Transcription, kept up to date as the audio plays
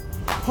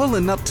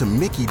Pulling up to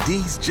Mickey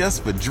D's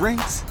just for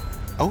drinks?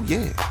 Oh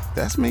yeah,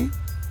 that's me.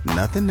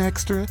 Nothing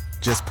extra,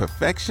 just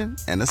perfection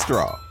and a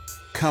straw.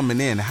 Coming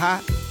in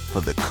hot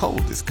for the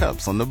coldest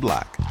cups on the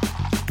block.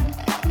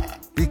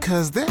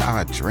 Because there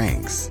are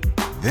drinks.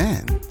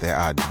 Then there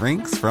are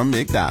drinks from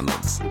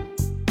McDonald's.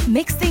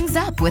 Mix things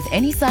up with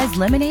any size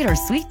lemonade or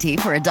sweet tea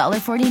for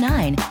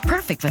 $1.49.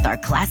 Perfect with our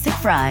classic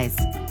fries.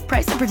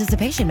 Price and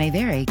participation may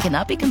vary.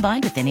 Cannot be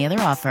combined with any other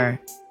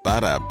offer.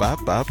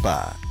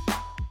 Ba-da-ba-ba-ba.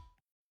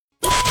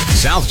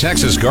 South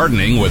Texas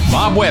Gardening with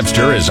Bob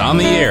Webster is on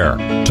the air.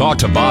 Talk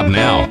to Bob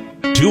now.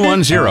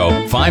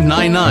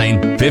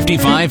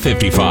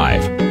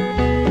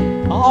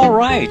 210-599-5555. All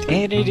right,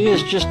 and it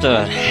is just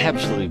an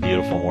absolutely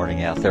beautiful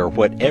morning out there.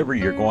 Whatever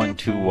you're going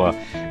to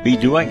be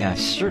doing, I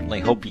certainly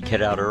hope you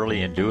get out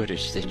early and do it.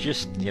 It's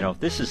just,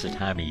 this is the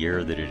time of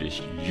year that it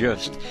is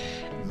just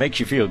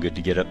makes you feel good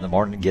to get up in the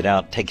morning, get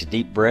out, take a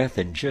deep breath,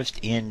 and just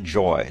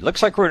enjoy.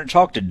 Looks like we're going to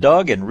talk to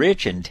Doug and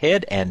Rich and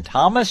Ted and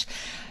Thomas.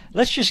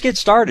 Let's just get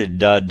started.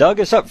 Doug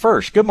is up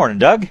first. Good morning,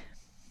 Doug.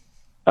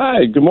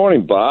 Hi, good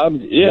morning,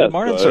 Bob. Yes, good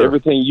morning, sir.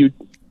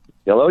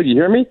 Hello, you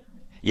hear me?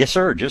 Yes,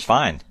 sir, just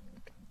fine.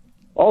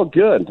 Oh,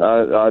 good.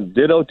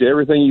 Ditto to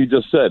everything you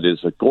just said.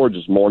 It's a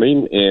gorgeous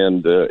morning,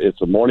 and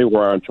it's a morning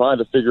where I'm trying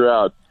to figure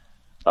out,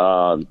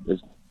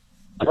 it's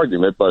an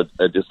argument, but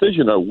a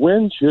decision of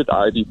when should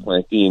I be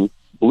planting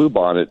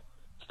bluebonnet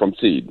from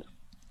seed?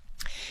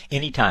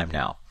 Anytime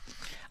now.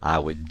 I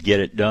would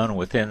get it done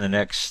within the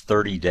next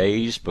 30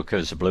 days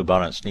because the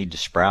bluebonnets need to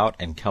sprout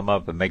and come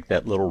up and make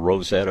that little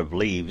rosette of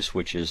leaves,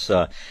 which is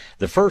the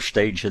first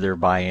stage of their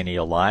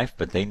biennial life,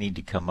 but they need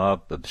to come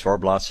up,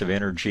 absorb lots of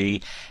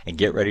energy, and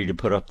get ready to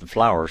put up the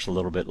flowers a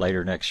little bit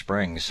later next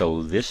spring.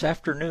 So this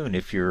afternoon,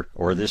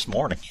 or this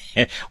morning,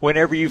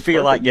 whenever you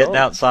feel like getting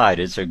outside,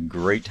 it's a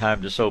great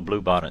time to sow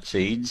bluebonnet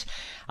seeds.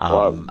 I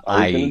was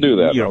going to do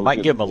that.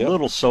 Might give them a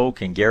little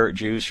soak in Garrett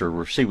juice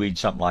or seaweed,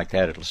 something like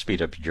that. It'll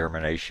speed up your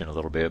germination a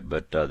little bit,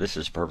 but this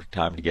is the perfect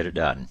time to get it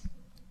done.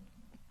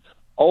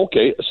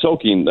 Okay,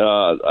 soaking.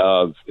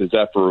 Is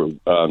that for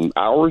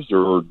hours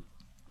or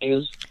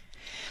days?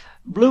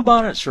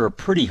 Bluebonnets are a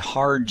pretty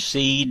hard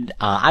seed.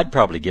 I'd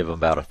probably give them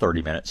about a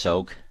 30-minute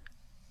soak.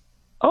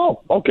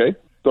 Oh, okay.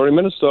 30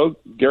 minutes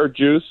soak, Garrett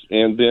juice,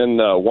 and then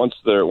once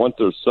they're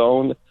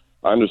sown,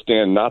 I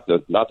understand not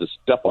to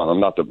step on them,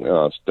 not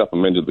to step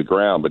them into the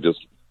ground, but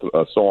just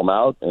sow them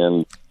out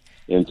and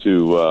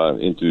into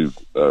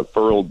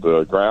furrowed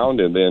ground.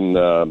 And then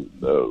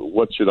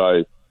what should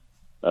I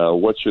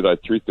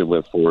treat them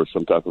with for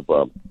some type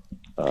of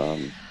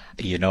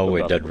it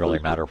doesn't really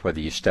matter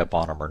whether you step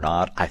on them or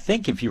not. I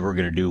think if you were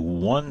going to do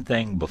one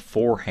thing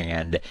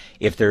beforehand,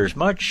 if there's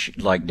much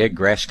like dead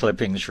grass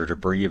clippings or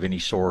debris of any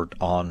sort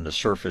on the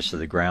surface of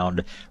the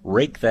ground,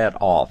 rake that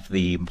off.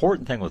 The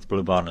important thing with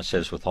bluebonnets,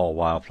 as with all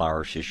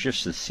wildflowers, is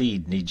just the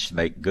seed needs to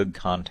make good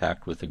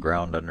contact with the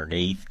ground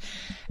underneath.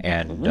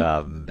 And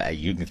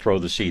you can throw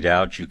the seed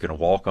out, you can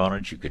walk on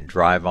it, you can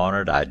drive on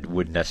it. I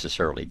wouldn't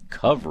necessarily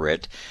cover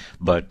it,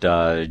 but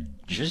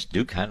just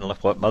do kind of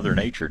like what Mother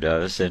Nature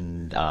does,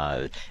 and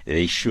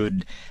they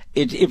should.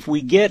 If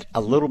we get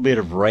a little bit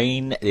of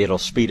rain, it'll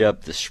speed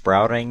up the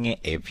sprouting.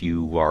 If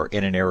you are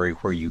in an area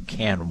where you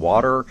can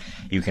water,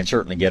 you can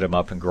certainly get them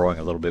up and growing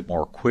a little bit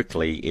more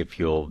quickly if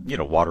you'll,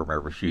 water them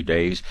every few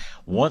days.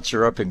 Once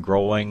they're up and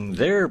growing,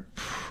 they're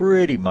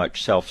pretty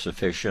much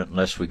self-sufficient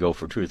unless we go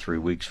for 2 or 3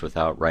 weeks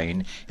without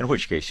rain, in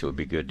which case it would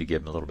be good to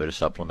give them a little bit of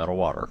supplemental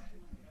water.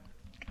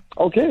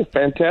 Okay,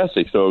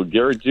 fantastic. So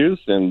Garrett juice,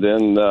 and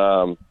then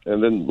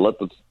let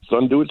the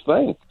sun do its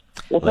thing.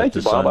 Well, thank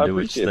you, Bob. I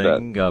appreciate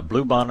that.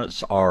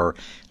 Bluebonnets are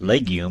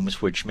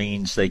legumes, which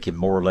means they can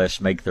more or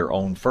less make their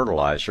own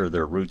fertilizer.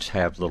 Their roots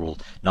have little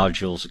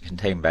nodules that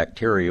contain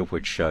bacteria,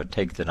 which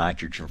take the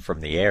nitrogen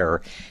from the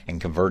air and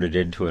convert it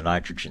into a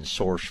nitrogen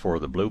source for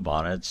the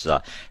bluebonnets.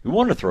 If you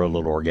want to throw a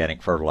little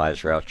organic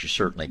fertilizer out, you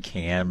certainly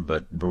can,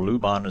 but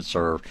bluebonnets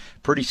are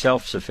pretty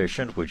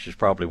self-sufficient, which is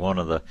probably one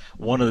of the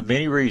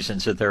many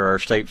reasons that they're our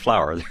state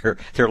flower.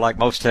 They're like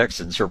most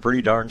Texans, they're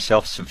pretty darn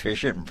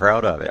self-sufficient and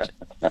proud of it.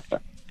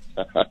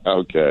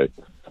 Okay.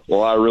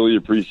 Well, I really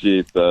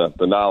appreciate the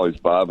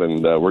knowledge, Bob,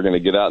 and we're going to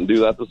get out and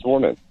do that this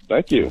morning.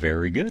 Thank you.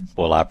 Very good.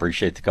 Well, I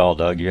appreciate the call,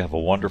 Doug. You have a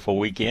wonderful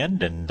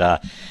weekend, and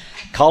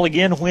call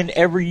again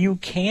whenever you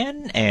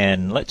can.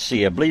 And let's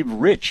see, I believe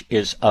Rich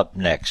is up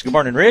next. Good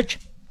morning, Rich.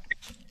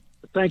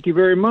 Thank you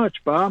very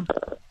much, Bob.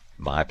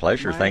 My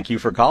pleasure. Thank you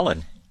for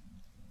calling.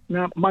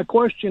 Now, my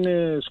question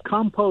is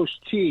compost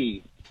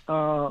tea.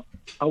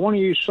 I want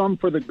to use some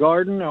for the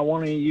garden. I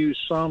want to use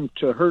some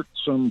to hurt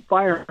some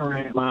fire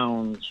ant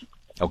mounds.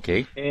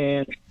 Okay.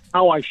 And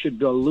how I should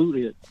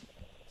dilute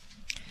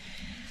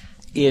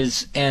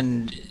it.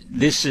 And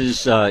this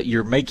is,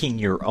 you're making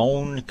your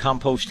own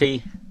compost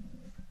tea?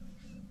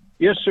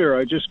 Yes, sir.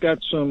 I just got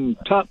some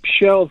Top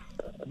Shelf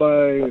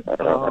by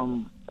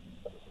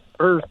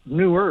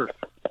New Earth.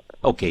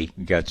 Okay,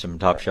 you got some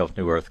top shelf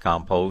New Earth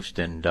compost,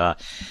 and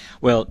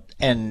well,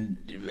 and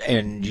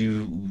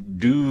you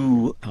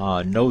do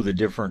know the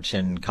difference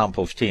in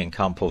compost tea and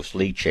compost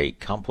leachate.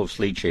 Compost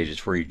leachate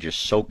is where you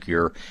just soak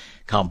your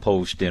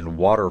compost in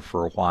water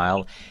for a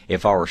while.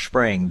 If I were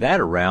spraying that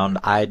around,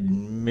 I'd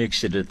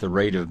mix it at the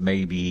rate of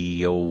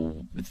maybe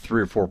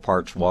 3 or 4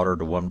 parts water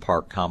to 1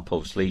 part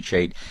compost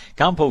leachate.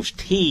 Compost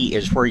tea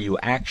is where you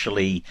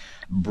actually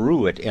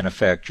brew it. In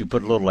effect, you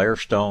put a little air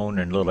stone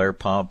and a little air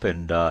pump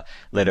and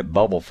let it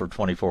bubble for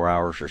 24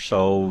 hours or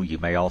so. You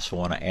may also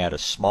want to add a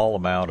small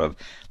amount of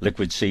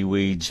liquid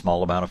seaweed,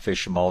 small amount of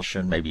fish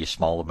emulsion, maybe a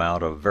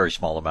very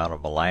small amount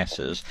of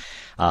molasses.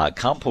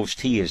 Compost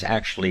tea is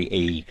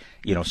actually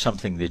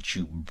something that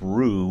you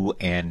brew,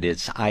 and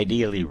it's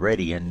ideally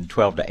ready in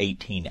 12 to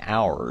 18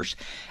 hours.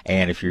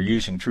 And if you're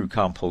using true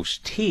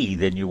compost tea,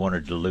 then you want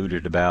to dilute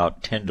it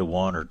about 10 to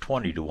 1 or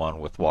 20 to 1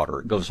 with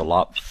water. It goes a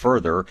lot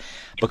further,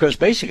 because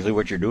basically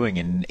what you're doing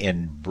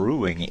in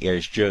brewing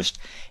is just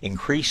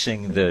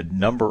increasing the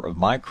number of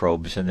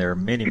microbes, and there are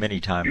many,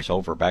 many times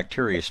over.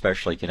 Bacteria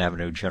especially can have a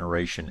new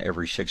generation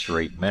every 6 or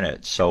 8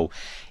 minutes. So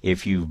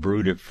if you've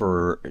brewed it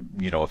for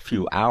a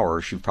few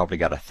hours, you've probably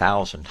got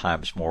 1,000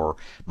 times more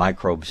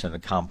microbes in the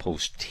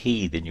compost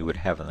tea than you would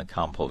have in the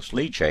compost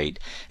leachate,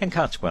 and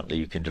consequently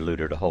you can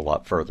dilute it a whole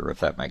lot further, if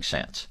that makes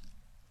sense.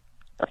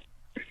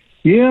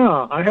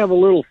 Yeah, I have a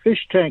little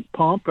fish tank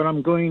pump, and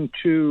I'm going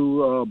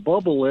to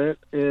bubble it.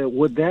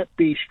 Would that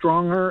be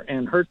stronger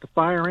and hurt the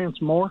fire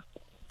ants more?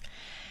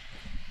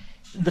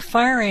 The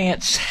fire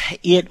ants,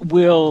 it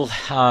will,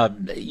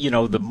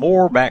 the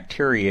more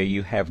bacteria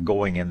you have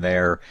going in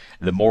there,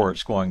 the more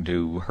it's going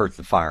to hurt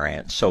the fire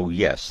ants. So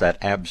yes, that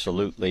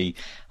absolutely,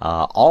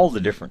 all the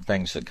different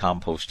things that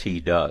compost tea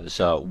does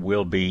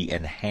will be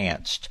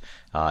enhanced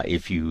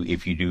if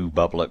you do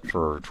bubble it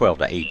for 12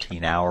 to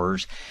 18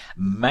 hours.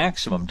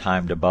 Maximum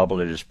time to bubble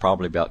it is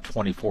probably about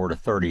 24 to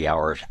 30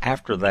 hours.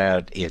 After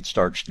that, it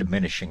starts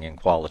diminishing in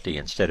quality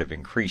instead of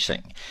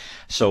increasing.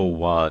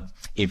 So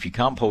if you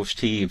compost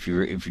tea, if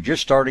you're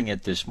just starting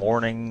it this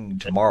morning,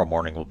 tomorrow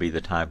morning will be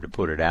the time to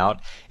put it out.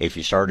 If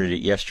you started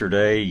it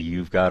yesterday,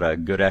 you've got a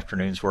good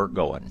afternoon's work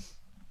going.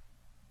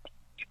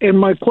 And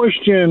my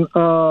question,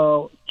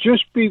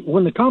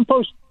 when the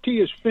compost tea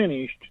is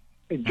finished,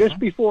 just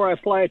before I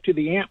apply it to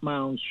the ant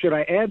mounds, should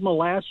I add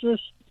molasses?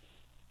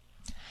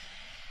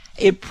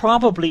 It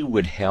probably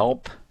would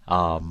help.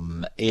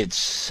 The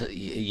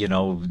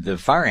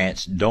fire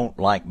ants don't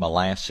like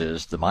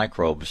molasses. The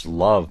microbes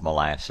love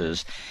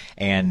molasses.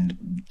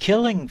 And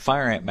killing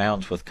fire ant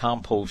mounds with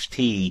compost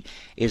tea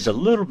is a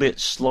little bit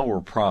slower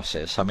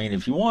process. I mean,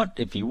 if you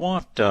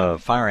want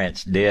fire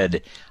ants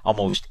dead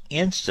almost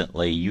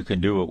instantly, you can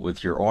do it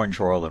with your orange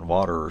oil and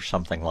water or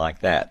something like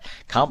that.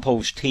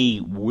 Compost tea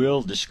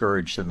will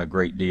discourage them a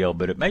great deal,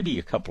 but it may be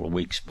a couple of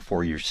weeks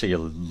before you see a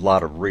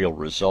lot of real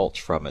results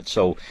from it.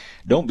 So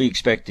don't be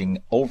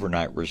expecting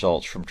overnight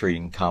results from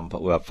treating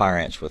fire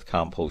ants with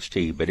compost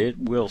tea, but it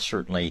will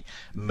certainly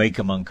make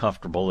them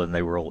uncomfortable, and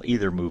they will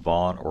either move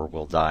on or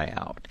will die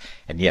out.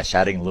 And yes,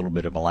 adding a little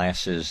bit of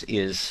molasses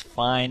is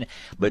fine,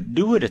 but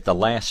do it at the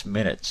last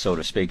minute, so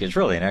to speak. It's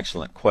really an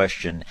excellent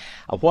question.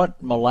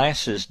 What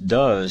molasses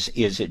does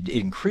is it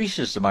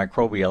increases the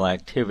microbial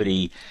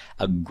activity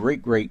a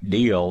great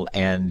deal,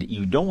 and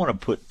you don't want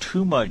to put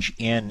too much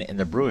in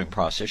the brewing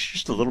process.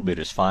 Just a little bit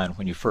is fine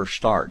when you first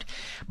start.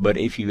 But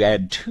if you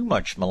add too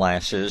much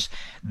molasses,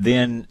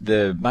 then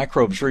the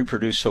microbes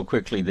reproduce so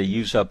quickly they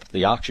use up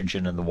the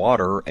oxygen in the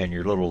water, and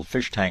your little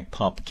fish tank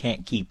pump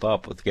can't keep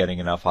up with getting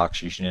enough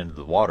oxygen into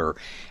the water,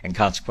 and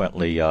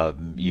consequently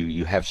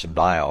you have some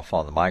die-off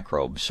on the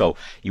microbes. So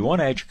you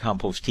want to add your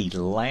compost tea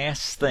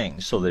last thing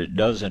so that it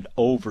doesn't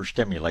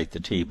overstimulate the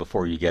tea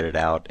before you get it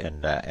out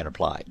and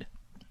applied.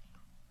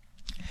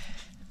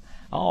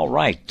 All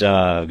right.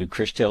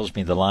 Chris tells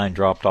me the line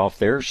dropped off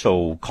there,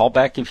 so call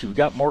back if you've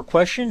got more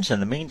questions. In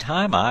the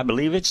meantime, I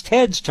believe it's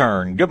Ted's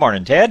turn. Good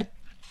morning, Ted.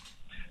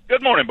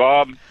 Good morning,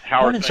 Bob.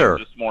 How morning, are things sir.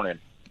 This morning?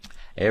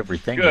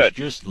 Everything Good. is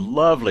just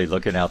lovely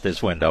looking out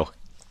this window.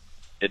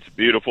 It's a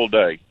beautiful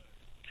day.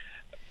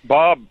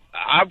 Bob,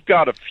 I've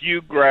got a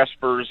few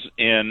graspers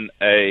in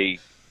a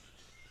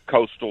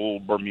coastal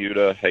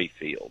Bermuda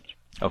hayfield.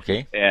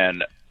 Okay.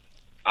 And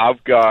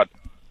I've got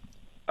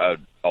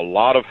a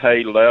lot of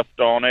hay left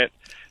on it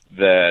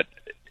that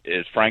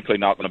is frankly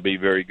not going to be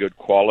very good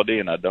quality,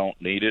 and I don't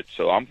need it,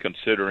 so I'm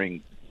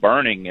considering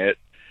burning it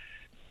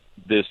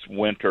this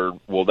winter.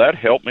 Will that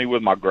help me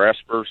with my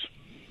graspers?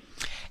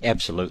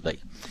 Absolutely.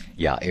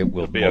 Yeah, it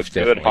will Be a most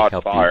good definitely hot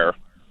help fire.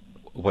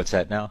 you. What's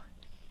that now?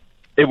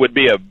 It would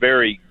be a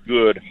very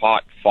good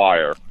hot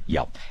fire.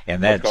 Yeah,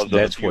 and Because that's of the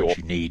what fuel.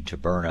 you need to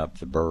burn up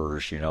the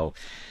burrs,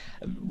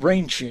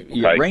 Range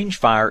Okay. range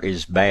fire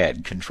is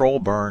bad. Control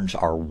burns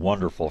are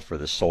wonderful for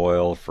the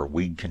soil, for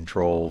weed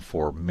control,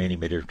 for many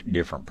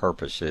different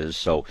purposes.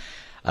 So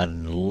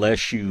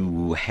unless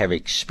you have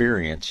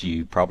experience,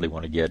 you probably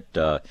want to get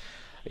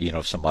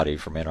somebody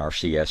from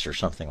NRCS or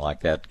something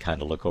like that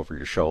kind of look over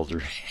your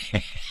shoulder.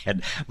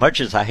 And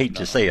much as I hate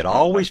to say it,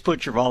 always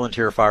put your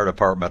volunteer fire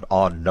department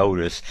on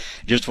notice.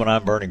 Just when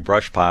I'm burning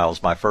brush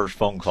piles, my first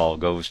phone call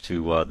goes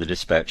to the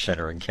dispatch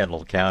center in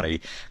Kendall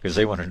County, because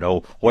they want to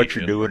know what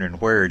you're doing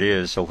and where it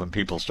is, so when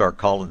people start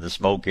calling the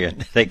smoke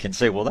in, they can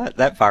say, well,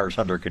 that fire's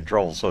under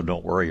control, so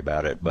don't worry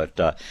about it.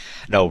 But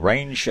no,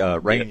 range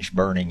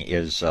burning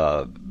is,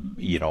 at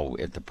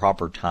the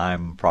proper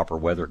time, proper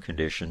weather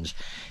conditions,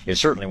 is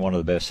certainly one of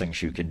the best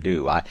things you can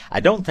do. I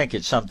don't think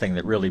it's something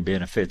that really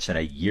benefits in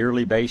a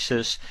yearly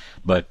basis,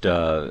 but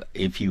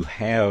if you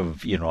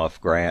have enough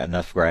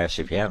grass,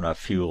 if you have enough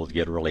fuel to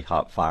get a really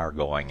hot fire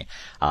going,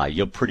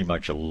 you'll pretty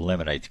much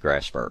eliminate the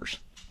grass burrs.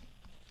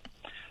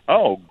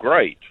 Oh,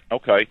 great.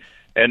 Okay.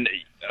 And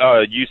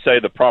you say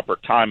the proper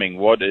timing.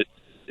 What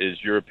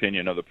is your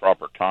opinion of the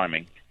proper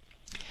timing?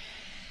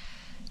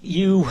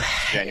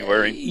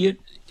 January?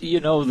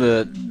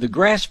 The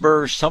grass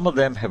burrs, some of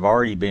them have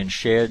already been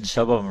shed.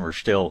 Some of them are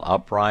still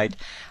upright.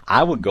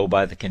 I would go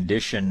by the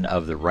condition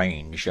of the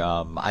range.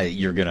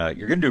 You're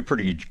gonna do a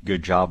pretty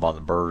good job on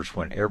the burrs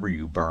whenever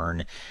you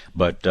burn,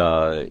 but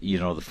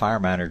the fire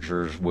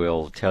managers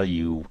will tell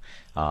you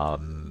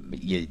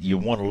you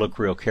want to look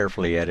real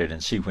carefully at it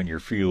and see when your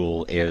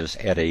fuel is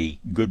at a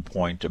good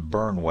point to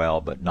burn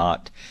well, but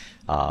not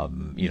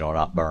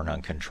burn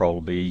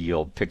uncontrollably.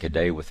 You'll pick a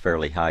day with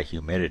fairly high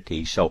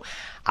humidity. So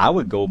I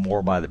would go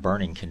more by the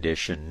burning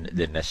condition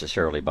than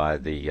necessarily by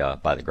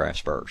the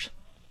grass burrs.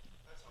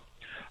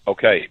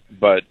 Okay,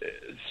 but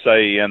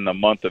say in the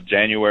month of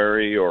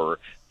January, or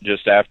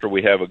just after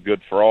we have a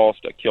good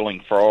frost, a killing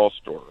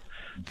frost, or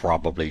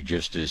probably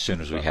just as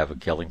soon as we have a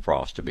killing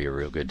frost to be a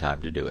real good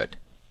time to do it.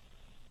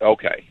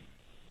 Okay,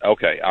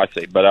 I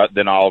see. But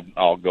then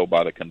I'll go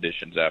by the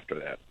conditions after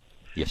that.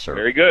 Yes, sir.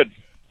 Very good.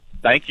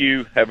 Thank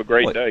you. Have a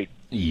great day.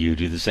 You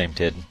do the same,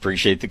 Ted.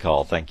 Appreciate the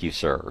call. Thank you,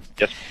 sir.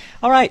 Yes.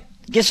 All right.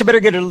 Guess I better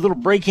get a little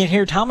break in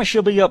here. Thomas,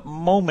 you'll be up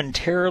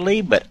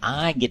momentarily, but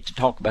I get to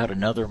talk about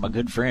another of my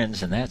good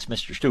friends, and that's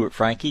Mr. Stuart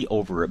Franke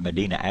over at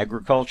Medina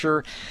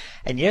Agriculture.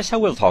 And yes, I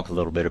will talk a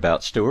little bit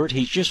about Stuart.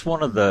 He's just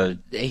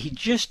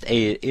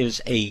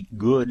is a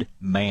good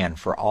man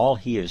for all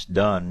he has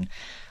done,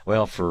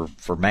 well, for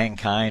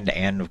mankind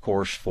and, of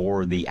course,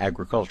 for the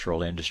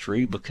agricultural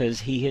industry,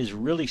 because he has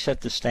really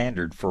set the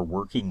standard for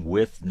working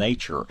with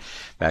nature.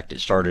 In fact,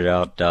 it started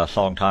out a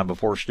long time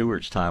before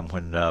Stuart's time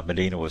when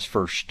Medina was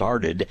first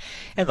started,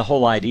 and the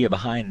whole idea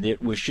behind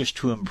it was just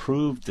to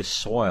improve the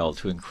soil,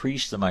 to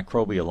increase the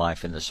microbial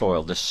life in the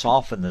soil, to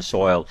soften the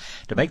soil,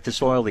 to make the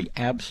soil the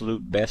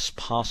absolute best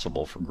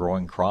possible for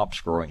growing crops,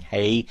 growing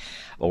hay,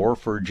 or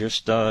for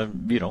just,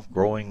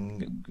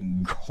 growing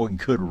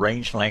good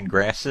rangeland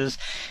grasses.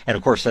 And,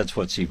 of course, that's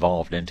what's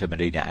evolved into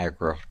Medina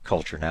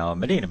Agriculture now. And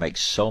Medina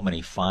makes so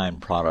many fine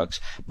products,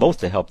 both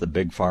to help the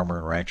big farmer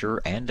and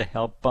rancher and to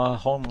help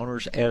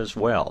homeowners as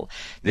well.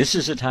 This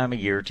is a time of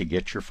year to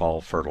get your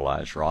fall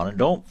fertilizer on. And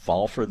don't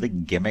fall for the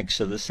gimmicks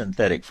of the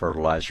synthetic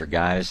fertilizer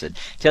guys that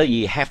tell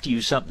you have to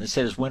use something that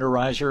says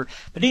winterizer.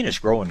 Medina's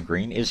Grow and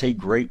Green is a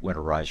great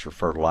winterizer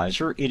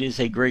fertilizer. It is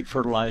a great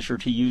fertilizer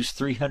to use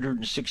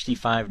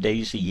 365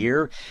 days a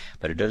year,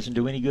 but it doesn't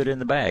do any good in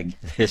the bag.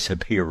 This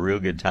would be a real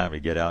good time to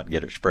get out and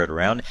get it spread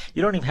around.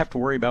 You don't even have to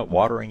worry about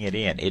watering it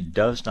in. It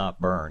does not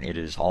burn. It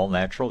is all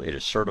natural. It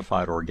is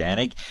certified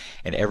organic,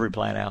 and every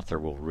plant out there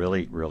will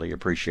really, really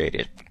appreciate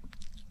it.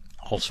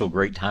 Also a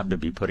great time to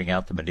be putting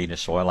out the Medina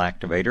Soil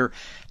Activator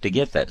to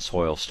get that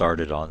soil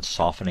started on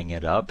softening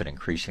it up and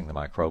increasing the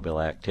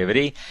microbial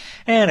activity.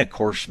 And, of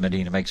course,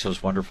 Medina makes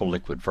those wonderful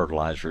liquid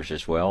fertilizers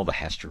as well, the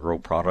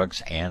Has2Grow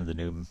products and the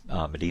new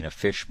Medina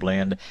Fish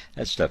Blend.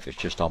 That stuff is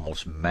just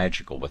almost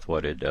magical with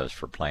what it does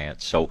for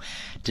plants. So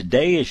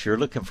today, as you're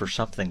looking for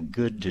something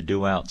good to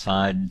do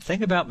outside,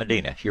 think about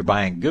Medina. You're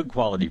buying good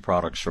quality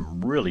products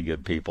from really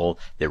good people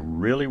that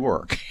really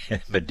work.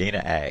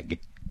 Medina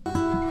Ag.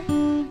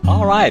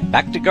 All right,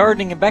 back to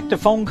gardening and back to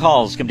phone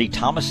calls. It's going to be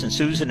Thomas and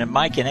Susan and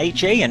Mike and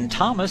H.A., and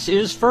Thomas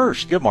is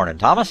first. Good morning,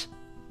 Thomas.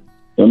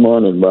 Good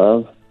morning,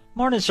 Bob.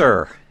 Morning,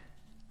 sir.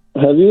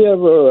 Have you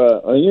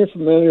ever, are you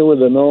familiar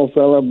with an old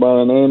fellow by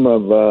the name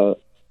of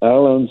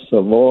Alan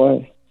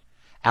Savoy?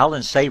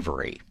 Alan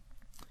Savory.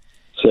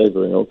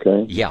 Savory,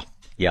 okay. Yeah,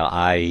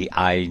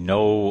 I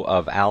know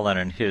of Alan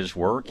and his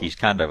work. He's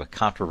kind of a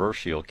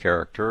controversial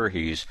character.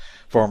 He's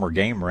former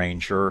game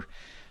ranger,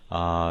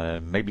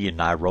 maybe in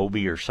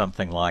Nairobi or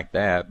something like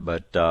that,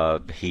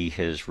 but he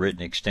has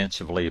written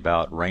extensively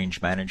about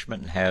range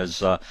management and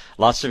has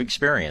lots of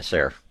experience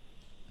there.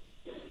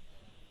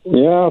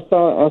 Yeah, I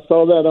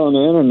saw that on the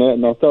internet,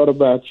 and I thought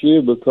about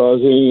you because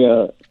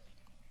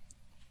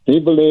he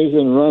believes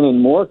in running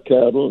more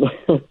cattle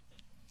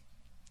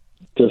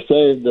to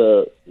save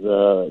the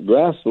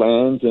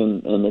grasslands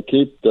and to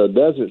keep the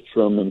deserts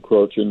from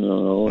encroaching,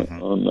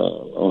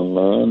 on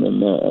land.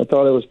 And I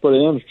thought it was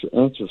pretty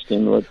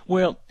interesting.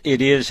 Well,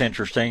 it is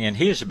interesting, and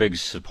he is a big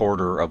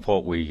supporter of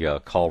what we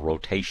call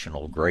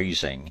rotational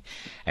grazing.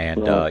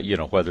 And,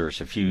 Right. Whether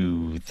it's a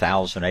few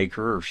thousand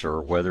acres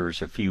or whether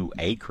it's a few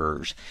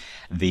acres,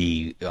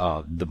 the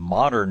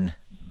modern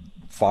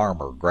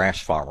farmer, grass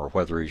farmer,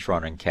 whether he's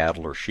running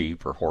cattle or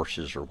sheep or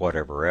horses or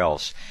whatever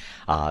else,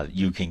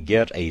 you can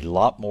get a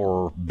lot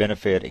more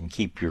benefit and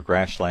keep your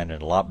grassland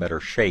in a lot better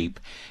shape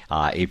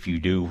if you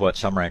do what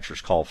some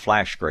ranchers call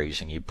flash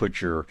grazing. You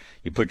put your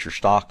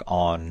stock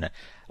on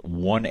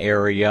one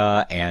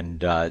area,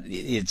 and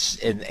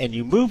and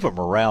you move them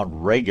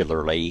around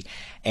regularly,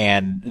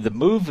 and the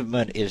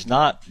movement is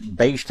not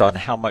based on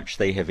how much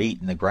they have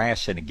eaten the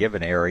grass in a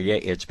given area.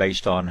 It's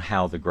based on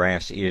how the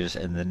grass is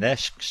in the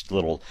next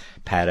little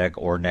paddock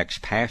or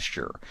next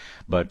pasture.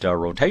 But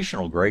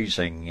rotational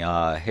grazing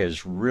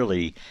has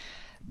really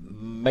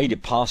made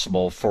it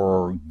possible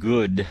for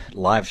good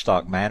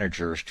livestock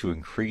managers to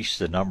increase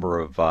the number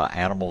of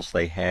animals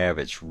they have.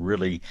 It's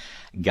really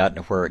gotten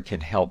to where it can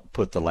help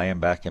put the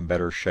land back in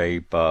better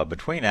shape.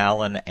 Between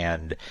Allen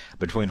and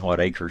between what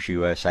Acres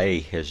USA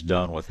has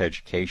done with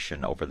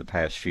education over the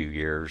past few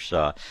years,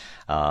 the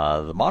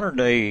modern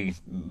day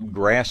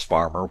grass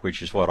farmer,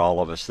 which is what all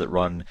of us that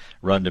run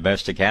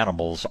domestic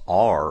animals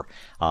are,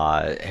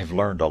 have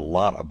learned a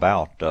lot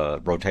about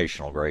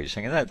rotational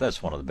grazing, and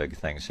that's one of the big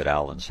things that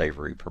Allen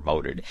Savory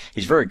promoted.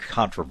 He's very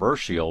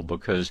controversial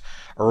because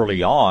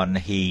early on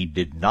he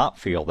did not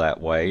feel that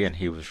way, and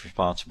he was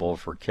responsible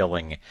for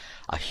killing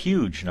a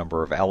huge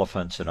number of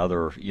elephants and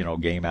other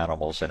game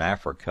animals in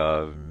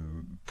Africa,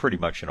 pretty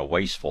much in a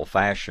wasteful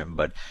fashion.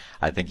 But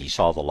I think he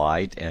saw the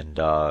light and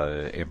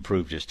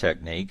improved his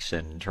techniques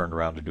and turned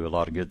around to do a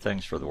lot of good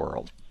things for the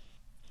world.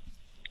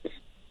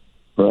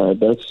 Right.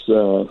 That's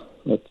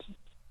anyway.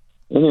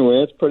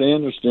 It's pretty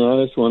interesting.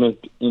 I just wanted,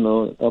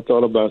 I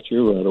thought about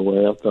you right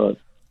away. I thought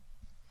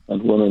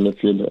I'd wondered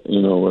if you,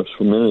 was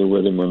familiar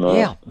with him or not.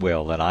 Yeah.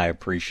 Well, then I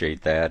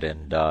appreciate that,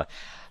 and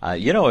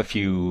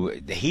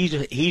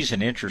he's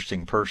an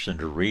interesting person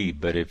to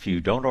read, but if you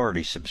don't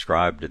already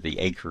subscribe to the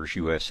Acres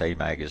USA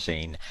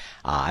magazine,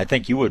 I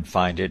think you would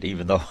find it,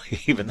 even though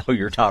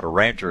you're not a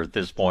rancher at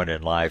this point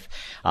in life,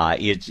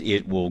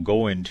 it will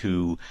go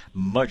into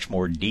much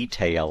more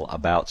detail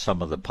about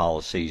some of the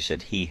policies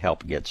that he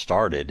helped get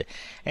started,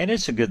 and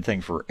it's a good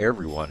thing for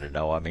everyone to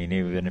know. I mean,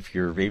 even if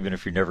you're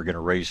never going to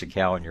raise a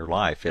cow in your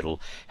life,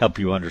 it'll help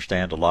you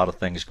understand a lot of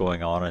things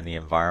going on in the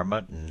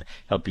environment and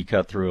help you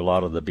cut through a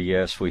lot of the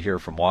BS we hear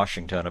from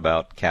Washington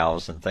about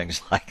cows and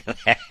things like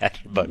that.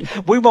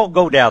 But we won't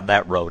go down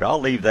that road. I'll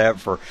leave that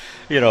for,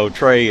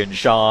 Trey and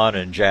Sean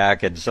and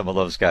Jack, and some of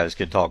those guys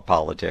can talk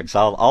politics.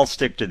 I'll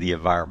stick to the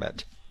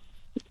environment.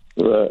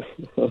 Right.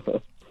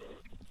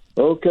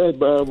 Okay,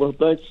 Bob. Well,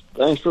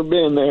 thanks for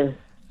being there.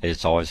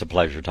 It's always a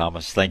pleasure,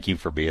 Thomas. Thank you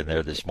for being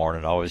there this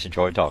morning. I always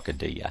enjoy talking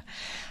to you.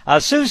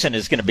 Susan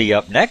is going to be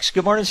up next.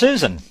 Good morning,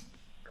 Susan.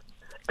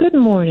 Good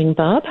morning,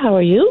 Bob. How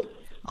are you?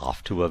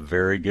 Off to a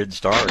very good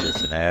start.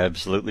 It's an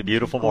absolutely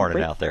beautiful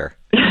morning out there.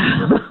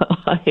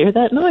 I hear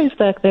that noise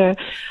back there.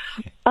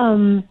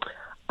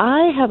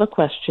 I have a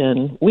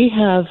question. We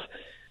have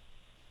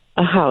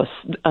a house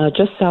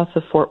just south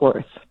of Fort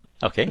Worth.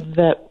 Okay.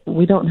 That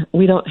we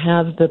don't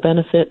have the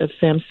benefit of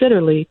Sam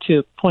Sitterly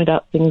to point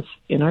out things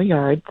in our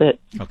yard that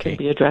can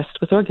be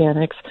addressed with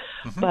organics.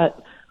 Mm-hmm.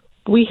 But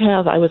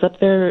I was up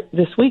there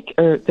this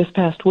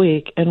past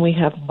week, and we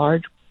have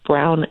large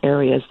brown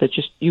areas that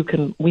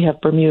we have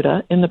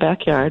Bermuda in the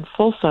backyard,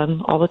 full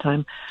sun all the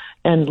time,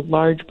 and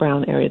large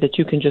brown area that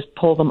you can just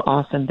pull them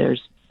off, and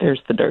there's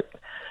the dirt.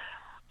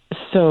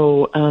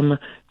 So,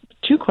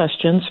 2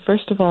 questions.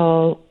 First of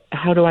all,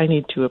 how do I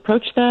need to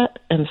approach that?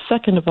 And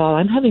second of all,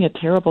 I'm having a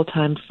terrible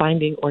time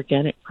finding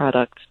organic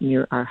products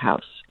near our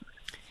house.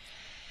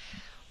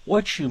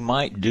 What you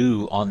might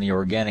do on the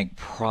organic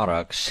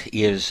products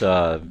is,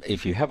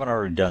 if you haven't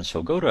already done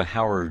so, go to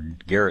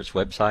Howard Garrett's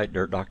website,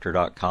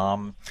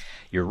 dirtdoctor.com.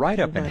 You're right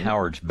up in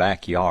Howard's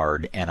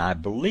backyard, and I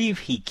believe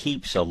he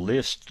keeps a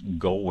list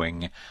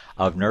going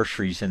of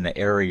nurseries in the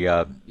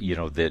area,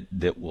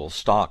 that will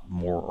stock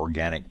more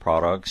organic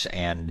products.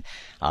 And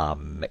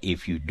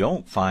if you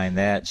don't find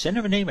that, send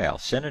him an email.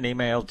 Send an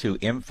email to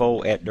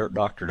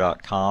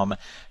info@dirtdoctor.com.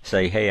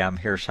 Say, hey, I'm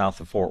here south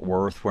of Fort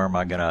Worth. Where am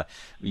I going to,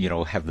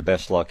 have the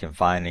best luck in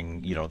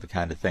finding, the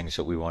kind of things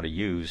that we want to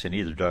use? And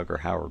either Doug or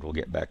Howard will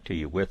get back to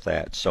you with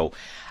that. So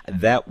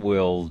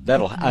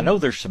I know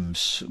there's some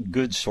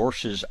good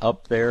sources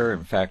up there.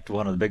 In fact,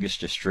 one of the biggest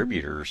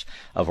distributors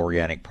of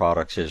organic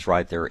products is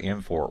right there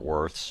in Fort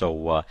Worth.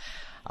 So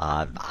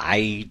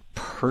I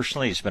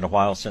personally, it's been a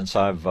while since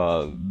I've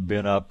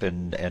been up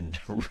and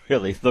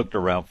really looked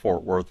around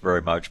Fort Worth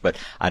very much, but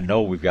I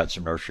know we've got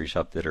some nurseries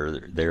up that are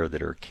there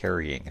that are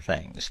carrying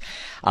things.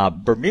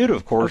 Bermuda,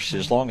 of course,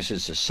 as long as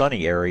it's a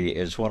sunny area,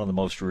 is one of the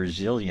most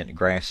resilient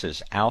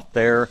grasses out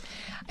there.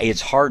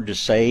 It's hard to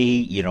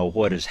say,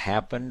 what has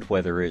happened,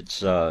 whether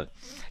it's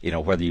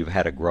whether you've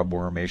had a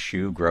grubworm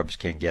issue, grubs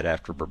can get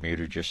after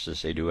Bermuda just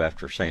as they do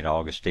after St.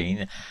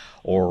 Augustine,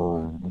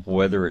 or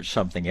whether it's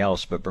something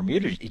else. But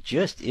Bermuda, it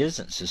just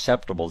isn't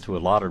susceptible to a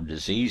lot of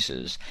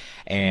diseases,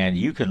 and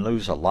you can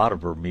lose a lot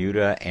of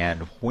Bermuda.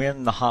 And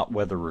when the hot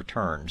weather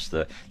returns,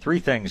 the three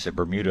things that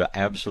Bermuda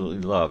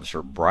absolutely loves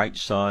are bright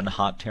sun,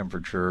 hot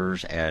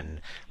temperatures,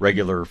 and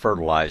regular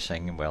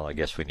fertilizing. Well, I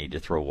guess we need to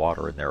throw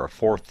water in there, a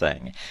fourth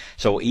thing.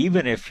 So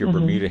even if your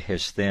Bermuda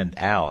has thinned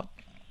out,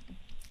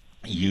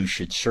 you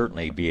should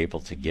certainly be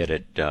able to get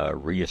it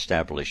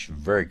reestablished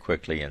very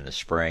quickly in the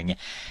spring.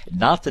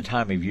 Not the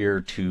time of year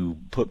to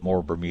put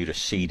more Bermuda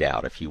seed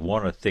out. If you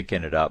want to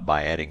thicken it up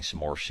by adding some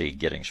more seed,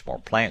 getting some more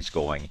plants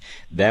going,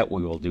 that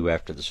we will do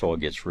after the soil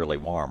gets really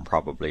warm,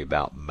 probably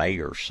about May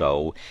or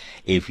so.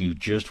 If you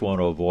just want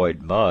to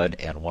avoid mud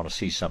and want to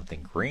see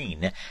something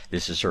green,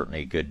 this is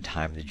certainly a good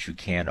time that you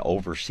can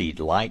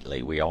overseed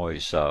lightly. We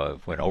always,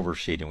 when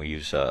overseeding, we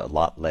use a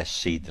lot less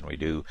seed than we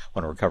do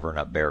when we're covering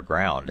up bare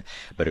ground.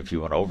 But if you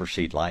want to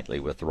overseed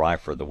lightly with the rye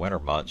for the winter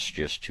months,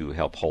 just to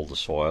help hold the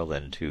soil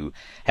and to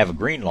have a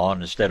green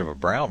lawn instead of a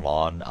brown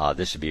lawn,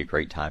 this would be a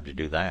great time to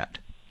do that.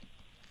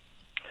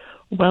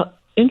 Well,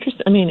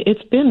 interesting. I mean,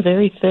 it's been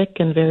very thick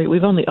and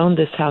we've only owned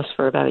this house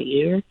for about a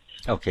year.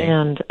 Okay.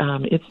 And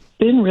it's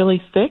been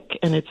really thick,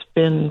 and it's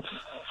been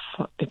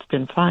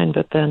fine,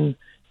 but then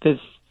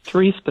there's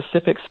three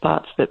specific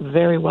spots that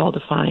very well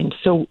defined.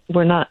 So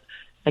we're not,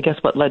 I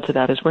guess what led to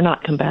that is we're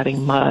not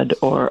combating mud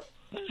or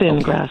thin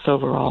grass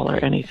overall or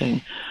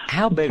anything.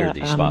 How big are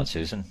these spots,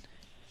 Susan?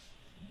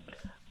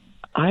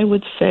 I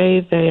would say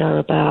they are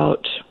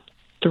about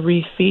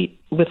 3 feet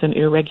with an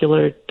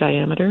irregular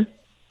diameter.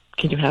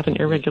 Can you have an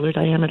irregular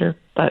diameter?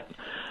 But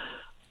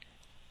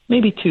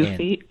maybe 2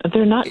 feet.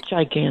 They're not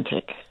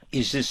gigantic.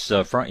 Is this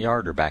front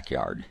yard or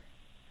backyard?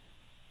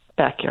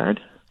 Backyard.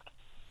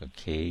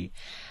 Okay.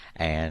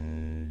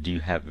 And do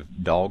you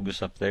have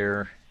dogs up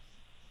there?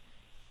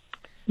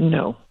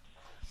 No.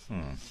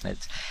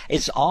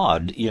 It's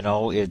odd,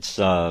 it's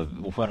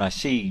when I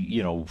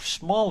see,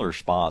 smaller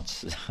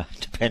spots,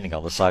 depending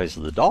on the size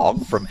of the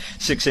dog, from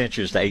 6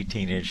 inches to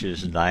 18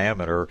 inches in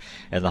diameter.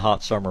 In the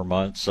hot summer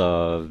months,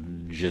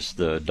 just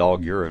the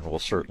dog urine will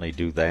certainly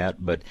do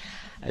that. But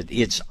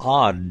it's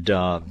odd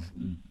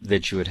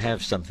that you would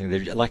have something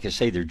that, like I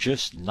say, they're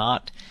just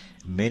not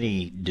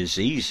many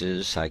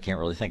diseases. I can't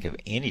really think of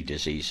any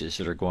diseases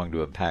that are going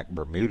to impact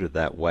Bermuda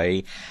that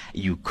way.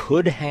 You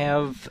could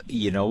have,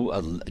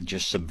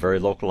 just some very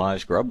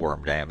localized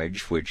grubworm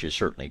damage, which is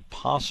certainly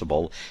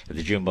possible. If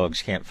the June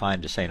bugs can't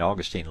find a St.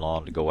 Augustine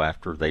lawn to go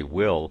after, they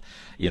will,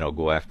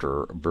 go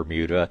after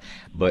Bermuda.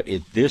 But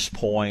at this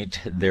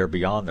point, they're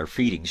beyond their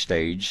feeding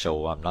stage,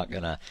 so I'm not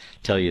going to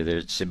tell you that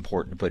it's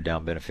important to put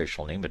down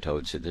beneficial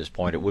nematodes at this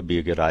point. It would be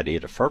a good idea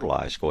to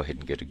fertilize. Go ahead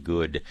and get a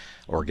good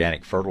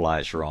organic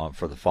fertilizer on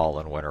for the fall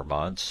and winter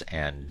months,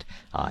 and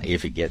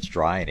if it gets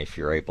dry and if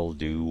you're able,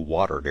 do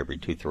water it every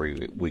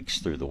 2-3 weeks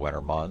through the winter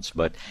months.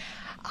 But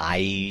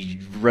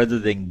rather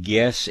than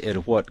guess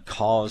at what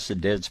caused the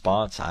dead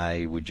spots,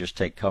 I would just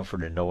take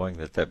comfort in knowing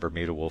that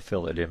Bermuda will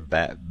fill it in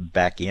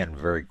back in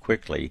very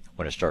quickly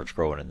when it starts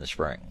growing in the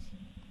spring.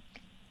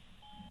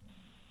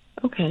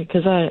 Okay,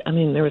 because I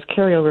mean there was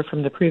carryover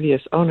from the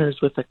previous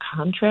owners with a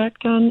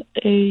contract on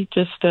a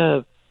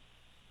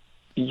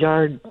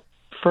yard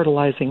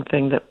fertilizing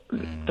thing that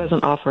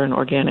doesn't offer an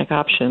organic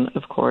option,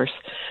 of course.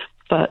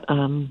 But,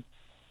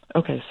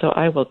 okay, so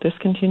I will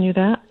discontinue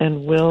that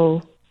and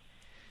will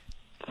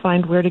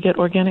find where to get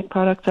organic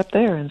products up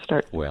there and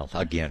start. Well,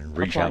 again,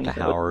 reach out to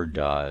Howard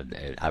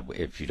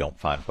if you don't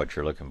find what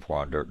you're looking for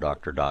on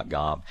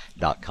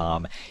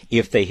dirtdoctor.com.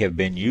 If they have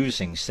been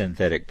using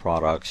synthetic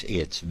products,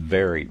 it's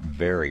very,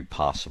 very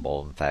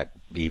possible, in fact,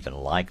 even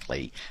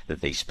likely,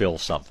 that they spill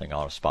something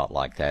on a spot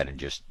like that and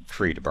just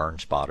treat a burn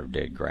spot of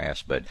dead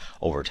grass. But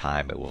over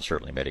time, it will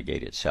certainly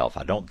mitigate itself.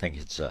 I don't think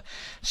it's a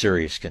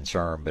serious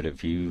concern, but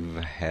if you've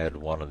had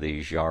one of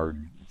these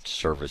yard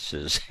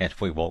services, and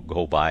we won't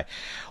go by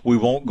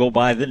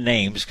the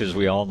names because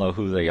we all know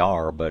who they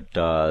are, but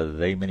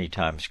they many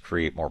times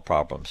create more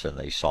problems than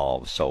they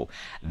solve. So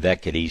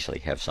that could easily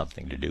have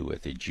something to do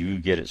with it. You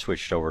get it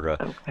switched over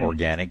to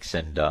organics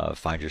and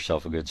find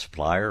yourself a good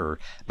supplier, or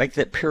make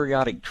that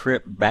periodic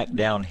trip back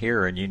down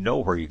here, and you know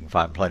where you can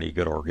find plenty of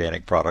good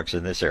organic products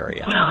in this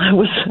area. Well, I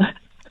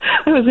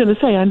was going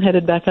to say I'm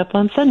headed back up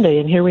on Sunday,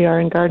 and here we are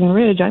in Garden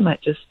Ridge. I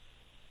might just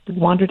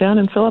wander down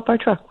and fill up our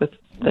truck with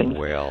things.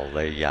 Well,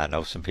 I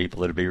know some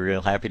people that would be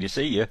real happy to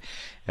see you,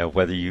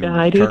 whether you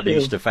turned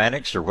east to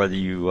Phoenix or whether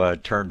you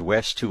turned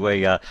west to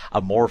a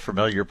more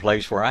familiar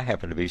place where I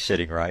happen to be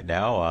sitting right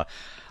now.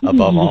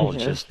 Above all,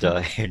 just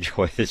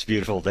enjoy this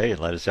beautiful day and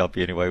let us help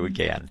you any way we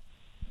can.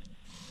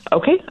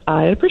 Okay,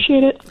 I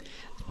appreciate it.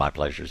 It's my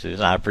pleasure,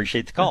 Susan. I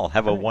appreciate the call.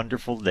 Have a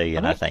wonderful day,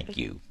 and I thank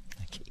you.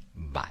 Okay,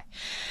 bye.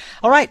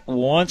 All right,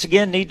 once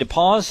again, need to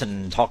pause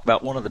and talk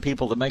about one of the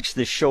people that makes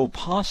this show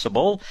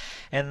possible.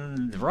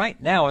 And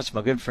right now, it's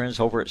my good friends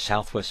over at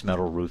Southwest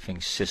Metal Roofing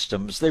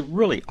Systems. They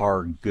really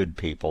are good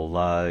people.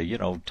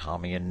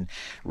 Tommy and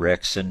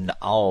Rex and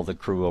all the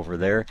crew over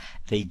there.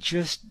 They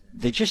just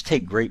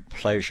take great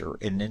pleasure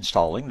in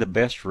installing the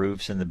best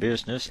roofs in the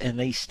business, and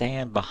they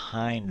stand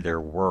behind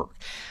their work.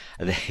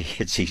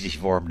 It's easy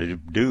for them to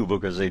do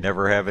because they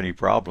never have any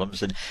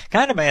problems. And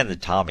kind of man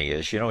that Tommy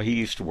is, he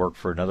used to work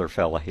for another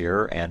fella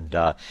here, and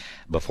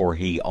before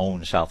he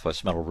owned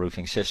Southwest Metal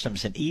Roofing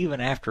Systems, and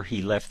even after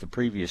he left the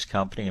previous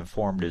company and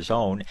formed his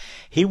own,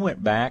 he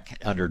went back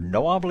under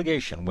no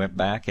obligation, went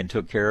back and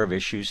took care of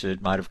issues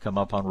that might have come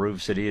up on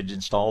roofs that he had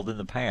installed in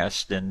the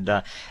past.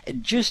 And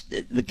just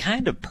the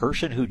kind of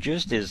person who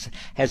just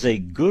has a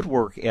good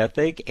work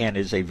ethic and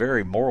is a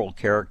very moral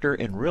character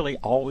and really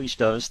always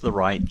does the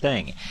right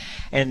thing.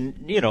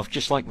 And,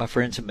 just like my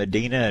friends at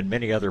Medina and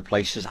many other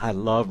places, I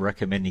love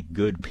recommending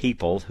good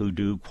people who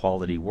do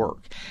quality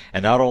work.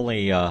 And not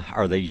only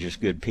are they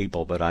just good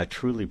people, but I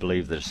truly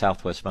believe that a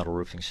Southwest Metal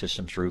Roofing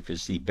Systems roof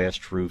is the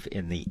best roof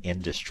in the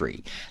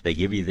industry. They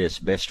give you this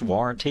best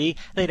warranty.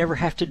 They never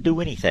have to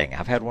do anything.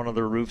 I've had one of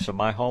their roofs in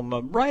my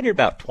home right at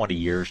about 20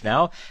 years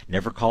now.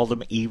 Never called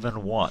them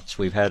even once.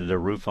 We've had a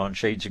roof on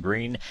Shades of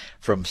Green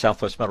from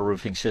Southwest Metal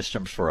Roofing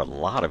Systems for a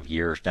lot of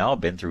years now.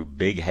 Been through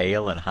big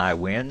hail and high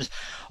winds.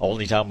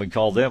 Only time we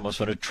called them was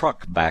when a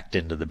truck backed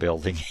into the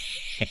building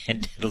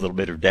and did a little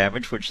bit of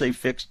damage, which they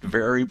fixed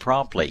very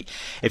promptly.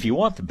 If you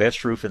want the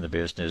best roof in the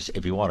business,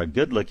 if you want a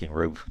good-looking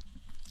roof,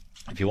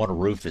 if you want a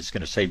roof that's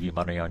going to save you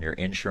money on your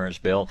insurance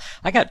bill,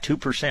 I got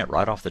 2%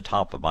 right off the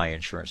top of my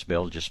insurance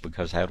bill just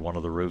because I had one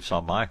of the roofs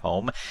on my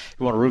home. If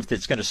you want a roof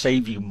that's going to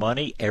save you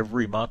money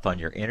every month on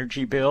your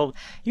energy bill,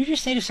 you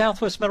just need a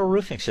Southwest Metal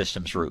Roofing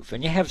Systems roof.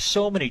 And you have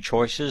so many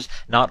choices,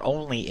 not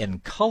only in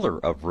color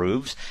of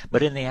roofs,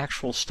 but in the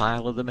actual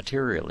style of the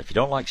material. If you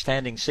don't like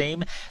standing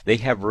seam, they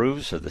have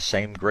roofs of the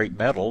same great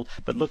metal,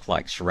 but look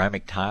like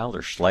ceramic tile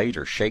or slate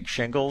or shake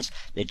shingles.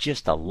 It's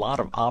just a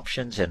lot of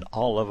options, and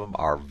all of them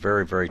are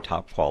very, very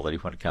top quality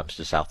when it comes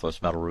to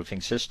Southwest Metal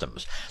Roofing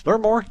Systems.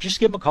 Learn more,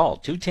 just give them a call,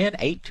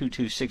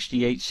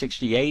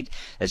 210-822-6868.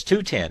 That's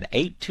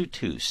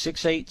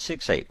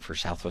 210-822-6868 for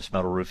Southwest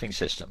Metal Roofing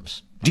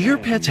Systems. Do your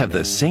pets have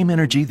the same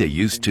energy they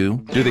used to?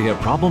 Do they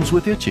have problems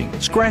with itching,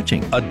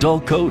 scratching, a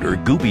dull coat, or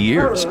goopy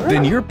ears?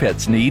 Then your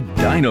pets need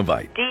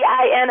Dinovite.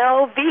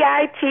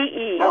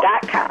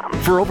 DINOVITE.com.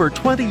 For over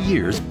 20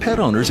 years, pet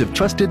owners have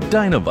trusted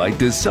Dinovite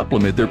to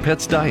supplement their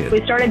pet's diet.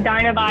 We started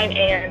Dinovite,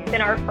 and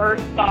in our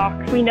first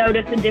box, we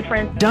noticed a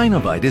difference.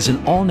 Dinovite is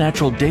an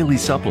all-natural daily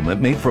supplement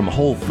made from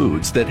whole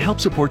foods that help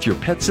support your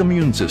pet's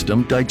immune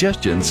system,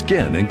 digestion,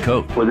 skin, and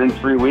coat. Within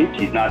 3 weeks,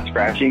 he's not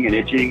scratching and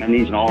itching, and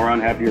he's an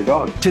all-around happier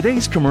dog.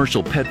 Today's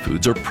commercial pet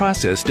foods are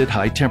processed at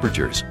high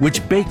temperatures,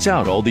 which bakes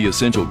out all the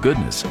essential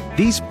goodness.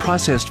 These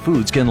processed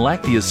foods can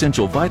lack the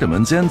essential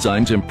vitamins,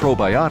 enzymes, and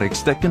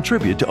probiotics that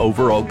contribute to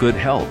overall good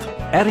health.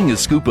 Adding a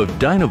scoop of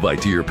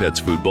Dinovite to your pet's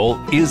food bowl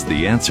is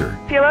the answer.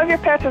 If you love your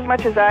pets as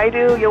much as I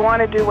do, you'll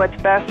want to do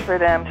what's best for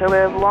them to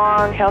live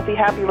long, healthy,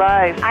 happy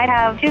lives. I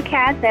have 2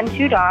 cats and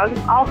 2 dogs.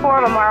 All 4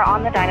 of them are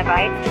on the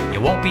Dinovite.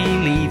 You won't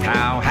believe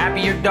how happy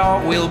your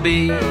dog will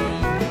be.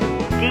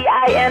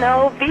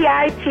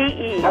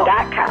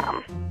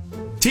 DINOVITE.com.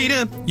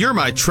 Tina, you're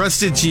my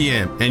trusted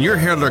GM, and your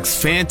hair looks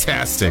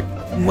fantastic.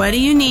 What do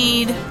you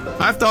need?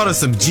 I've thought of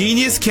some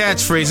genius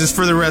catchphrases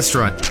for the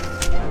restaurant.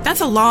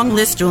 That's a long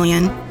list,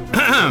 Julian.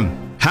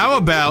 How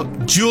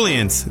about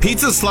Julian's?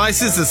 Pizza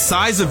slices the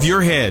size of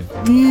your head.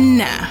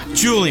 Nah.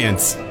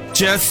 Julian's.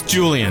 Just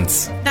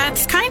Julian's.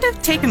 That's kind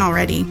of taken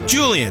already.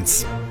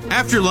 Julian's.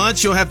 After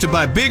lunch, you'll have to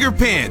buy bigger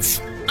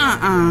pants.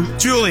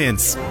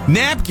 Julian's.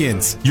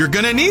 Napkins. You're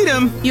gonna need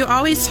them. You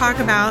always talk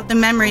about the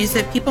memories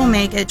that people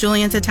make at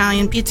Julian's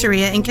Italian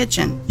Pizzeria and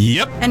Kitchen.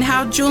 Yep. And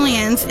how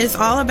Julian's is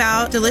all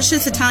about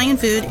delicious Italian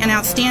food and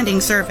outstanding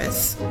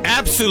service.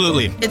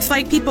 Absolutely. It's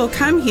like people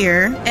come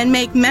here and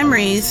make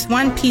memories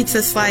one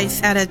pizza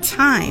slice at a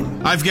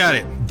time. I've got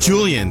it.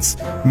 Julian's.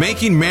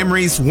 Making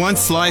memories one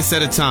slice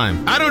at a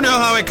time. I don't know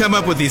how I come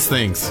up with these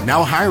things.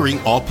 Now hiring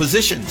all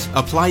positions.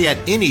 Apply at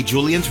any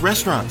Julian's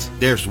restaurants.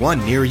 There's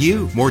one near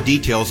you. More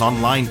details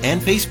online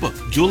and Facebook.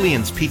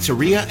 Julian's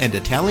Pizzeria and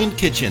Italian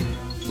Kitchen.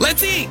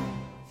 Let's eat!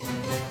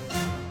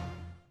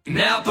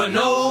 Napa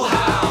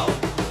Know-How.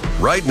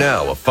 Right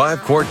now, a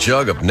 5-quart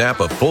jug of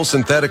Napa full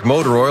synthetic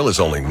motor oil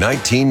is only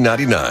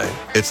 $19.99.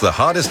 It's the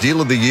hottest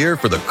deal of the year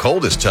for the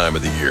coldest time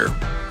of the year.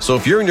 So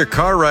if you're in your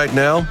car right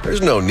now,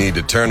 there's no need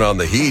to turn on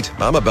the heat.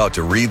 I'm about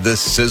to read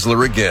this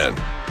sizzler again.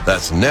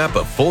 That's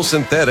Napa full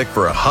synthetic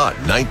for a hot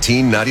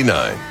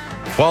 $19.99.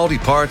 Quality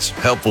parts,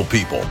 helpful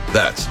people.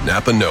 That's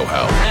Napa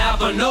Know-How.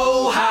 Napa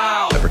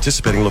Know-How. At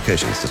participating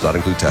locations does not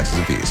include taxes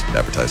and fees.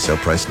 Advertised sale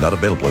price not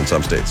available in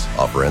some states.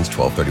 Offer ends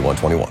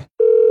 12/31/21.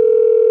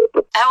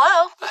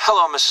 Hello?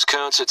 Hello, Mrs.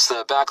 Kuntz. It's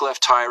the back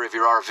left tire of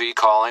your RV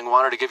calling.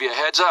 Wanted to give you a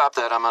heads up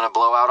that I'm going to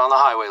blow out on the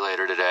highway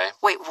later today.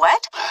 Wait,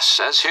 what?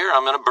 Says here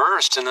I'm going to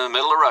burst in the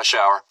middle of rush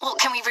hour. Well,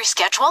 can we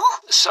reschedule?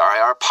 Sorry,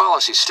 our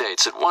policy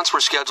states that once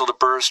we're scheduled to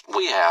burst,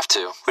 we have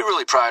to. We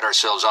really pride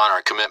ourselves on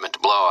our commitment to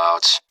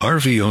blowouts.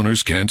 RV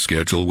owners can't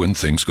schedule when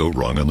things go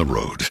wrong on the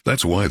road.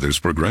 That's why there's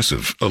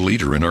Progressive, a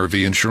leader in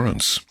RV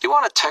insurance. Do you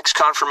want a text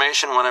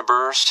confirmation when I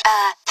burst?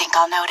 Think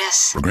I'll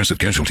notice. Progressive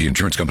Casualty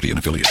Insurance Company and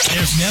affiliates.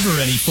 There's never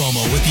any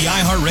FOMO with the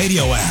iHeartRadio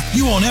app.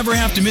 You won't ever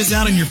have to miss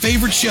out on your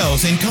favorite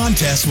shows and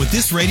contests with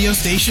this radio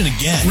station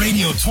again.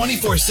 Radio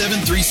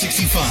 24/7,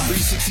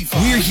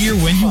 365. We're here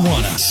when you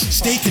want us.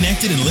 Stay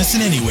connected and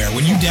listen anywhere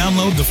when you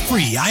download the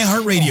free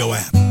iHeartRadio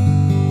app.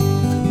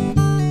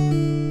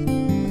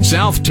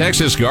 South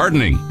Texas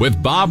Gardening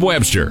with Bob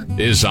Webster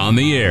is on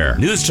the air.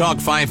 News Talk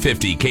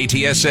 550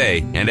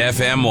 KTSA and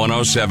FM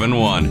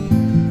 1071.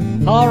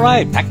 All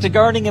right, back to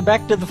gardening and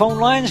back to the phone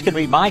lines. Going to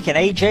be Mike and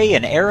AJ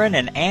and Aaron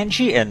and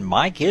Angie, and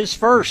Mike is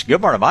first.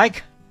 Good morning,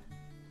 Mike.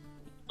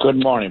 Good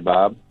morning,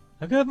 Bob.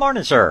 Good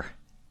morning, sir.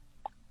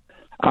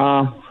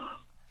 I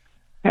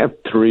have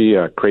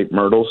 3 crepe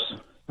myrtles.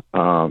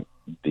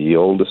 The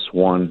oldest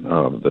one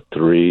of the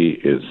 3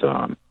 is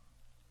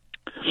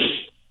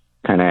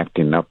kind of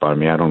acting up on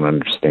me. I don't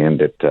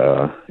understand it.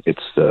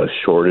 It's the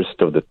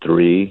shortest of the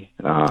 3.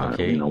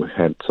 Okay. We've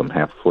had some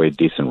halfway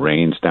decent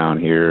rains down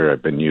here.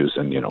 I've been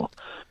using,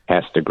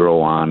 Has to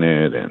Grow on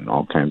it and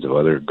all kinds of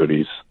other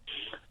goodies.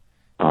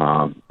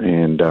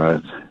 And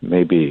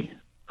maybe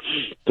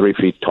 3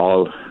 feet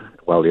tall,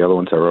 while the other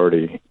ones are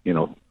already,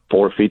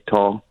 4 feet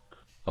tall.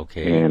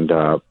 Okay. And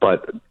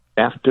but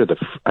after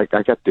I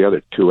got the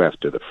other 2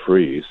 after the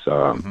freeze.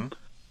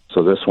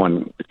 So this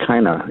one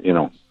kind of,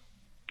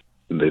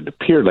 it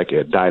appeared like it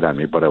had died on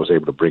me, but I was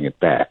able to bring it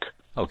back.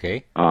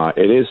 Okay.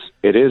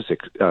 It is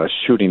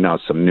shooting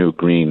out some new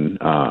green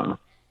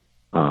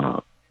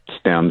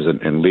stems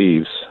and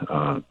leaves.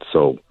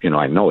 So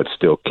I know it's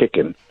still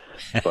kicking,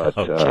 but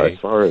Okay. as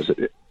far as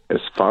it,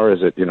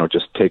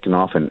 just taking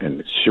off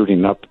and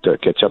shooting up to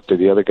catch up to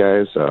the other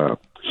guys,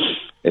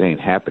 it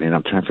ain't happening.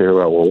 I'm trying to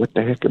figure out, well, what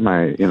the heck am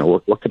I?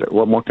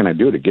 What more can I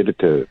do to get it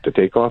to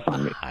take off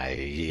on me?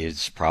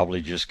 It's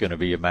probably just going to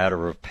be a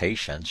matter of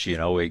patience.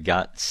 It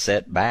got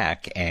set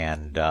back,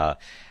 and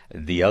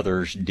the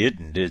others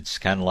didn't. It's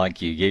kind of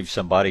like you gave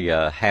somebody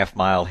a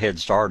half-mile head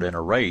start in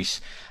a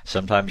race.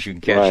 Sometimes you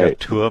can catch up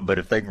to them, but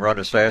if they can run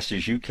as fast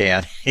as you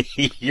can,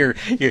 you're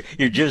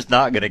just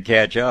not going to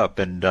catch up.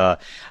 And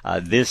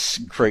this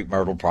crepe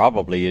myrtle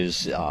probably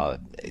is,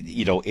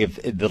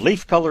 if the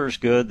leaf color is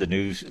good, the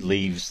new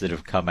leaves that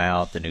have come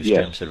out, the new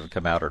stems that have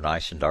come out are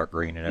nice and dark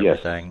green and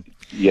everything.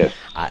 Yes.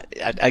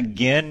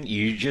 Again,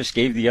 you just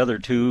gave the other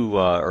 2,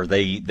 or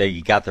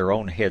they got their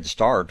own head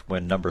start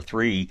when number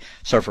 3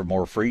 suffered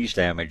more freeze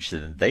damage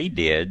than they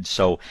did.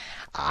 So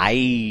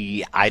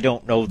I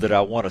don't know that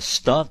I want to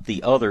stunt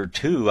the other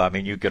 2. I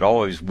mean, you could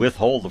always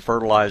withhold the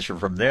fertilizer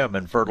from them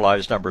and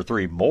fertilize number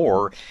 3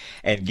 more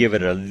and give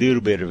it a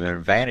little bit of an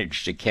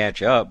advantage to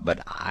catch up.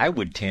 But I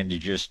would tend to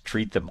just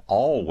treat them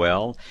all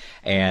well.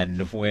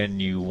 And when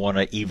you want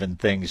to even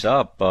things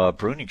up,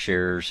 pruning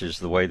shears is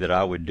the way that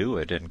I would do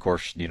it. And of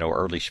course,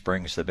 early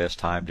spring's the best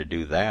time to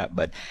do that.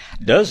 But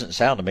it doesn't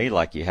sound to me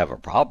like you have a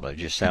problem. It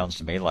just sounds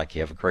to me like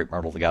you have a crepe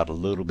myrtle that got a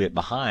little bit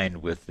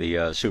behind with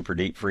the super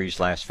deep freeze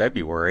last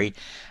February,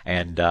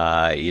 and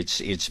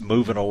it's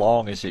moving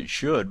along as it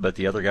should. But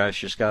the other guys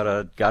just got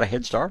a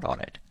head start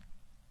on it.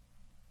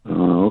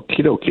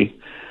 Okie dokie.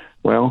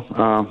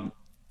 Well,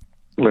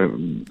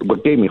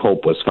 what gave me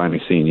hope was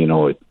finally seeing,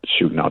 it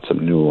shooting out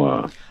some new.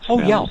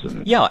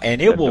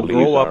 And it will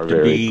grow up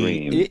to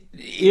be.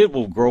 It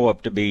will grow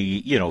up to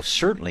be,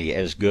 certainly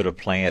as good a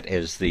plant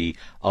as the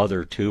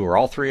other 2. Are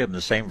all 3 of them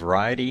the same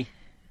variety?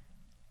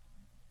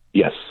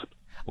 Yes.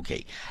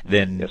 Okay,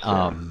 then yes,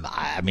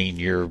 I mean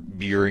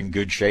you're in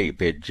good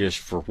shape. It just,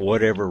 for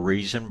whatever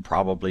reason,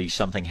 probably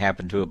something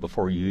happened to it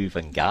before you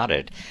even got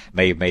it,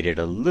 may have made it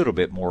a little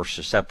bit more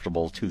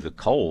susceptible to the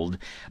cold.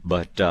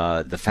 But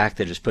the fact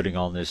that it's putting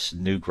on this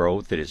new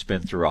growth, that it's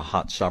been through a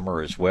hot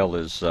summer as well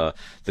as the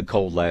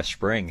cold last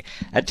spring,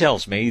 that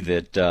tells me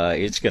that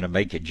it's going to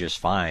make it just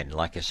fine.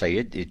 Like I say,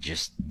 it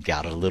just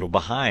got a little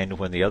behind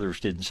when the others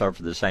didn't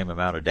suffer the same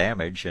amount of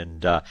damage,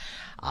 and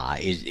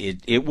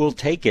it will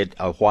take it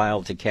a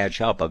while to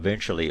catch up.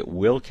 Eventually it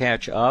will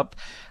catch up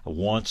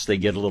once they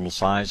get a little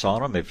size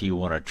on them. If you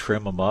want to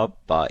trim them up,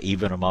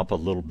 even them up a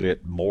little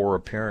bit more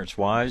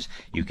appearance-wise,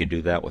 you can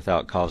do that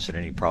without causing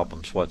any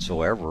problems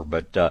whatsoever.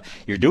 But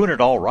you're doing it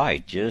all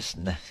right. Just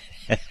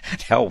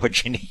now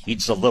what you need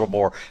is a little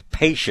more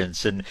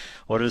patience. And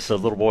what is the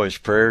little boy's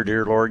prayer?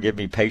 Dear Lord, give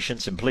me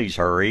patience and please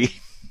hurry.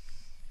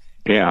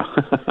 Yeah.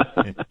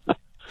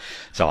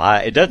 So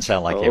it doesn't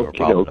sound like you have a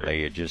problem to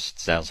me. It just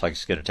sounds like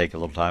it's going to take a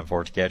little time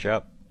for it to catch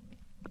up.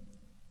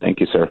 Thank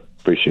you, sir.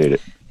 Appreciate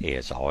it.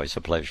 It's always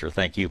a pleasure.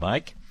 Thank you,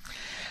 Mike.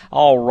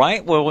 All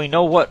right. Well, we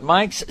know what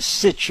Mike's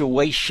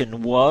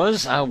situation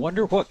was. I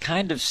wonder what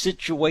kind of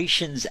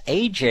situations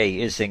AJ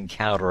is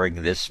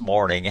encountering this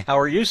morning. How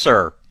are you,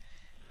 sir?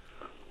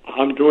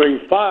 I'm doing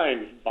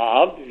fine,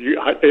 Bob.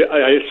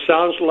 It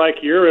sounds like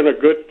you're in a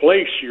good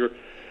place. You're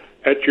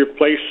at your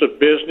place of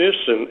business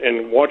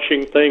and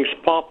watching things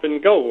pop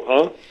and go,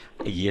 huh?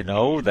 You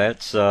know,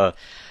 that's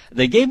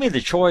they gave me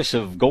the choice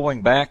of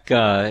going back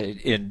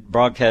in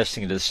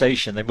broadcasting to the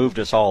station. They moved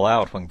us all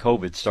out when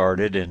COVID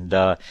started, and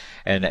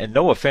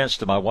no offense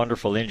to my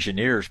wonderful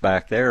engineers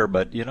back there,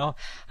 but you know,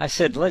 I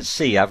said, let's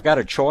see, I've got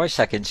a choice.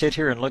 I can sit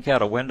here and look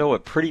out a window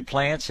at pretty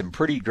plants and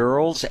pretty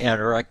girls,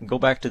 or I can go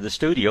back to the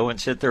studio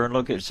and sit there and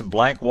look at some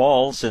blank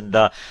walls and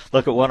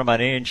look at one of my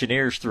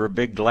engineers through a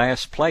big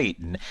glass plate.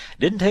 And it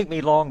didn't take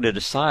me long to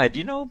decide,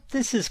 you know,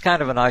 this is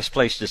kind of a nice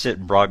place to sit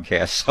and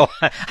broadcast. So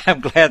I'm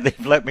glad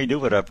they've let me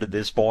do it up to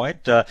this point.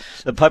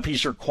 The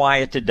puppies are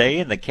quiet today,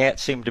 and the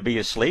cats seem to be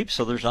asleep,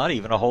 so there's not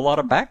even a whole lot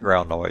of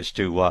background noise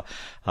to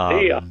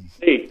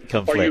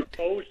conflict. Are you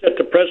closed at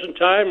the present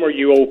time, or are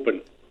you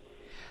open?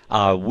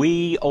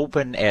 We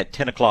open at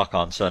 10 o'clock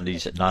on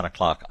Sundays, at 9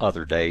 o'clock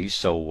other days,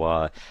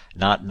 so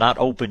not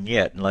open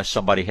yet unless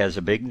somebody has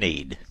a big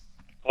need.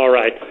 All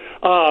right.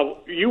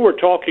 You were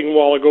talking a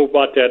while ago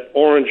about that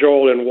orange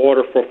oil and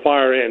water for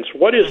fire ants.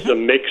 What is the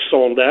mix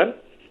on that?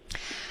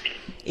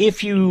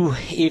 If you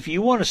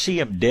want to see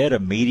them dead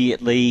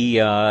immediately,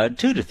 2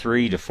 to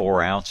 3 to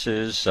 4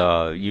 ounces.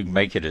 You can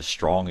make it as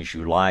strong as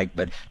you like,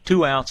 but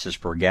 2 ounces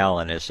per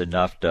gallon is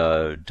enough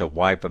to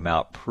wipe them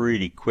out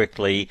pretty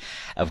quickly.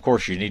 Of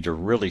course, you need to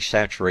really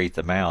saturate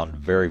the mound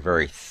very,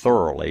 very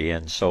thoroughly,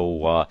 and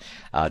so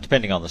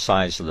depending on the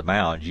size of the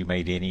mound, you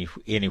may need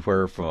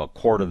anywhere from a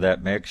quart of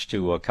that mix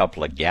to a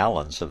couple of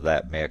gallons of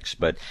that mix.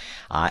 But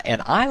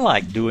and I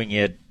like doing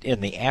it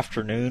in the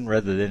afternoon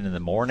rather than in the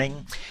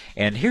morning.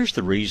 And here's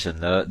the reason.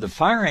 The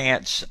fire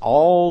ants,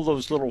 all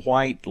those little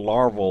white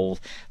larval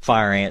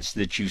fire ants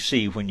that you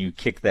see when you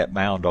kick that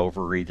mound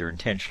over, either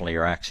intentionally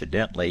or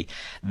accidentally,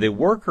 the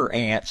worker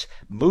ants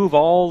move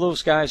all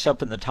those guys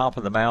up in the top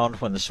of the mound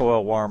when the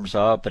soil warms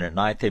up, and at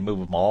night they move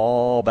them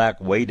all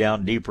back way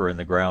down deeper in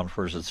the ground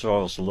where the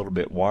soil's a little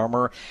bit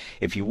warmer.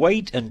 If you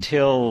wait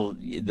until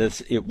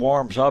it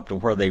warms up to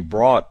where they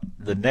brought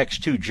the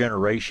next 2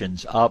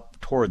 generations up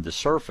toward the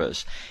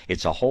surface,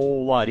 it's a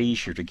whole lot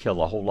easier to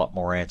kill a whole lot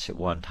more ants at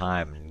one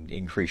time and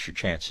increase your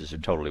chances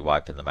of totally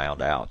wiping the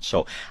mound out.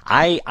 So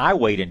I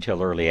wait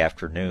until early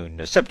afternoon,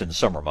 except in the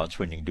summer months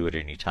when you can do it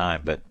any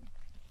time. But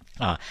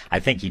I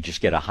think you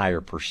just get a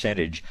higher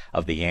percentage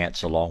of the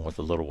ants along with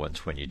the little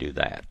ones when you do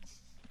that.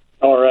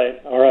 All right.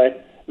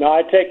 Now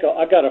I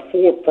got a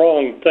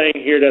 4-pronged thing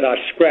here that I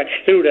scratch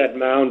through that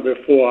mound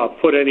before I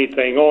put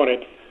anything on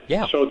it.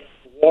 Yeah. So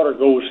water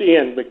goes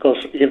in,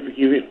 because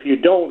if you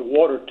don't,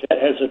 water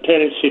has a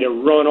tendency to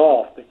run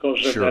off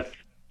because of that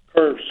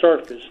curved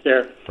surface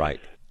there.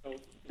 Right. So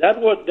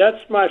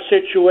that's my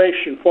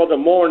situation for the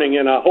morning,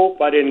 and I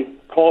hope I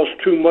didn't cause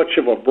too much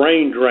of a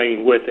brain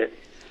drain with it.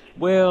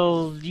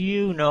 Well,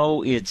 you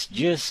know, it's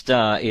just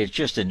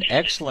an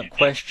excellent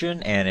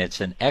question, and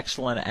it's an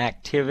excellent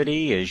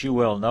activity. As you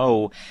well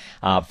know,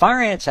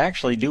 fire ants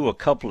actually do a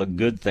couple of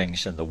good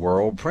things in the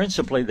world.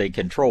 Principally, they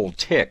control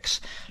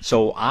ticks.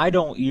 So I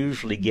don't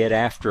usually get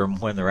after them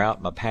when they're out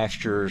in my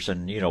pastures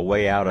and, you know,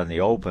 way out in the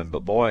open.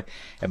 But boy,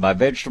 in my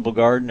vegetable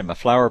garden, in my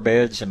flower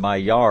beds, in my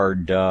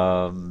yard,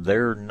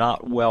 they're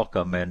not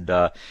welcome.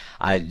 And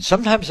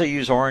sometimes I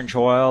use orange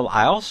oil.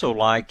 I also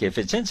like, if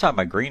it's inside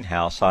my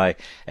greenhouse,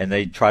 and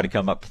they try to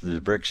come up to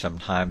the brick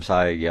sometimes,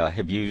 I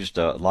have used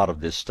a lot of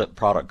this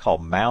product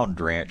called Mound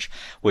Drench,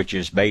 which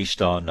is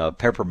based on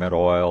peppermint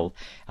oil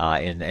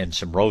and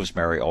some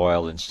rosemary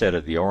oil instead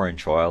of the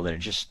orange oil, and it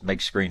just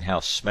makes the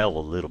greenhouse smell a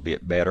little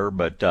bit better.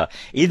 But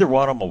either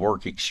one of them will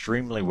work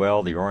extremely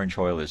well. The orange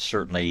oil is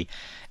certainly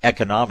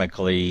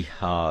economically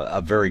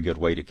a very good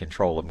way to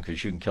control them,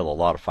 because you can kill a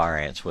lot of fire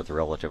ants with a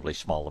relatively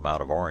small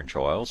amount of orange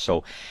oil.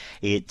 So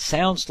it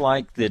sounds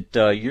like that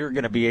you're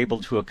going to be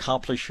able to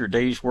accomplish your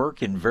day's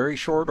work in very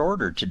short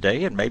order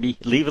today, and maybe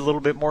leave a little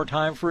bit more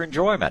time for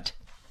enjoyment.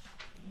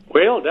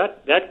 Well,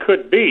 that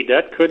could be,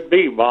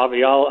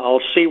 Bobby.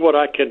 I'll see what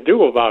I can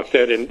do about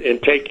that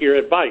and take your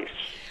advice.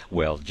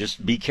 Well,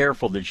 just be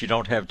careful that you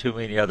don't have too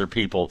many other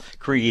people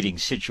creating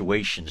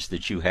situations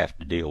that you have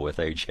to deal with,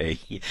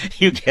 AJ.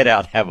 You get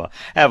out, have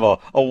a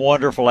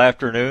wonderful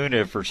afternoon.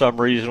 If for some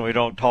reason we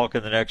don't talk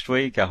in the next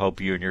week, I hope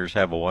you and yours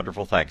have a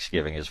wonderful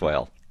Thanksgiving as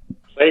well.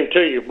 Same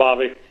to you,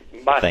 Bobby.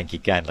 Bye. Thank you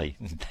kindly.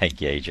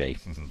 Thank you,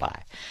 AJ.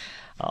 Bye.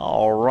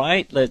 All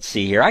right, let's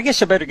see here. I guess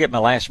I better get my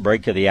last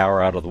break of the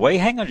hour out of the way.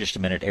 Hang on just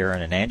a minute,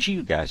 Aaron and Angie.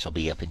 You guys will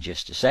be up in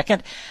just a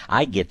second.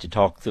 I get to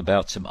talk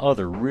about some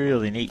other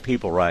really neat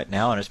people right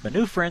now, and it's my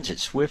new friends at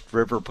Swift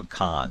River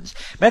Pecans.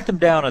 Met them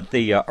down at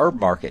the herb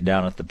market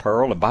down at the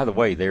Pearl, and by the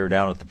way, they are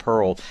down at the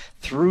Pearl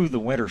through the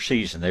winter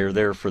season. They're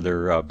there for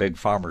their big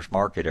farmers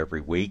market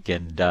every week,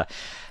 and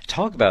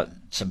talk about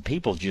some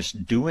people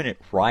just doing it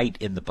right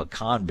in the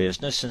pecan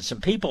business, and some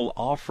people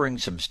offering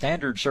some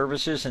standard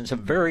services and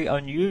some very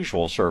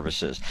unusual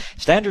services.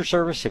 Standard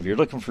service, if you're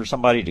looking for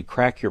somebody to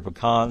crack your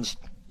pecans,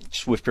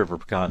 Swift River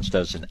Pecans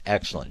does an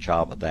excellent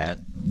job of that.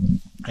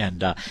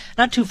 And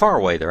not too far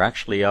away. They're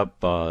actually up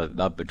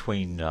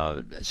between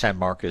San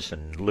Marcos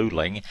and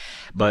Luling.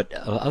 But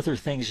other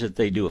things that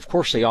they do, of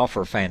course, they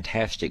offer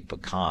fantastic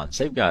pecans.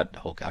 They've got,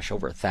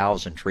 over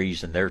 1,000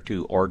 trees in their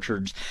 2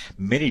 orchards,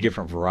 many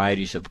different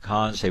varieties of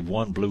pecans. They've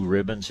won blue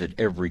ribbons at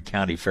every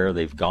county fair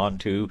they've gone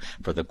to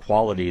for the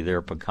quality of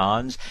their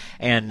pecans,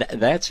 and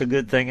that's a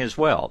good thing as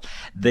well.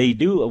 They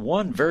do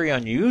one very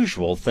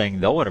unusual thing,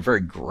 though, and a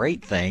very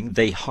great thing.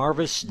 They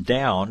harvest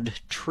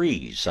downed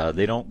trees.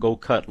 They don't go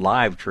cut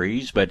live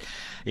trees, but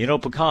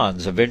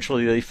pecans,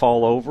 eventually they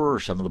fall over, or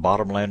some of the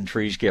bottomland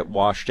trees get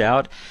washed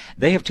out.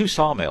 They have 2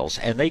 sawmills,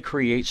 and they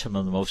create some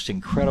of the most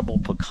incredible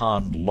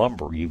pecan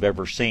lumber you've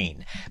ever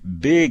seen.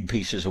 Big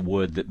pieces of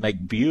wood that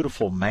make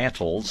beautiful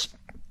mantles.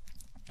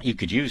 You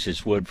could use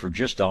this wood for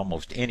just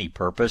almost any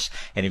purpose,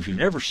 and if you've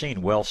never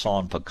seen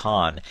well-sawn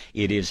pecan,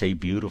 it is a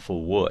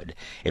beautiful wood.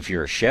 If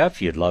you're a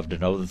chef, you'd love to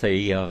know that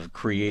they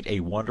create a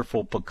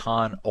wonderful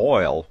pecan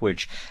oil,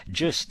 which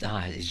is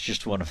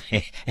just one of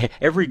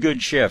every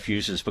good chef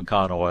uses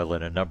pecan oil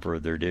in a number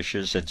of their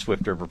dishes, and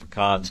Swift River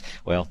Pecans,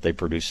 well, they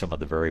produce some of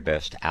the very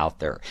best out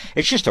there.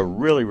 It's just a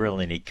really,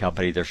 really neat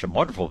company. There's some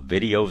wonderful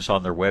videos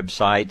on their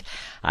website.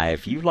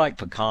 If you like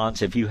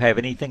pecans, if you have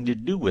anything to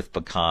do with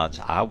pecans,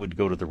 I would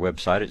go to their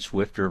website at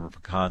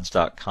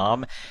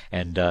swiftriverpecans.com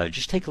and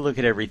just take a look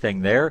at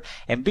everything there,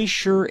 and be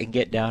sure and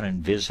get down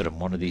and visit them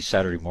one of these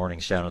Saturday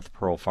mornings down at the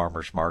Pearl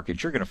Farmers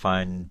Market. You're going to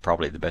find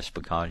probably the best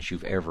pecans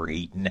you've ever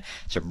eaten.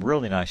 Some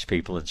really nice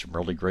people and some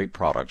really great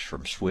products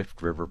from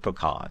Swift River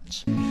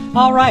Pecans.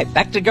 All right,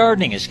 back to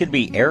gardening. It's going to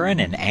be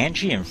Aaron and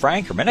Angie and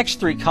Frank are my next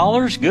 3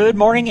 callers. Good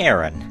morning,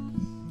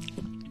 Aaron.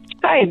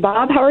 Hi,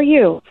 Bob. How are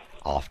you?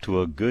 Off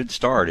to a good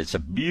start. It's a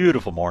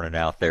beautiful morning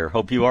out there.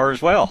 Hope you are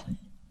as well.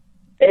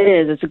 It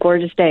is. It's a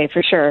gorgeous day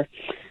for sure.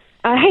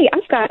 Hey,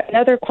 I've got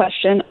another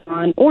question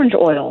on orange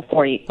oil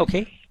for you.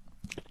 Okay.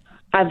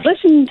 I've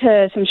listened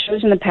to some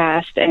shows in the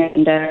past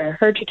and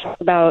heard you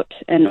talk about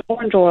an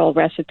orange oil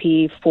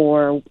recipe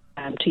for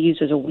to use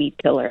as a weed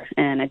killer,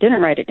 and I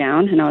didn't write it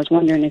down, and I was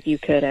wondering if you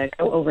could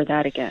go over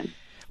that again.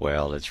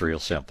 Well, it's real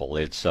simple.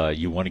 It's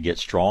you want to get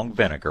strong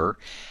vinegar,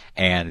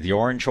 and the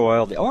orange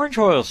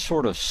oil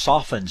sort of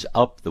softens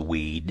up the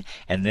weed,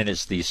 and then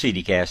it's the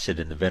acetic acid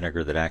in the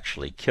vinegar that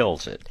actually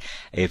kills it.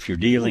 If you're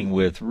dealing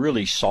with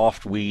really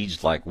soft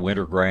weeds like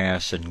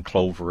wintergrass and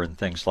clover and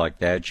things like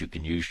that, you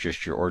can use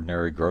just your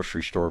ordinary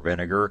grocery store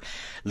vinegar.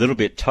 A little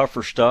bit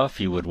tougher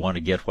stuff, you would want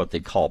to get what they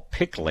call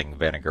pickling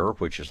vinegar,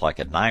 which is like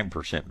a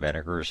 9%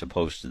 vinegar as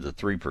opposed to the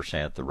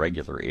 3% the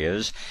regular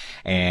is.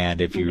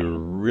 And if you're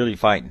really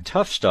fighting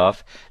tough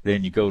stuff,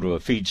 then you go to a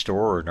feed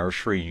store or a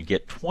nursery and you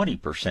get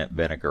 20%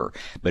 vinegar.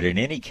 But in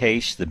any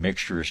case, the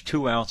mixture is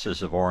 2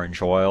 ounces of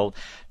orange oil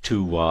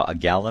to a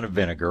gallon of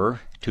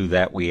vinegar. To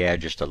that we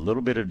add just a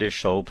little bit of dish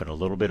soap and a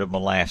little bit of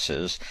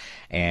molasses,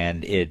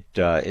 and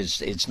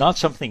it's not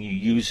something you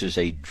use as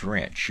a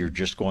drench. You're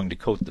just going to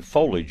coat the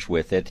foliage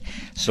with it.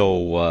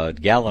 So a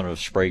gallon of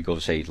spray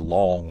goes a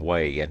long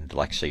way, and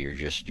like I say,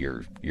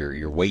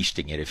 you're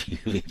wasting it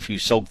if you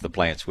soak the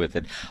plants with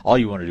it. All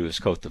you want to do is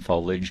coat the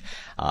foliage.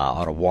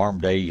 On a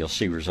warm day, you'll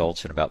see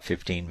results in about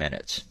 15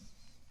 minutes.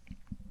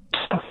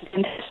 Oh,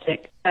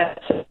 fantastic.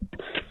 So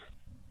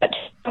 2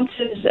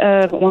 ounces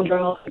of orange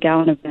oil, a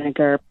gallon of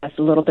vinegar, plus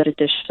a little bit of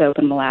dish soap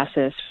and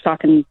molasses.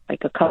 Talking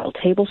like a couple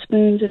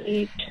tablespoons of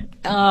each?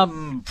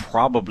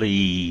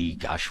 Probably,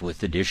 with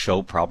the dish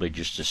soap, probably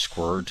just a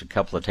squirt. A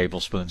couple of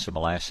tablespoons of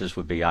molasses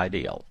would be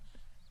ideal.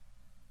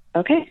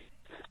 Okay.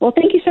 Well,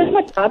 thank you so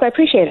much, Bob. I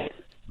appreciate it.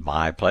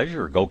 My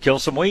pleasure. Go kill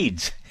some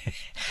weeds.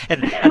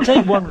 And I'll tell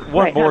you one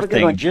right, more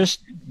thing,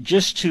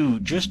 just to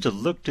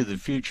look to the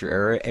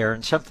future,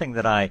 Aaron, something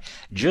that I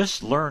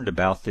just learned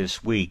about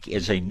this week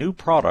is a new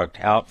product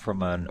out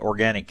from an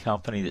organic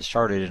company that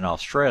started in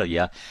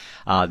Australia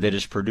that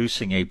is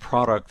producing a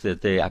product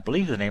that I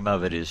believe the name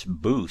of it is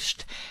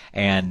Boost,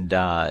 and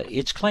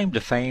its claim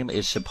to fame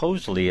is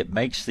supposedly it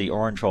makes the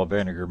orange oil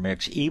vinegar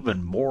mix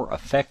even more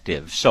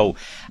effective. So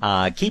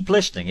keep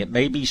listening. It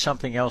may be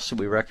something else that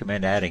we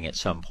recommend adding at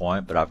some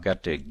point, but I've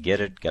got to get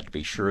to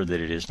be sure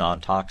that it is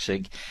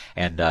non-toxic,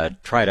 and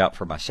try it out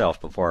for myself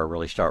before I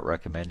really start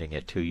recommending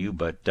it to you.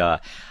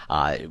 But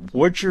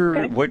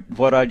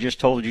what I just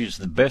told you is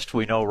the best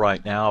we know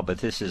right now, but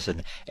this is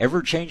an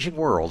ever-changing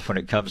world when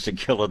it comes to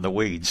killing the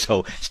weeds.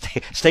 So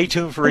stay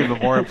tuned for even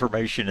more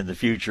information in the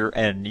future,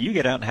 and you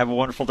get out and have a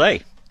wonderful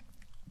day.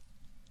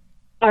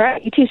 All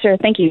right, you too, sir.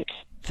 Thank you.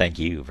 Thank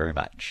you very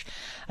much.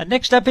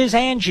 Next up is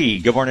Angie.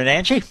 Good morning,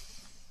 Angie.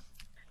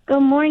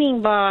 Good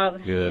morning,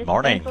 Bob. Good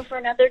morning. Thankful for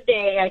another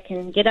day I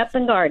can get up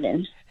and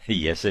garden.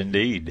 Yes,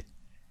 indeed.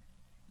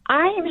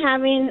 I am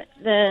having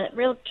the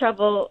real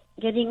trouble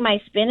getting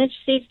my spinach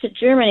seeds to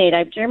germinate.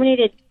 I've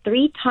germinated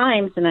 3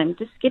 times, and I'm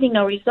just getting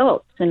no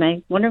results, and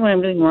I wonder what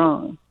I'm doing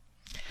wrong.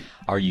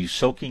 Are you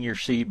soaking your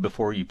seed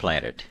before you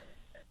plant it?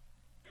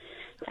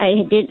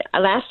 I did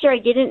last year. I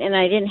didn't, and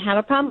I didn't have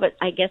a problem. But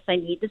I guess I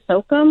need to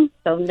soak them.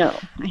 So no,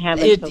 I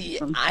haven't soaked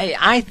them.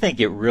 I think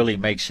it really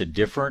makes a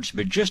difference,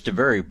 but just a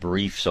very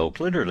brief soak,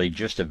 literally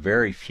just a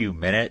very few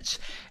minutes.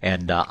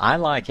 And I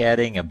like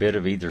adding a bit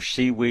of either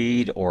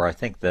seaweed or I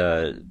think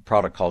the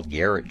product called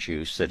Garrett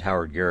juice that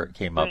Howard Garrett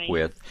came up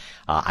with.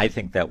 I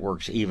think that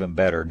works even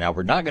better. Now,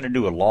 we're not going to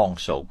do a long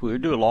soak. We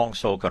would do a long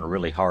soak on a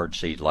really hard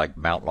seed like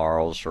Mount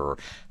Laurel's or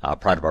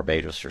Pride of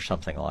Barbados or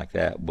something like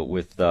that. But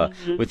with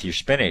your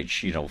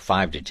spinach,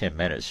 5 to 10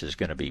 minutes is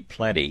going to be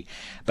plenty.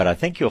 But I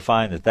think you'll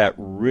find that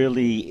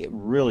really,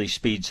 really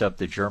speeds up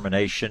the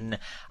germination.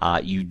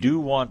 You do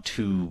want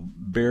to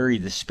bury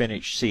the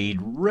spinach seed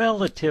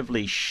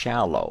relatively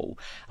shallow.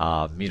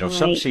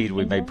 Some seed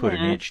we may put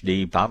an inch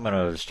deep. I'm going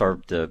to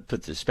start to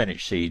put the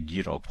spinach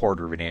seed, a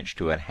quarter of an inch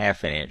to a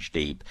half an inch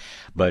deep.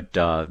 But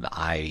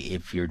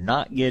if you're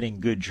not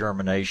getting good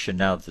germination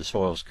now that the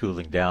soil's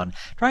cooling down,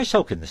 try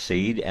soaking the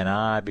seed, and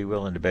I'd be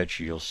willing to bet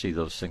you'll see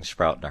those things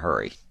sprout in a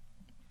hurry.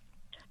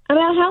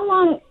 About how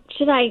long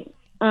should I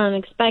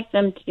expect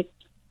them to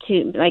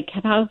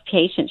how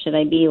patient should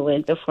I be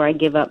with before I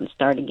give up and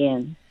start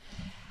again?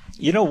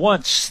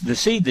 Once the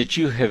seed that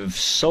you have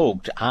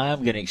soaked,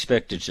 I'm going to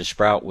expect it to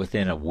sprout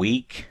within a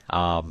week.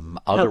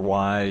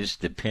 Otherwise,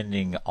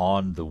 depending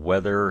on the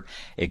weather,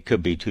 it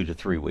could be 2 to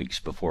 3 weeks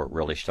before it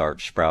really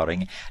starts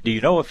sprouting. Do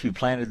you know if you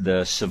planted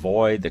the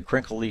Savoy, the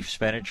crinkle leaf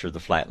spinach, or the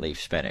flat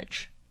leaf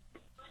spinach?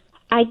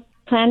 I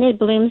planted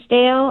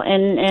Bloomsdale,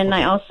 and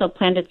I also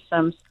planted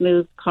some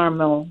smooth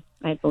caramel,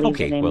 I believe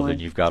the name was. Then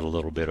you've got a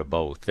little bit of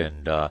both.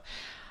 And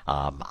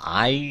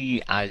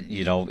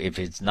if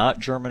it's not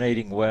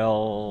germinating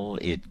well,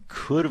 it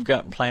could have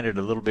gotten planted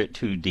a little bit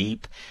too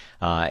deep,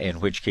 in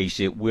which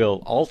case it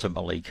will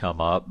ultimately come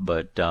up.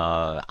 But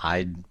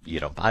I'd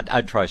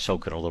try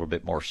soaking a little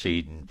bit more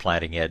seed and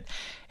planting it,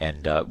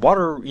 and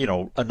water,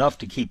 enough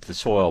to keep the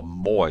soil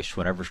moist.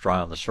 Whenever it's dry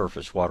on the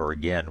surface, water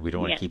again. We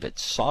don't want to keep it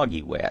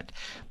soggy wet.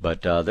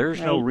 But there's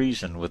no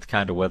reason with the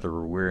kind of weather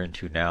we're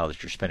into now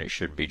that your spinach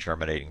shouldn't be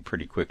germinating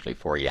pretty quickly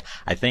for you.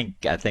 I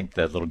think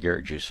the little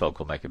Garrett juice soak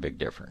will make a big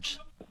difference.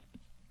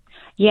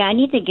 Yeah, I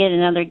need to get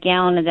another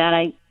gallon of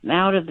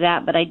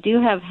that. But I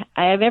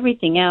have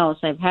everything else.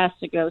 I have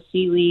Has-to-Go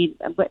seaweed.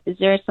 But is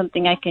there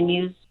something I can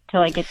use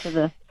till I get to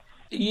the store?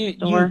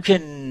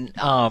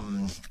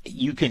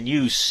 You can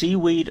use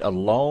seaweed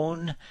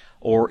alone,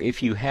 or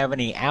if you have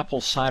any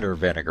apple cider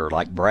vinegar,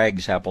 like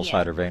Bragg's apple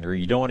cider vinegar.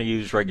 You don't want to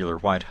use regular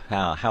white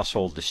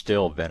household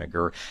distilled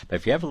vinegar, but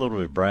if you have a little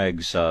bit of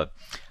Bragg's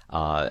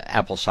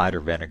apple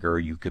cider vinegar,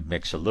 you could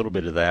mix a little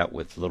bit of that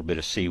with a little bit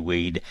of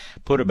seaweed.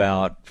 Put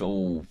about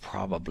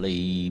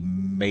probably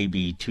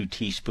maybe 2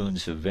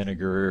 teaspoons of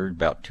vinegar,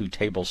 about 2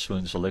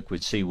 tablespoons of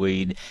liquid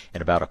seaweed,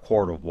 and about a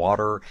quart of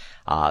water.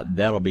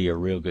 That'll be a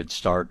real good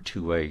start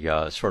to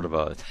a sort of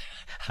a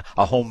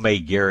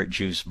homemade Garrett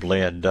juice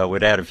blend.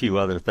 Would add a few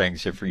other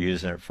things if you're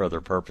using it for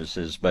other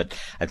purposes, but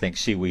I think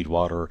seaweed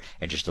water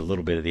and just a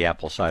little bit of the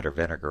apple cider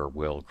vinegar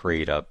will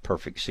create a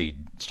perfect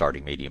seed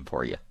starting medium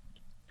for you.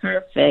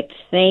 Perfect.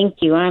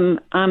 Thank you. I'm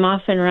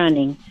off and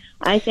running.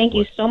 I thank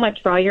you so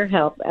much for all your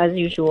help, as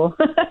usual.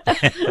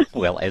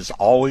 Well, as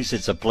always,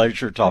 it's a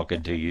pleasure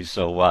talking to you.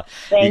 So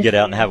you get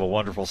out and have a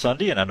wonderful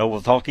Sunday, and I know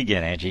we'll talk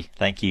again, Angie.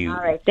 Thank you. All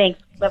right. Thanks.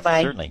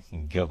 Bye-bye. Certainly.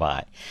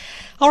 Goodbye.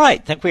 All right.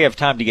 I think we have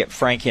time to get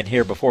Frank in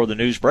here before the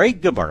news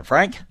break. Good morning,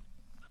 Frank.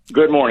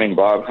 Good morning,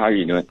 Bob. How are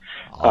you doing?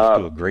 Off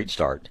to a great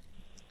start.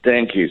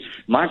 Thank you.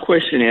 My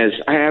question is,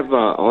 I have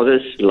all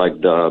this,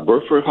 like the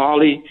Burford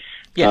holly,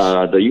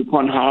 the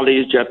Yukon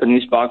hollies,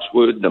 Japanese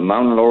boxwood, the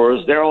mountain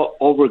laurels. They're all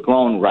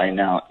overgrown right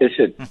now. Is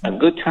it a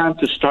good time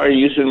to start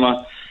using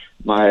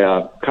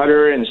my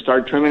cutter and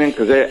start trimming them?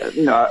 Because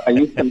I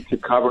used them to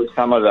cover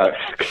some of the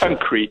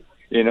concrete,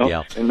 and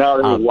now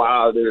they're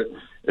wow,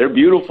 they're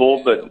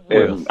beautiful, but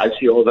I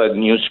see all that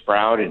new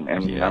sprout, and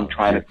I'm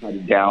trying to cut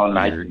it down.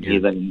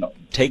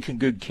 Taking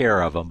good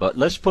care of them, but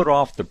let's put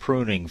off the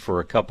pruning for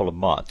a couple of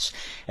months.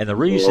 And the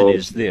reason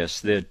is this,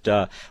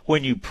 that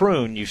when you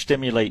prune, you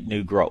stimulate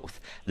new growth.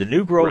 The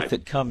new growth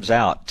that comes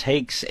out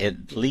takes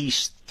at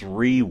least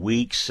 3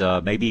 weeks,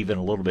 maybe even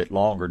a little bit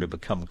longer to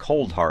become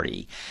cold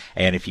hardy.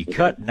 And if you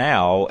cut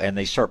now and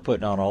they start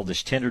putting on all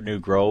this tender new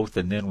growth,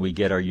 and then we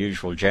get our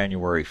usual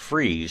January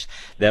freeze,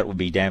 that would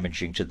be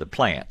damaging to the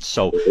plants.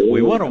 So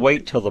we want to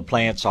wait till the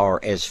plants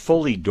are as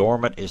fully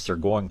dormant as they're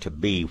going to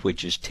be,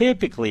 which is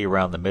typically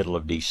around the middle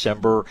of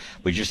December.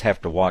 We just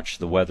have to watch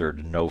the weather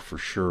to know for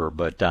sure.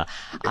 But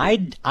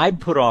I'd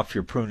put off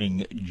your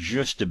pruning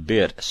just a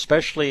bit,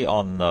 especially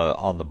on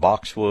the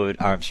boxwood.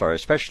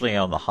 Especially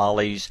on the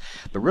hollies,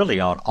 but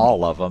really on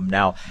all of them.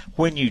 Now,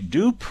 when you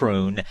do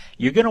prune,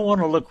 you're going to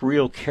want to look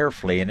real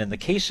carefully. And in the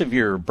case of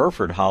your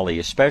Burford holly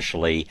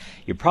especially,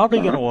 you're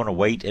probably going to want to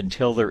wait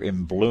until they're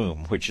in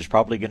bloom, which is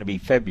probably going to be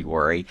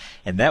February.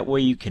 And that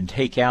way you can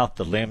take out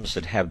the limbs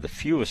that have the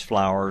fewest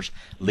flowers,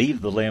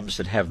 leave the limbs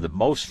that have the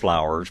most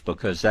flowers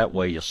because that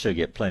way you'll still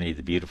get plenty of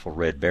the beautiful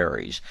red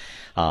berries.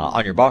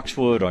 On your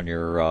boxwood, on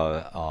your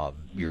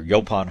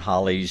Yopon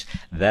hollies,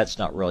 that's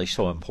not really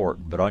so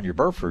important. But on your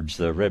Burefords,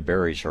 the red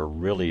berries are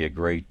really a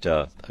great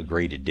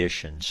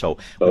addition. So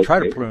we try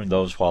to prune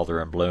those while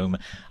they're in bloom.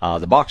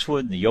 The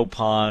boxwood and the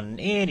Yopon,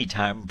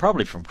 anytime,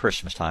 probably from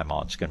Christmas time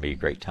on, it's going to be a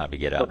great time to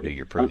get out and do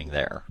your pruning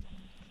there.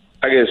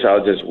 I guess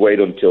I'll just wait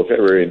until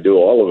February and do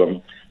all of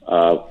them.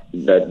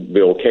 That'd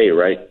be okay,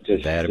 right?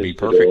 That'd be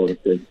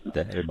perfect.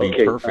 That'd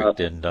be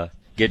perfect, and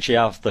get you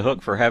off the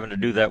hook for having to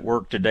do that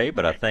work today.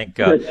 But I think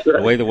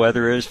the way the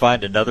weather is,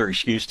 find another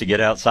excuse to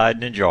get outside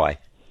and enjoy.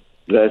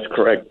 That's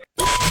correct.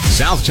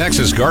 South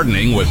Texas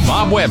Gardening with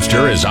Bob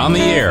Webster is on the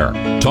air.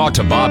 Talk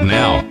to Bob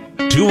now.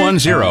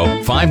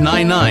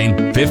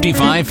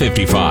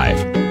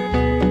 210-599-5555.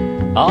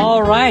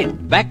 All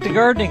right, back to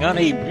gardening on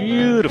a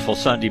beautiful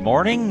Sunday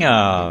morning.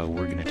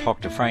 We're going to talk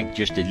to Frank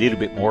just a little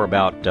bit more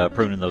about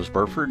pruning those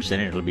Burefords,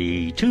 and it'll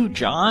be two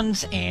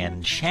Johns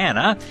and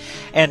Shanna.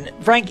 And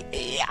Frank,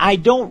 I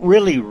don't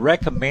really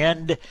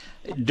recommend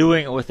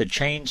doing it with a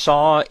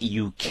chainsaw.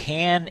 You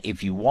can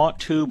if you want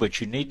to,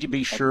 but you need to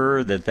be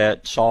sure that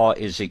that saw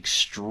is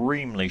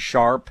extremely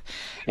sharp,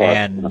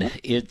 and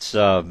it's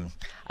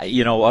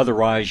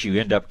otherwise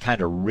you end up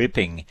kind of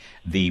ripping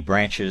the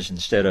branches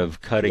instead of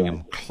cutting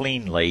them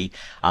cleanly.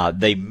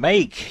 They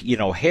make,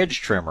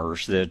 hedge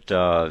trimmers that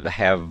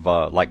have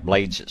like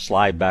blades that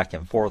slide back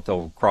and forth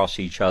across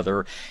each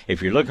other.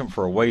 If you're looking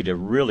for a way to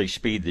really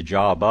speed the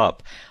job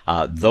up,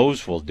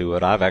 those will do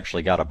it. I've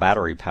actually got a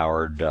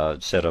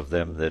battery-powered set of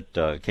them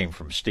that came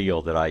from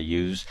Steel that I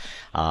use.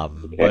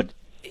 But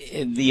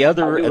the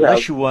other,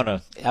 unless you want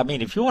to,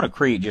 if you want to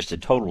create just a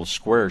total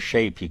square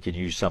shape, you can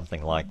use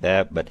something like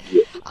that. But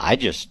I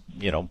just,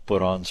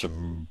 put on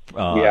some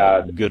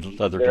good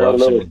leather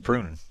gloves and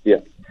prune. Yeah,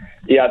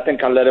 I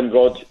think I let them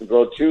grow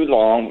too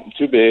long,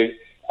 too big,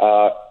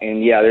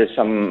 and there's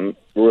some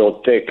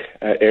real thick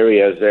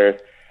areas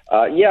there.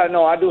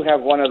 I do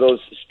have one of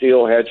those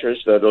steel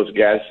hedgers, those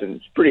gas, and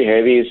it's pretty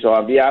heavy. So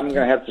I'm going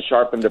to have to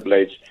sharpen the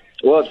blades.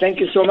 Well, thank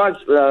you so much,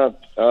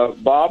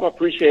 Bob.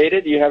 Appreciate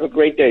it. You have a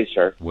great day,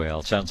 sir. Well,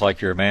 it sounds like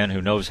you're a man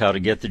who knows how to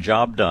get the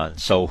job done.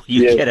 So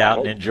you get out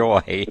and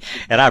enjoy.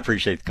 And I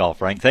appreciate the call,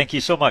 Frank. Thank you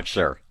so much,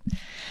 sir.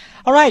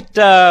 All right,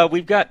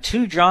 we've got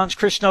two Johns.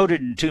 Chris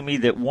noted to me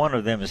that one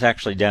of them is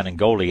actually down in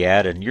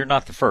Goliad, and you're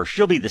not the first.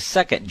 You'll be the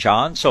second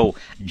John. So,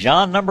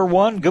 John number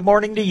one, good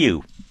morning to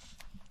you.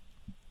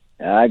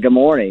 Good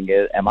morning.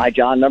 Am I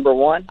John number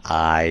one?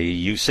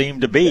 You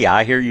seem to be.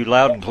 I hear you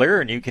loud and clear,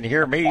 and you can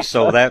hear me,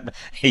 so that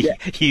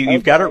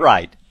you've got it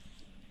right.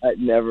 I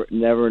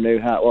never knew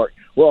how it worked.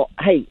 Well,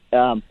 hey,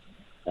 I've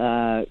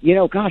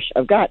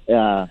got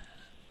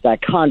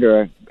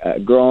dichondra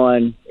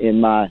growing in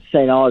my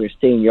St.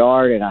 Augustine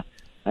yard, and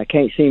I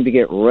can't seem to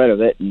get rid of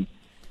it, and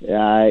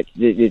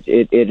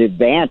it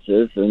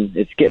advances, and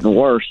it's getting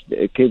worse.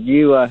 Could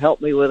you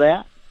help me with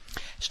that?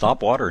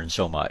 Stop watering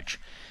so much.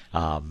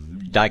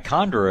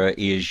 Dichondra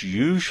is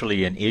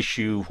usually an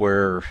issue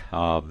where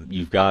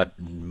you've got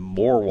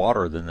more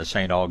water than the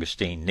St.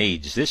 Augustine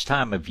needs. This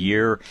time of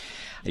year,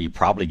 you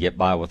probably get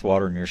by with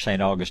watering your St.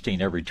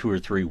 Augustine every 2 or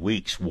 3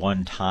 weeks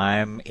one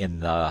time. In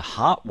the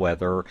hot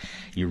weather,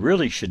 you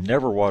really should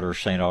never water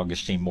St.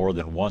 Augustine more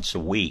than once a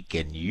week.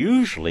 And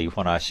usually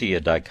when I see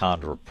a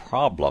dichondra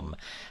problem,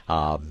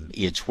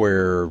 it's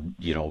where,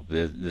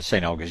 the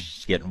St. Augustine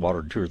is getting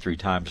watered 2 or 3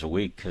 times a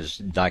week, because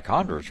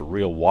dichondra is a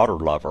real water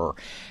lover.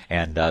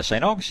 And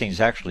St. Augustine is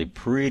actually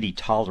pretty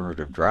tolerant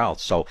of drought.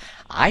 So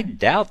I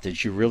doubt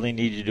that you really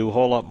need to do a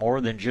whole lot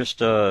more than just,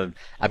 when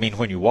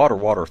you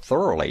water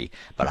thoroughly.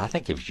 But I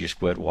think if you just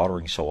quit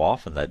watering so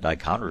often, that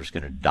dichondra is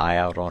going to die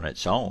out on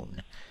its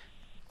own.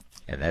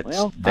 And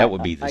that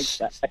would be the...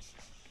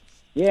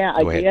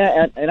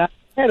 And I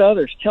had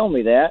others tell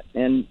me that,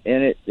 and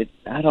it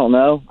I don't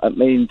know.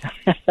 It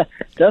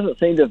doesn't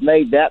seem to have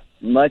made that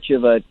much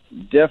of a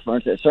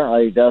difference. It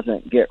certainly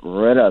doesn't get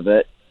rid of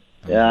it.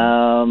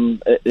 Are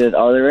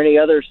there any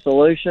other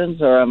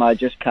solutions, or am I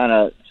just kind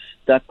of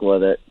stuck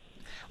with it?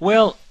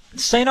 Well,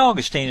 St.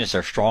 Augustine is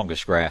our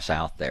strongest grass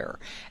out there,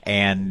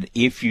 and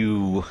if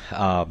you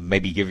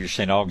maybe give your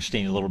St.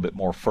 Augustine a little bit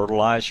more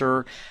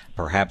fertilizer,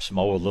 perhaps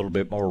mow a little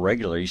bit more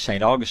regularly,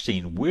 St.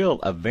 Augustine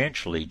will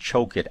eventually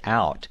choke it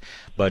out.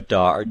 But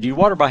do you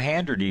water by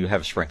hand, or do you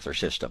have a sprinkler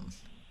system?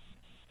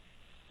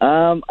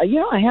 I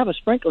have a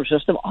sprinkler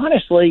system.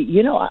 Honestly,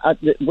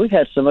 we've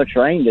had so much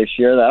rain this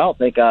year that I don't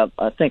think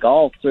I think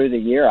all through the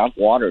year I've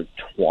watered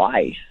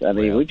twice.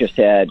 We just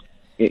had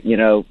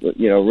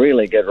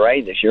really good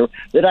rain this year.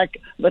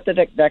 But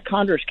the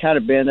dichondra's kind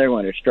of been there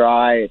when it's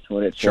dry. It's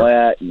when it's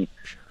wet. And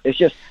it's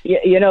just,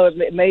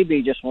 it may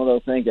be just one of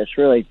those things that's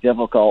really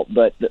difficult.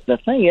 But the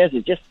thing is,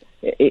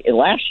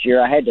 last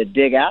year I had to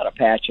dig out a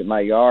patch in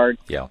my yard.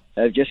 Yeah.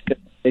 Just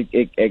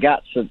it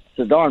got so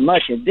darn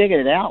much. And digging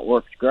it out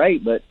works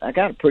great, but I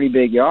got a pretty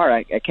big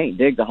yard. I can't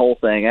dig the whole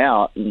thing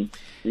out, and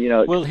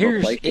well,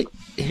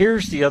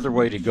 here's the other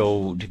way to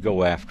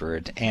go after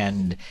it.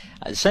 And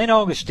St.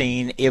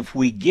 Augustine, if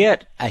we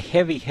get a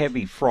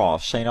heavy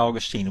frost, St.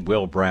 Augustine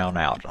will brown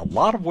out. A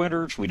lot of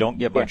winters we don't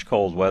get much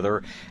cold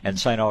weather, and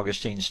St.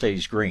 Augustine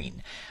stays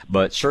green.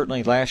 But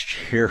certainly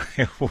last year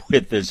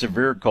with the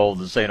severe cold,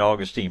 the St.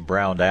 Augustine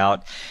browned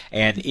out,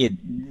 and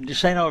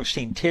St.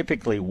 Augustine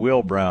typically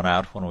will brown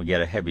out when we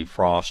get a heavy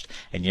frost,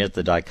 and yet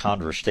the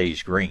dichondra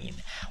stays green.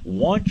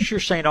 Once your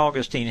St.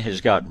 Augustine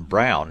has gotten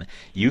brown,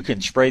 you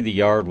can spray the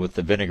yard with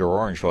the vinegar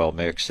orange oil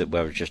mix that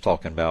I was just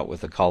talking about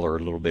with the caller a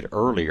little bit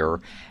earlier,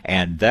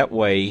 and that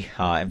way,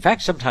 in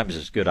fact, sometimes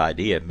it's a good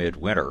idea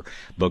midwinter,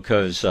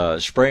 because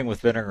spraying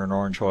with vinegar and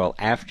orange oil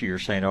after your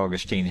St.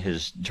 Augustine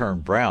has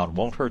turned brown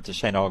won't hurt the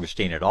St.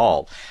 Augustine at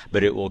all,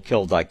 but it will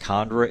kill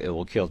dichondra, it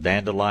will kill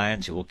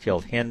dandelions, it will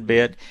kill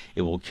henbit,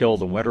 it will kill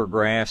the winter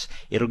grass,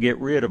 it'll get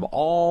rid of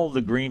all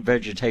the green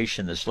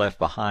vegetation that's left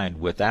behind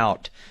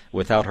without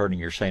hurting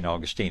your St.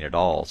 Augustine at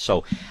all.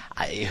 So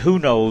who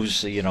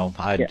knows,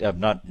 I'm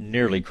not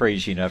nearly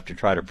crazy enough to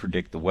try to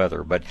predict the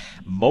weather, but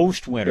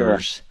most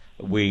winters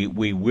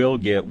we will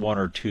get one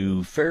or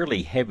two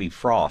fairly heavy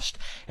frost,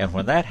 and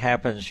when that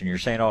happens and your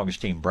St.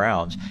 Augustine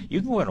browns, you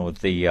can go in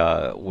with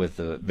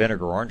the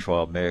vinegar orange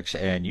oil mix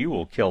and you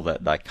will kill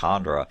that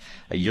dichondra.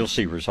 You'll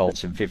see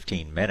results in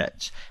 15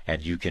 minutes,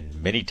 and you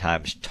can many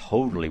times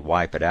totally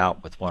wipe it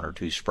out with one or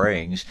two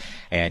sprayings,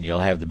 and you'll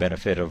have the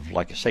benefit of,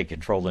 like I say,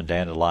 controlling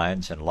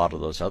dandelions and a lot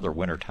of those other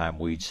wintertime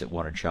weeds that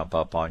want to jump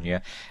up on you,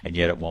 and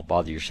yet it won't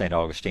bother your St.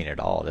 Augustine at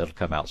all. It'll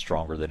come out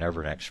stronger than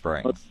ever next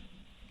spring.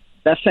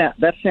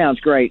 That sounds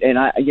great, and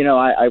I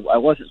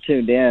wasn't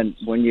tuned in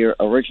when you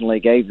originally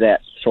gave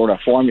that sort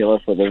of formula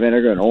for the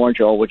vinegar and orange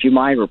oil. Would you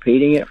mind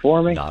repeating it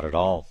for me? Not at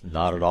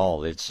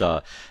all. It's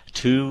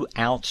 2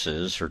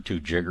 ounces, or 2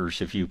 jiggers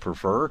if you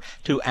prefer,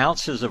 2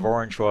 ounces of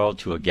orange oil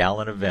to a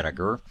gallon of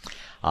vinegar.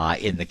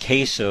 In the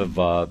case of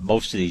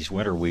most of these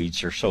winter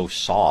weeds, they're so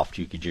soft,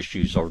 you can just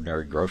use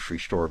ordinary grocery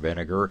store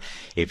vinegar.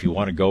 If you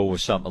want to go with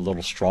something a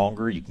little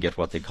stronger, you can get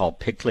what they call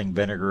pickling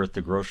vinegar at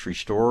the grocery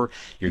store.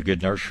 Your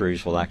good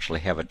nurseries will actually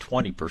have a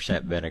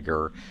 20%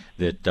 vinegar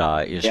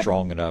that is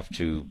strong enough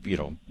to,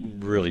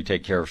 really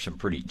take care of some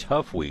pretty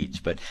tough weeds.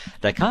 But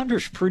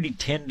dichandra's pretty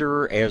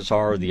tender, as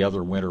are the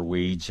other winter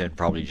weeds, and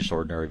probably just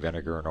ordinary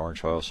vinegar and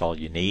orange oil is all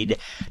you need.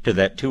 To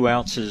that 2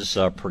 ounces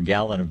per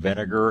gallon of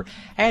vinegar,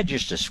 add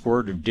just a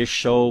squirt of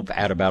dish soap,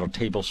 add about a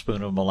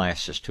tablespoon of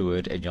molasses to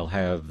it, and you'll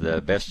have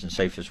the best and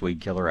safest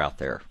weed killer out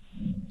there.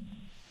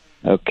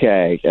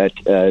 Okay,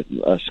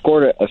 a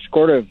squirt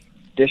of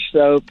dish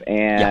soap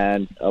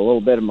and a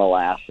little bit of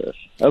molasses.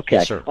 Okay.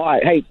 Yes, sir. All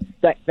right. Hey,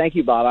 thank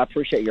you, Bob. I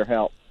appreciate your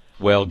help.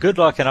 Well, good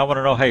luck, and I want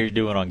to know how you're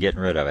doing on getting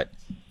rid of it.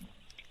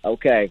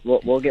 Okay.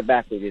 We'll get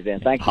back with you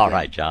then. Thank you. All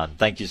right, John.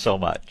 Thank you so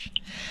much.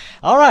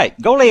 All right.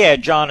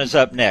 Goliad John is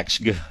up next.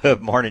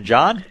 Good morning,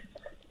 John.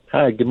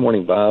 Hi. Good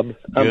morning, Bob.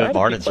 Good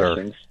morning,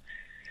 sir.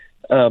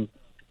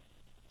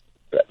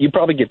 You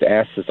probably get to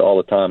ask this all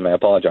the time. I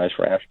apologize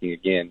for asking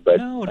again, but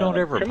no, don't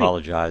ever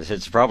apologize.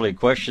 It's probably a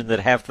question that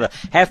half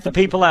the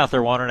people out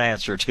there want an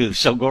answer to.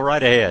 So go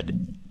right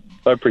ahead.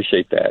 I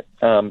appreciate that.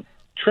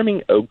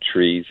 Trimming oak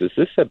trees, is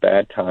this a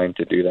bad time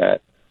to do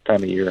that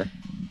time of year?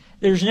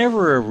 There's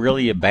never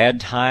really a bad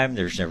time.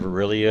 There's never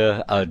really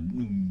a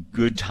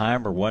good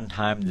time or one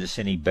time that's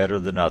any better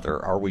than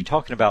other. Are we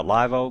talking about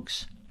live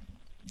oaks?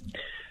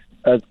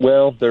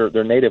 Well,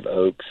 they're native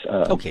oaks.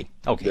 Okay.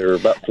 They're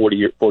about 40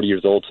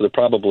 years old, so they're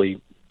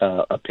probably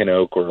a pin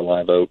oak or a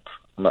live oak.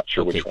 I'm not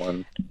sure which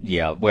one.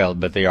 Yeah, well,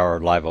 but they are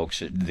live oaks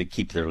that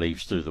keep their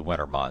leaves through the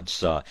winter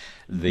months.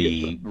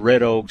 The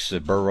red oaks, the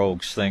bur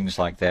oaks, things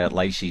like that,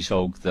 Lacey's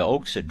oak, the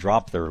oaks that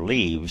drop their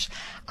leaves,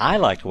 I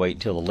like to wait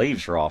until the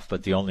leaves are off,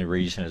 but the only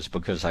reason is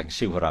because I can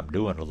see what I'm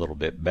doing a little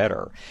bit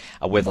better.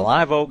 With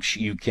live oaks,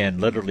 you can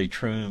literally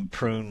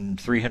prune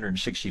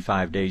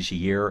 365 days a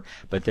year,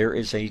 but there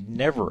is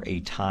never a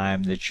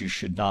time that you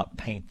should not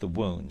paint the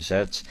wounds.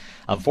 That's,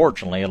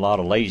 unfortunately, a lot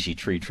of lazy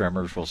tree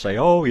trimmers will say,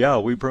 oh, yeah,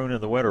 we prune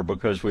in the winter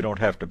because we don't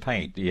have to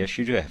paint. Yes,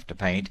 you do have to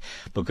paint,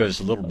 because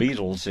the little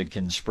beetles that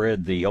can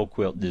spread the oak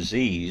wilt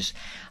disease,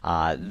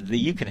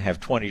 you can have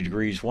 20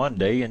 degrees one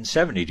day and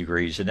 70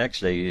 degrees the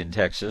next day in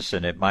Texas,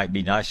 and it might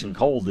be nice and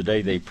cold the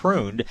day they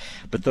pruned,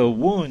 but the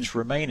wounds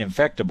remain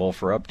infectable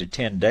for up to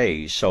 10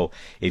 days. So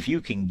if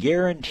you can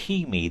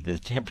guarantee me the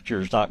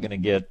temperature is not going to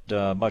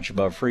get much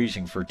above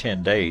freezing for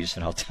 10 days,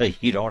 and I'll tell you,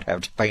 you don't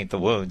have to paint the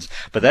wounds,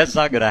 but that's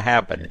not going to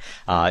happen.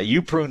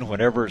 You prune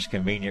whenever it's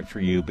convenient for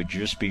you, but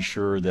just be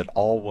sure that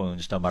all wounds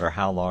wounds, no matter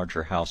how large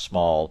or how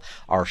small,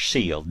 are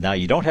sealed. Now,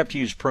 you don't have to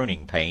use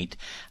pruning paint.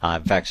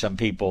 In fact, some of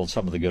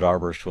the good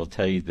arborists will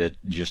tell you that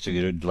just a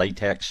good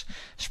latex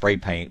spray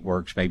paint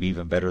works maybe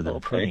even better than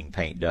pruning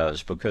paint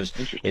does, because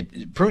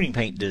pruning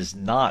paint does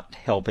not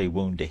help a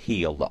wound to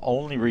heal. The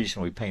only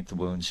reason we paint the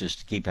wounds is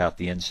to keep out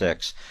the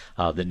insects,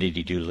 the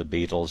nitty-doodle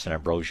beetles and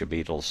ambrosia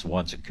beetles, the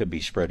ones that could be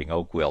spreading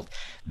oak wilt.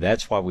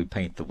 That's why we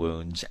paint the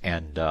wounds,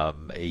 and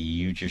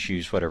you just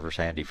use whatever's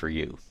handy for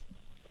you.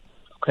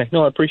 Okay,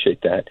 no, I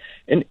appreciate that.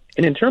 And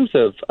in terms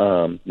of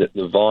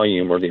the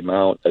volume or the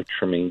amount of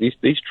trimming,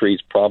 these trees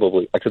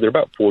probably, like I said, they're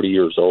about 40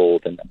 years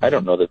old, and I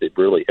don't know that they've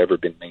really ever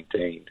been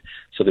maintained.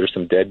 So there's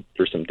some dead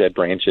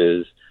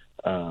branches,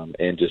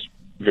 and just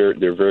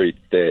they're very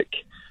thick.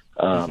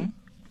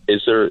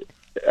 Is there?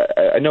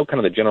 I know kind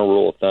of the general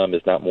rule of thumb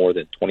is not more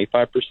than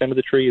 25% of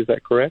the tree. Is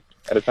that correct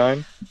at a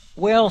time?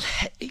 Well,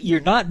 you're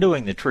not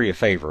doing the tree a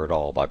favor at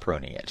all by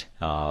pruning it.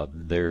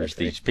 There's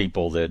these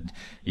people that,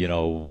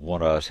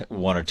 want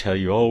to tell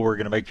you, oh, we're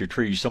going to make your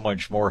tree so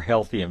much more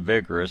healthy and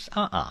vigorous.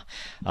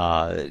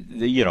 The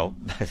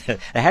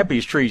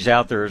happiest trees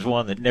out there is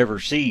one that never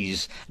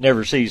sees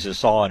a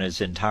saw in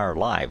its entire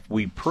life.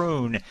 We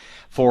prune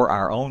for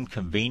our own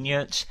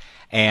convenience,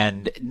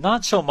 and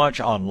not so much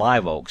on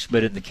live oaks,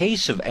 but in the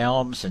case of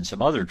elms and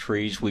some other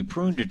trees, we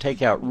prune to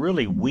take out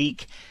really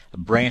weak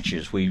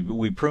branches.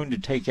 We prune to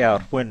take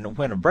out when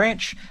a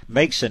branch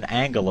makes an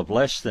angle of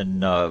less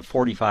than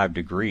 45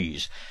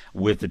 degrees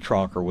with the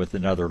trunk or with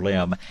another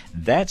limb,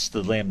 that's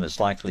the limb that's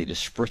likely to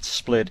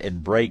split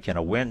and break in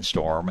a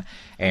windstorm.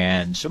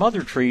 And some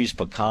other trees,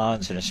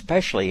 pecans, and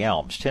especially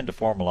elms, tend to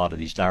form a lot of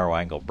these narrow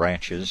angle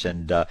branches,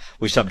 and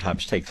we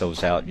sometimes take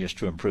those out just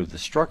to improve the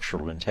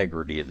structural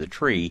integrity of the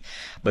tree,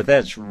 but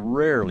that's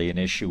rarely an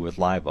issue with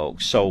live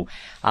oaks. So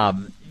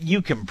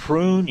you can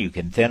prune, you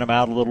can thin them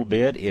out a little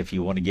bit if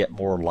you want to get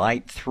more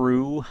light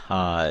through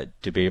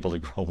to be able to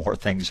grow more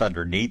things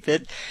underneath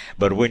it.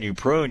 But when you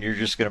prune, you're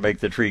just going to make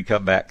the tree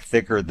come back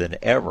thicker than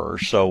ever.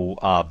 So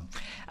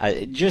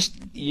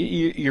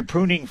you're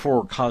pruning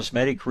for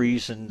cosmetic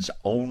reasons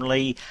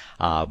only.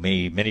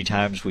 Many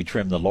times we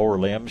trim the lower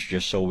limbs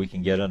just so we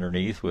can get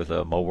underneath with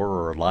a mower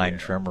or a line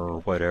trimmer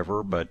or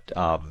whatever. But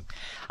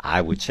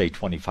I would say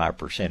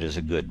 25% is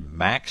a good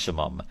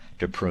maximum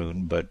to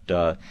prune. But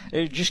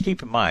just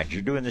keep in mind,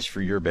 you're doing this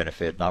for your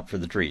benefit, not for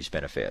the tree's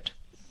benefit.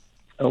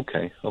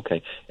 Okay.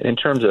 And in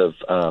terms of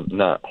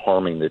not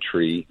harming the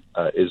tree,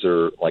 is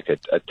there like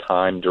a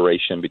time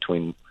duration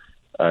between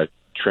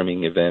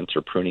trimming events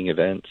or pruning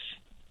events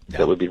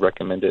that would be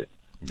recommended?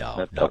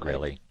 No, not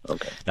really.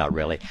 Okay. Not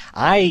really.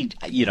 And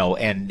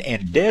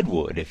dead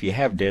wood, if you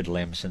have dead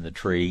limbs in the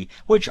tree,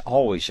 which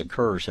always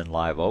occurs in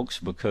live oaks,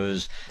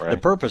 because the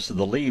purpose of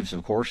the leaves,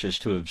 of course, is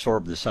to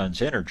absorb the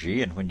sun's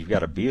energy, and when you've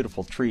got a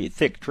beautiful tree,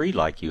 thick tree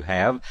like you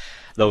have,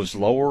 those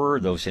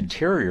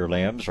interior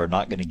limbs are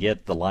not going to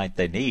get the light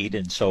they need,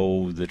 and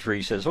so the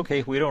tree says,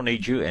 okay, we don't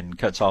need you, and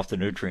cuts off the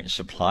nutrient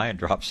supply and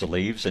drops the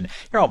leaves, and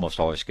you're almost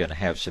always going to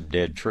have some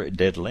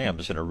dead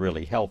limbs in a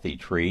really healthy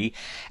tree.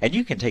 And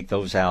you can take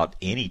those out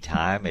any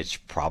time. It's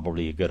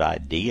probably a good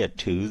idea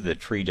too. The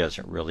tree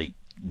doesn't really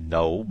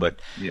know, but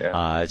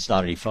it's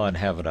not any fun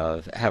having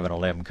a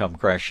limb come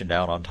crashing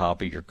down on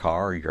top of your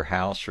car or your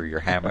house or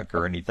your hammock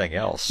or anything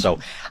else. So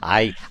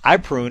I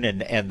prune,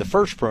 and the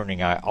first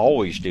pruning I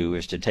always do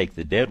is to take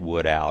the dead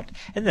wood out,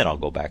 and then I'll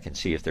go back and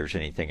see if there's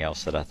anything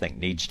else that I think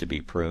needs to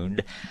be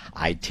pruned.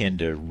 I tend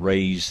to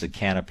raise the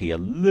canopy a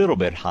little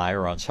bit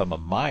higher on some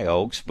of my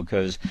oaks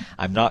because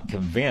I'm not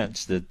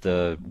convinced that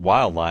the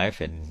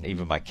wildlife and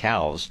even my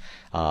cows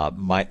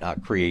might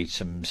not create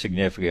some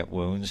significant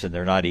wounds, and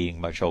they're not eating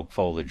much oak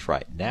foliage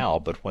right now,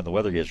 but when the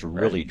weather gets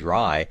really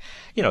dry,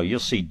 you'll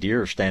see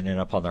deer standing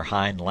up on their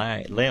hind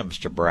limbs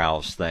to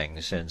browse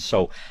things. And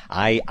so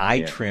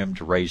I trim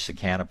to raise the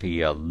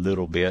canopy a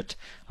little bit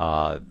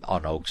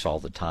on oaks all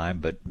the time,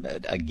 but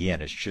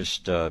again, it's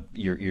just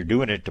you're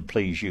doing it to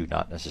please you,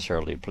 not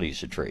necessarily to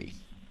please the tree.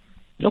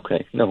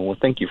 Okay. No, well,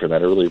 thank you for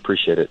that. I really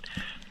appreciate it.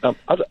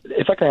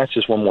 If I can ask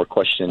just one more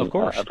question. Of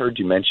course. I've heard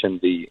you mention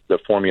the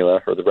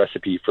formula or the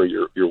recipe for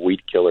your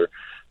weed killer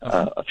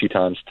a few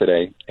times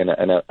today, and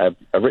I've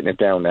written it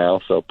down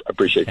now, so I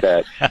appreciate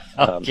that.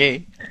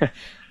 Okay.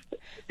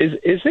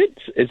 Is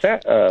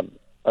that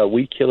a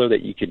weed killer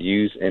that you could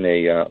use in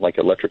a like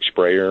electric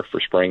sprayer for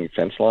spraying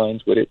fence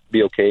lines? Would it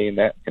be okay in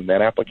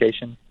that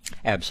application?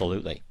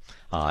 Absolutely.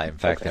 In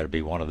fact, that would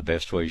be one of the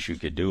best ways you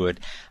could do it.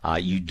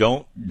 You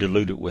don't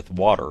dilute it with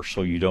water,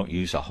 so you don't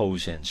use a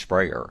hose-in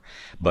sprayer,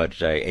 but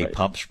a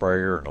pump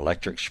sprayer, an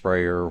electric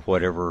sprayer,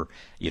 whatever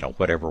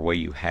way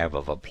you have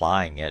of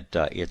applying it,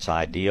 it's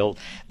ideal.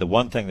 The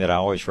one thing that I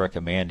always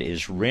recommend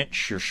is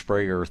rinse your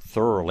sprayer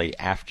thoroughly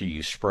after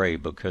you spray,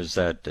 because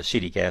that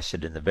acetic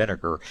acid in the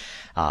vinegar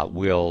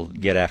will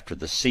get after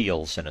the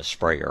seals in a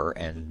sprayer,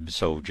 and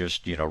so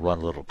just run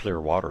a little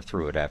clear water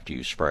through it after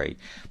you spray.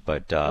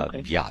 But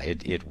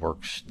it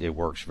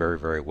works very,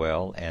 very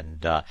well.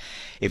 And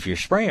if you're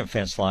spraying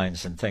fence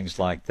lines and things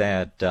like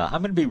that,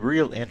 I'm going to be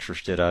real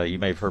interested. You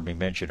may have heard me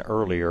mention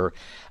earlier,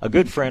 a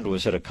good friend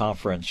was at a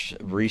conference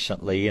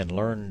recently and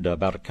learned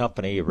about a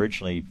company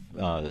originally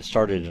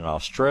started in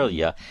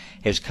Australia,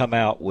 has come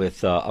out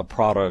with a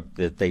product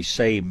that they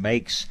say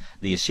makes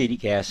the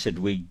acetic acid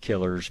weed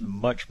killers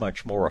much,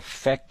 much more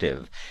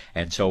effective.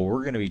 And so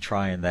we're going to be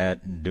trying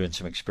that and doing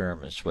some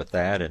experiments with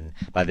that. And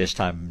by this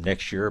time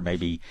next year,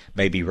 maybe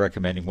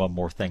recommending one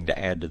more thing to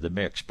add to the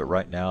mix. But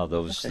right now,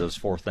 those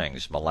four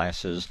things,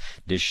 molasses,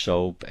 dish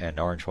soap, and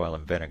orange oil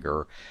and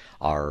vinegar,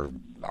 are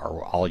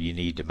all you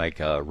need to make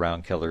a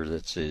round killer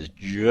that's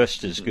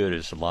just as good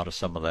as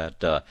some of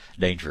that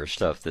dangerous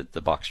stuff that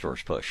the box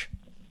stores push.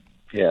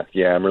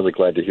 Yeah, I'm really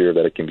glad to hear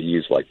that it can be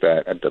used like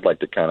that. I'd like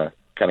to kind of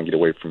get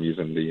away from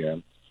using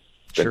the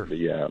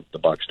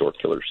box store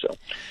killers. So,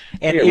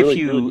 and yeah, if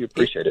really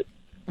appreciate it.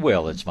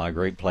 Well, it's my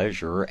great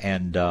pleasure.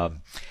 And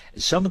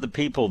some of the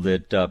people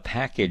that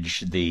package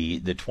the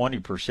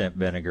 20%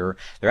 vinegar,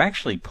 they're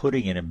actually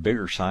putting it in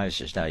bigger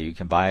sizes now. You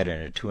can buy it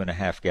in a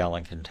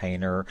 2.5-gallon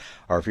container,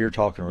 or if you're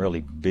talking really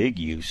big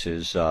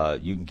uses,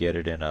 you can get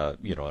it in a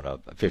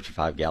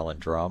 55-gallon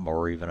drum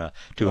or even a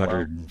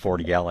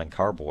 240-gallon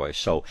carboy.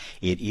 So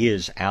it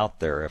is out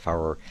there. If I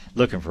were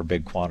looking for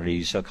big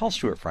quantities, call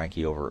Stuart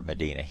Frankie over at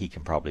Medina. He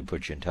can probably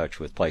put you in touch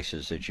with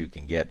places that you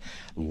can get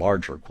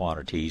larger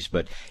quantities.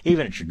 But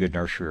even at your good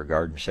nursery or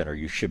garden center,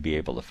 you should be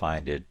able to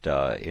find it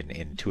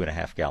in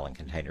 2.5-gallon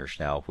containers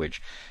now,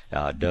 which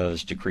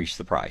does decrease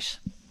the price.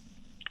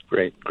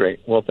 Great.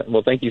 Well,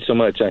 thank you so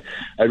much.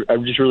 I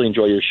just really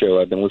enjoy your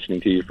show. I've been listening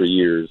to you for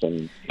years,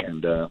 and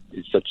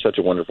it's such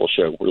a wonderful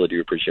show. Really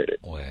do appreciate it.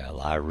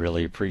 Well, I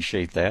really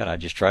appreciate that. I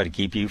just try to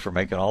keep you from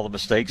making all the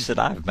mistakes that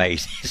I've made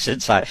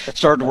since I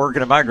started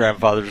working in my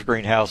grandfather's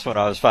greenhouse when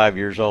I was 5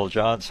 years old,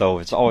 John. So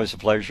it's always a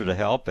pleasure to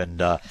help, and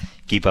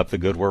keep up the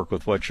good work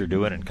with what you're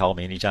doing, and call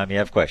me anytime you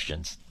have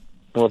questions.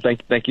 Well,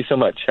 thank you so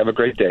much. Have a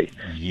great day.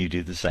 You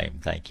do the same.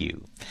 Thank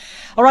you.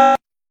 All right.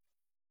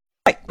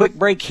 Quick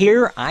break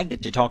here. I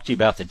get to talk to you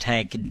about the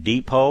Tank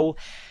Depot.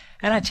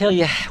 And I tell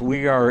you,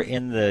 we are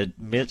in the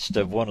midst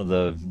of one of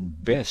the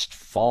best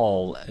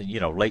fall,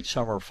 late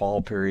summer,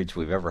 fall periods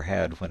we've ever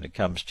had when it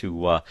comes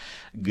to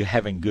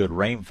having good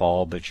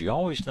rainfall. But you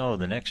always know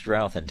the next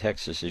drought in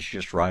Texas is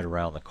just right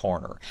around the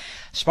corner.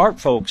 Smart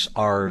folks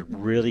are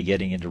really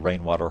getting into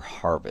rainwater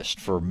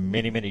harvest for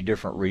many, many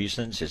different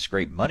reasons. It's a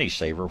great money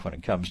saver when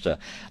it comes to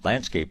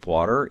landscape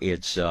water.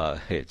 It's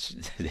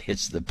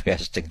the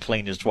best and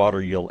cleanest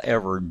water you'll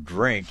ever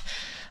drink.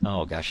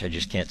 Oh, gosh, I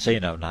just can't say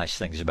enough nice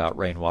things about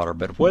rainwater.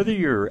 But whether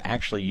you're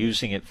actually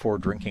using it for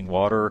drinking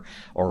water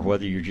or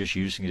whether you're just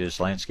using it as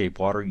landscape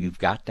water, you've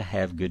got to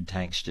have good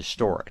tanks to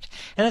store it.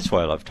 And that's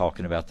why I love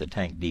talking about the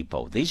Tank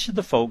Depot. These are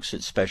the folks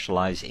that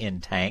specialize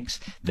in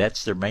tanks.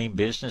 That's their main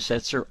business.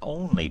 That's their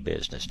only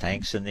business.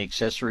 Tanks and the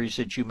accessories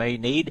that you may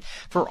need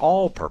for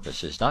all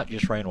purposes, not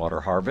just rainwater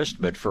harvest,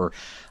 but for,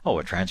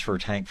 a transfer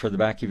tank for the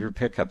back of your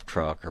pickup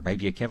truck, or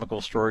maybe a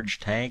chemical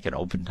storage tank, an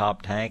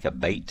open-top tank, a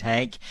bait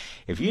tank.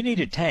 If you need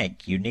a tank,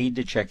 you need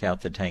to check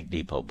out the Tank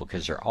Depot,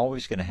 because they're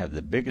always going to have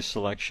the biggest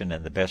selection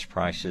and the best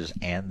prices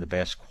and the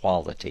best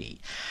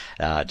quality.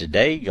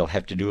 Today, you'll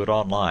have to do it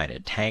online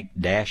at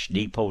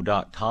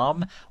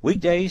tank-depot.com.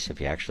 Weekdays,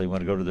 if you actually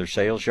want to go to their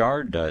sales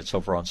yard, it's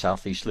over on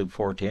Southeast Loop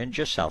 410,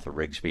 just south of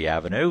Rigsby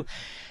Avenue.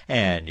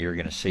 And you're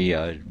going to see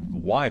a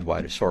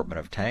wide assortment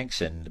of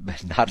tanks, and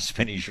not as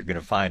many as you're going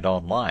to find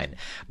online.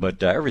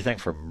 But everything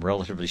from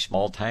relatively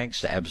small tanks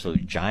to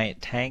absolute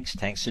giant tanks,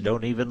 tanks that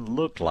don't even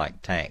look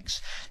like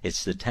tanks.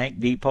 It's the Tank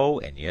Depot,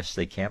 and yes,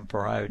 they can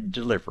provide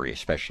delivery,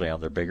 especially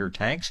on their bigger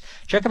tanks.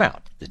 Check them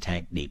out, the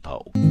Tank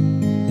Depot.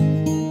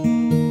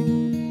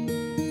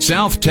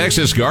 South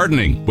Texas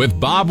Gardening with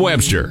Bob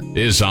Webster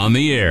is on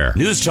the air.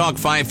 News Talk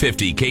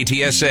 550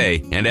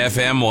 KTSA and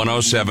FM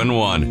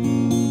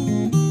 1071.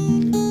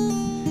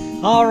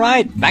 All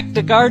right, back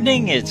to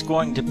gardening. It's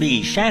going to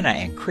be Shanna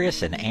and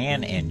Chris and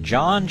Ann and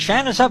John.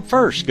 Shanna's up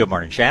first. Good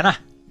morning, Shanna.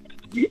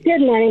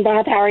 Good morning,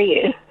 Bob. How are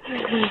you?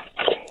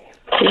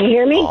 Can you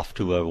hear me? Off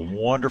to a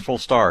wonderful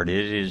start.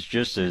 It is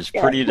just as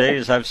pretty a day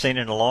as I've seen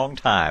in a long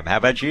time. How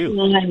about you?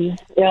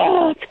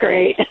 Yeah, it's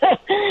great.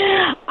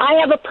 I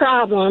have a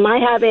problem. I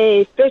have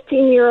a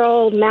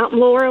 15-year-old mountain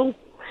laurel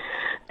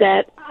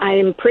that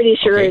I'm pretty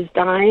sure is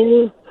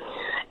dying.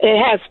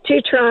 It has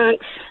two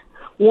trunks.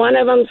 One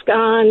of them's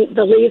gone,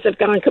 the leaves have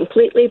gone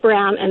completely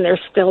brown, and they're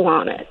still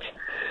on it.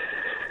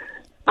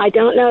 I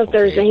don't know if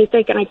there's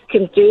anything I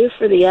can do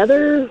for the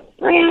other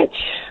branch,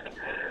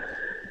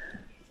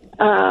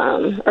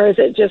 or is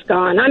it just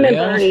gone? I'm in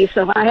Bernie,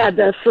 so I had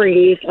to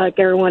freeze like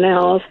everyone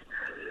else.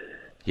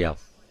 Yeah.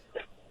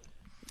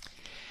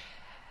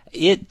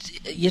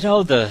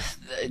 The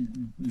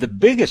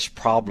biggest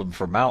problem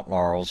for mountain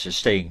laurels is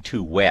staying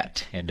too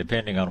wet, and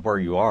depending on where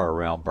you are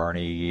around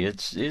Bernie,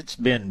 it's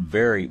been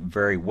very,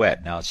 very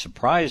wet. Now, it's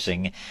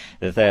surprising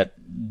that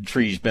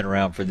tree's been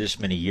around for this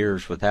many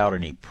years without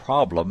any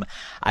problem.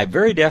 I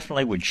very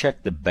definitely would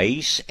check the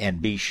base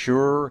and be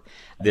sure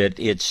that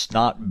it's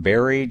not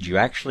buried. You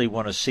actually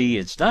want to see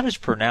it's not as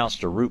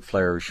pronounced a root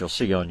flare as you'll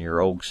see on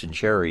your oaks and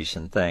cherries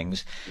and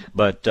things,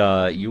 but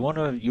you want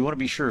to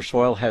be sure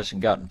soil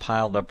hasn't gotten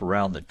piled up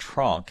around the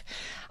trunk.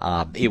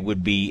 It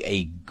would be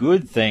a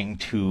good thing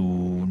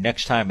to,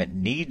 next time it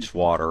needs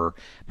water,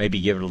 maybe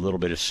give it a little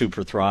bit of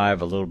Super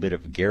Thrive, a little bit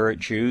of Garrett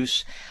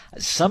juice.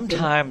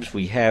 Sometimes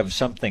we have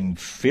something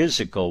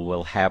physical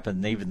will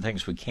happen, even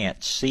things we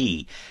can't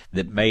see,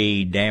 that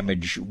may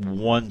damage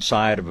one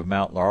side of a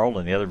mountain laurel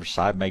and the other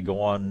side may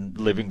go on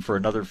living for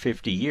another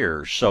 50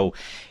 years. So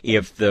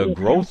if the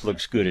growth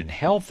looks good and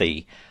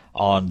healthy,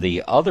 on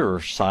the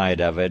other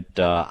side of it,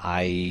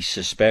 I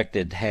suspect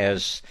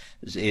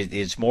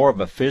it's more of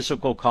a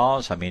physical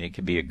cause. I mean, it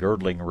could be a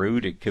girdling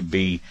root. It could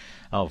be,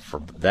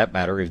 for that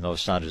matter, even though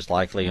it's not as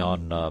likely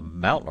on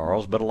mountain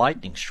laurels, but a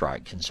lightning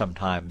strike can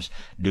sometimes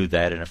do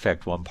that and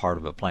affect one part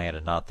of a plant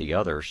and not the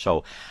other.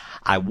 So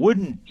I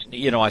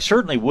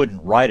certainly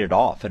wouldn't write it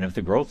off. And if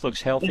the growth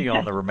looks healthy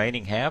on the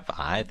remaining half,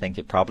 I think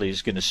it probably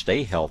is going to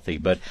stay healthy.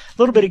 But a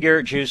little bit of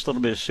Garrett juice, a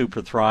little bit of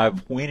Super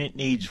Thrive when it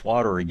needs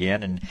water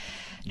again. And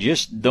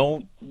just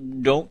don't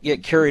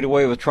get carried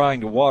away with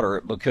trying to water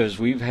it, because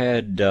we've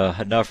had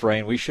enough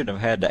rain. We shouldn't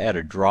have had to add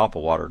a drop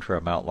of water to our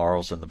mountain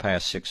laurels in the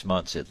past 6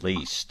 months at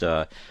least.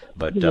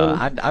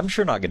 I'm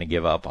sure not going to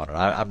give up on it.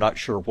 I'm not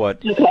sure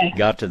what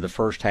got to the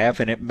first half,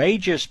 and it may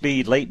just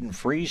be latent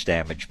freeze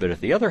damage. But if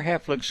the other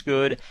half looks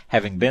good,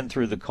 having been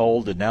through the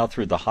cold and now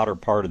through the hotter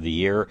part of the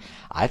year,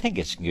 I think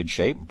it's in good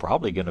shape and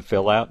probably going to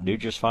fill out and do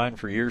just fine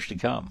for years to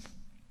come.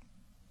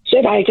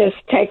 Should I just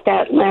take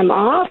that limb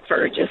off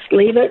or just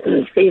leave it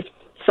and see if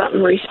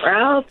something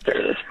resprouts?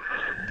 Or...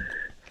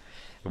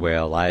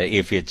 Well,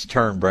 if it's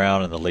turned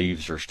brown and the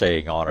leaves are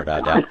staying on it, I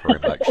doubt very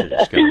much that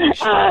it's going to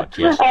resprout.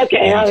 Yes.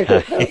 Okay, I was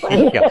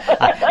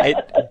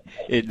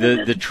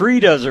just the tree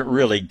doesn't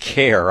really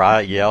care.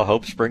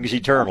 Hope springs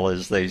eternal,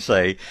 as they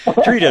say.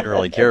 The tree doesn't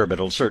really care, but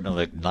it'll certainly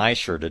look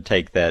nicer to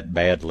take that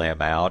bad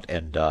limb out.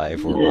 And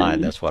if we're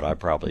mine, that's what I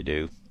probably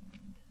do.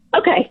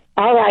 Okay.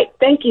 All right.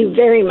 Thank you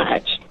very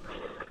much.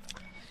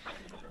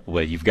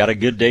 Well, you've got a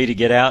good day to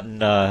get out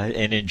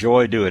and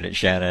enjoy doing it,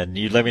 Shannon.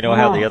 You let me know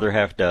how the other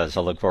half does.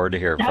 I look forward to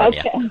hearing from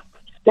you.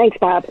 Thanks,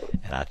 Bob.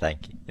 And I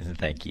thank you. And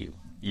thank you.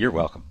 You're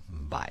welcome.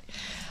 Bye.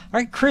 All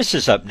right, Chris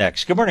is up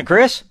next. Good morning,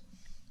 Chris.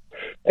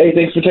 Hey,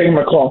 thanks for taking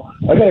my call.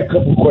 I got a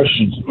couple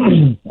questions.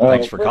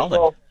 Thanks for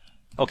calling.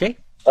 Okay.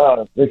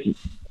 Thank you.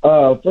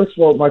 First of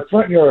all, my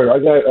front yard, I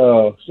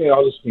got St.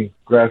 Augustine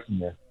grass in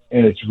there,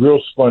 and it's real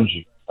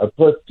spongy. I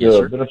put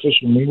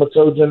beneficial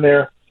nematodes in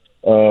there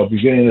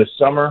beginning of the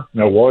summer,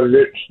 and I watered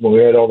it when we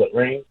had all that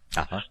rain.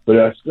 But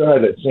I still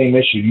had that same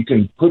issue. You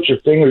can put your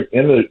finger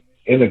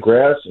in the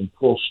grass and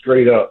pull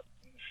straight up,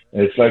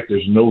 and it's like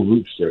there's no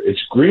roots there.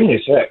 It's green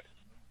as heck,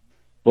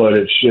 but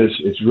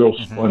it's real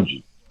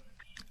spongy.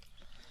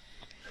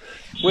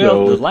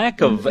 Well, the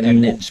lack of,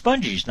 and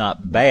spongy's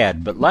not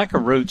bad, but lack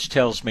of roots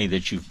tells me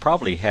that you've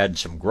probably had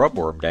some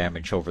grubworm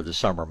damage over the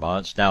summer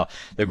months. Now,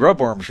 the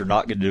grubworms are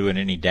not going to do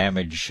any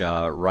damage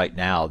right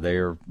now.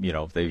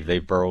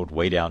 They've burrowed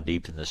way down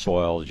deep in the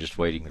soil, just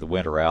waiting the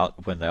winter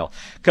out, when they'll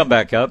come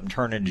back up and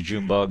turn into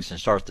June bugs and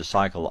start the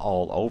cycle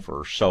all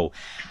over. So,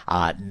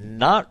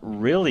 not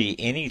really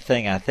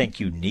anything I think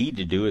you need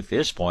to do at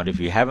this point. If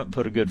you haven't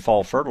put a good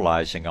fall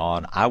fertilizing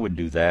on, I would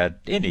do that,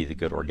 any of the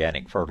good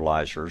organic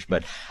fertilizers,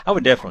 but I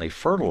would definitely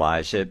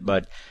fertilize it,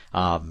 but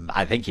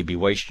I think you'd be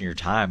wasting your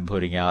time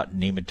putting out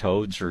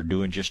nematodes or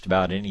doing just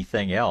about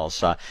anything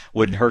else.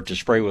 Wouldn't hurt to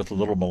spray with a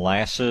little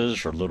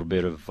molasses or a little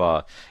bit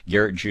of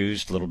Garrett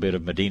juice, a little bit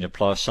of Medina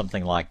Plus,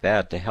 something like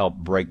that to help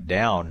break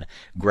down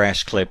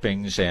grass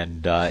clippings.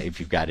 And if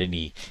you've got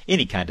any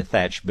kind of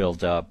thatch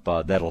built up,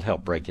 that'll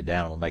help break it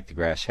down. It'll make the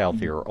grass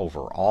healthier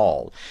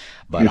overall.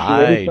 But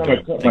I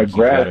don't think you've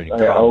got any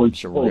problems,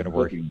 so we're going to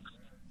work.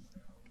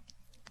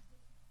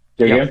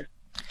 Again?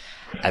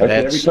 And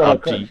that's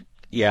up to you.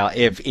 Yeah,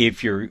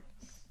 if you're...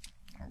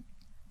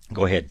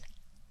 Go ahead.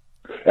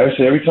 I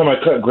said every time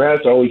I cut grass,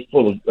 I always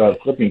pull the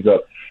clippings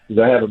up,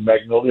 because I have a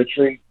magnolia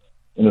tree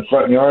in the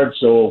front yard.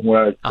 So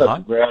when I cut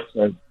the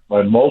grass,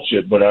 I mulch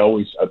it, but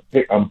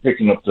I'm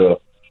picking up the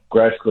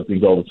grass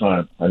clippings all the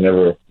time. I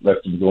never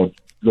let them go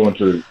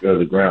into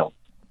the ground.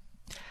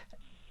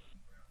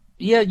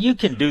 Yeah, you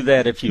can do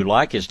that if you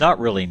like. It's not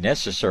really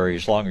necessary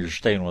as long as you're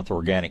staying with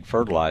organic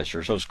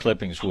fertilizers. Those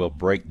clippings will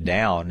break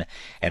down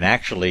and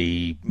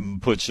actually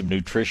put some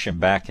nutrition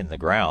back in the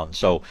ground.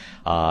 So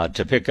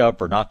to pick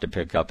up or not to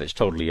pick up is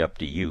totally up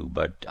to you.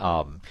 But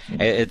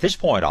at this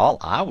point, all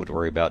I would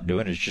worry about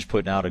doing is just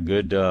putting out a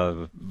good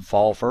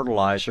fall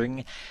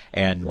fertilizing.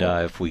 And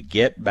if we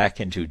get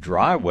back into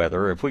dry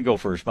weather, if we go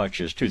for as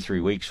much as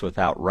 2-3 weeks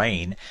without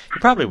rain,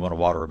 you probably want to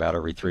water about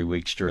every 3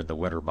 weeks during the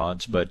winter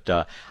months. But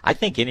I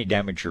think any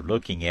damage you're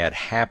looking at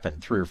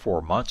happened 3 or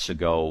 4 months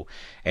ago,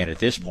 and at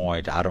this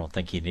point, I don't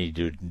think you need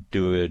to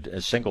do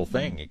a single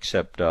thing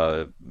except,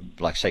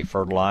 like say,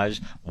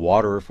 fertilize,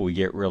 water if we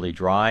get really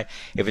dry.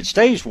 If it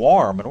stays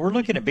warm, and we're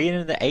looking at being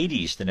in the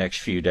 80s the next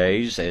few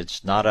days,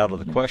 it's not out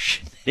of the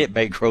question. It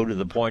may grow to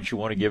the point you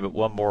want to give it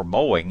one more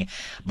mowing,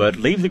 but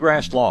leave the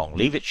grass long.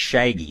 Leave it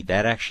shaggy.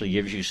 That actually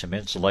gives you some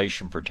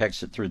insulation,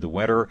 protects it through the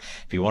winter.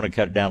 If you want to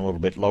cut it down a little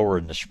bit lower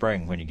in the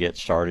spring when you get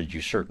started,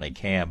 you certainly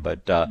can,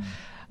 but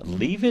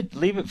leave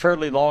it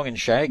fairly long and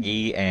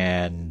shaggy,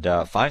 and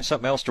find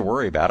something else to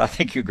worry about. I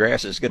think your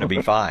grass is going to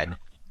be fine.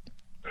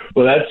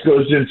 Well, that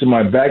goes into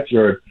my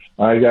backyard.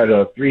 I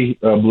got 3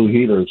 blue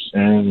healers,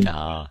 and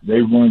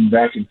they run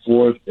back and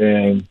forth,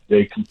 and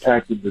they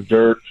compacted the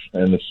dirt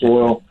and the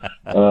soil.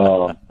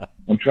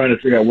 I'm trying to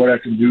figure out what I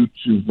can do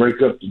to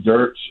break up the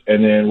dirt,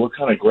 and then what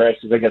kind of grass.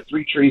 Because I got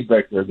 3 trees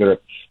back there. I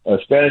got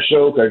a Spanish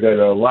oak, I got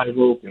a live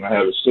oak, and I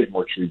have a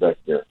sycamore tree back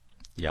there.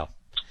 Yeah.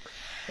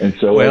 And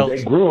so as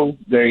they grew,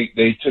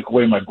 they took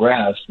away my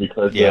grass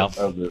because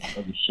of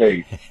the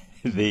shade.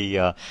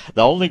 The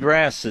only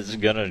grass that's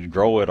going to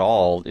grow at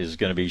all is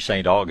going to be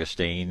St.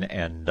 Augustine,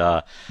 and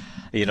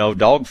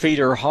dog feet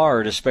are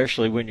hard,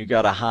 especially when you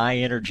got a high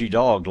energy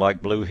dog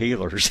like blue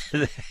healers.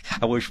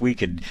 I wish we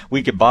could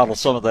bottle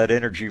some of that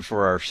energy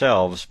for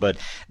ourselves, but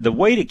the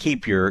way to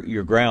keep your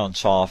ground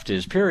soft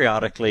is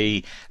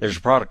periodically. There's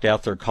a product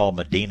out there called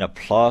Medina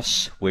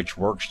Plus, which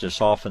works to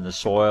soften the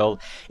soil.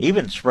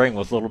 Even spraying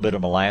with a little bit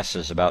of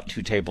molasses, about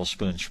 2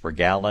 tablespoons per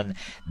gallon,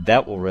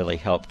 that will really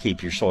help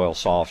keep your soil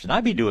soft. And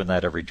I'd be doing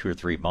that every 2 or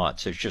 3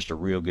 months. It's just a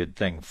real good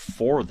thing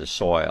for the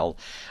soil.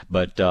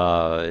 But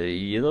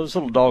those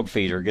little dog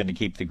feet are going to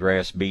keep the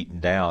grass beaten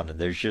down, and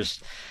there's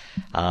just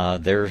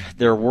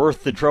they're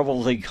worth the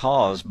trouble they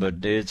cause,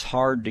 but it's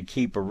hard to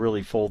keep a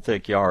really full,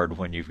 thick yard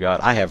when you've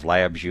got. I have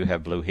labs, you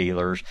have blue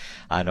healers.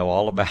 I know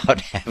all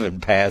about having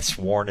paths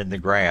worn in the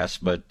grass,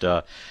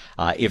 but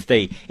if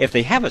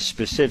they have a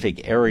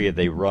specific area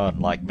they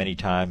run, like many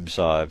times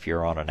if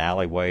you're on an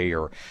alleyway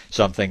or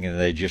something, and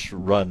they just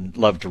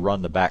love to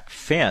run the back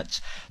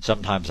fence,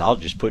 sometimes I'll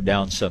just put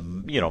down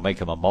some, make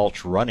them a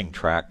mulch running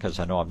track, because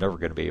I know I'm never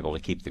going to be able to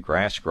keep the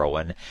grass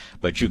growing.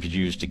 But you could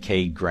use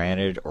decayed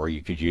granite, or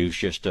you could use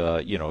just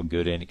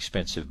good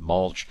inexpensive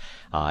mulch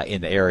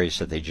in the areas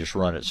that they just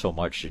run it so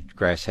much that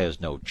grass has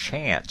no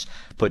chance.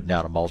 Putting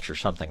down a mulch or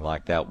something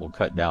like that will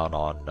cut down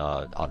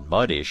on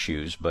mud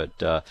issues,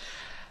 but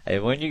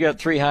and when you got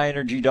 3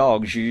 high-energy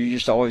dogs, you're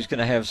just always going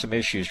to have some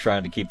issues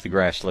trying to keep the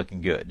grass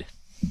looking good.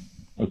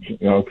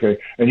 Okay.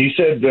 And you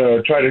said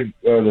try to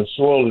the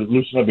soil to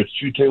loosen up. It's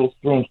 2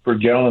 tablespoons per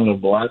gallon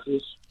of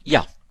molasses?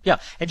 Yeah,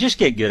 and just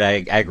get good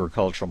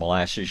agricultural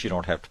molasses. You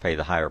don't have to pay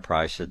the higher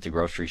price at the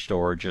grocery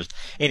store. Just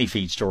any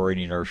feed store,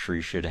 any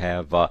nursery should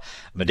have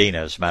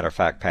Medina. As a matter of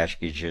fact,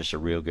 packages are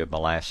real good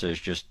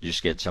molasses.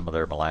 Just get some of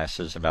their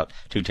molasses, about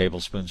 2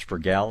 tablespoons per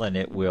gallon.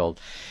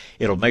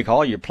 It'll make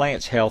all your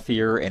plants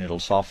healthier, and it'll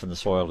soften the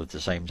soil at the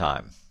same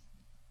time.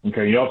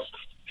 Okay, you also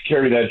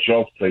carry that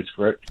shelf place,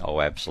 correct?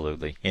 Oh,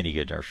 absolutely. Any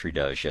good nursery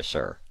does, yes,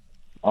 sir.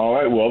 All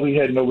right, well, I'll be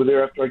heading over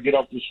there after I get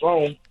off this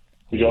phone.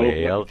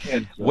 Well,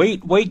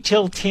 wait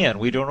till 10.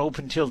 We don't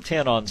open till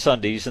 10 on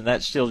Sundays, and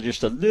that's still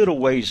just a little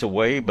ways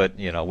away, but,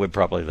 we'd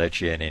probably let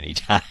you in any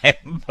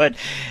time. But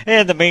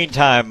in the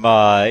meantime,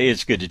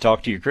 it's good to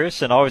talk to you,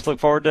 Chris, and always look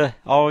forward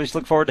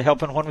to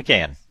helping when we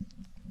can.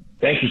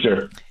 Thank you,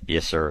 sir.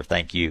 Yes, sir.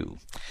 Thank you.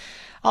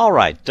 All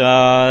right,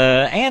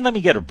 and let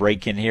me get a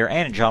break in here.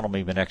 Ann and John will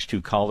be the next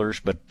 2 callers,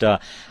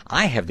 but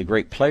I have the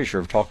great pleasure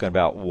of talking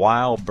about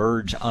Wild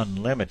Birds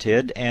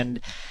Unlimited. And,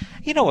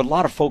 a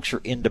lot of folks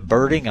are into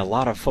birding. A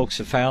lot of folks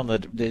have found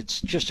that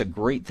it's just a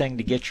great thing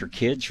to get your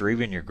kids or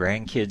even your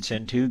grandkids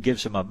into.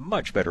 Gives them a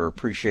much better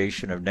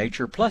appreciation of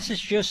nature. Plus,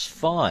 it's just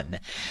fun.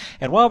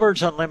 And Wild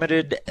Birds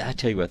Unlimited, I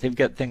tell you what, they've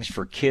got things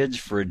for kids,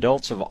 for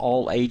adults of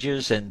all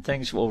ages, and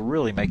things that will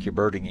really make your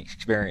birding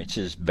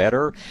experiences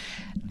better.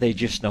 They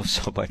just know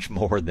so much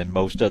more than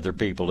most other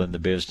people in the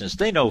business.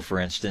 They know, for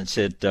instance,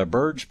 that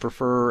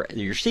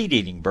your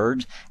seed-eating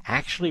birds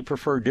actually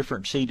prefer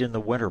different seed in the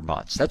winter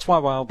months. That's why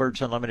Wild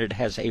Birds Unlimited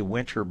has a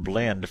winter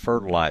blend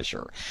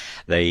fertilizer.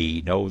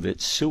 They know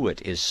that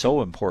suet is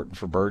so important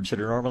for birds that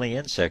are normally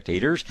insect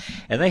eaters,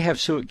 and they have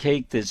suet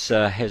cake that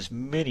has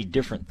many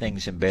different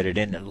things embedded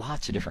in it,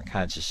 lots of different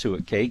kinds of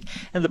suet cake,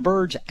 and the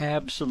birds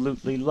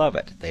absolutely love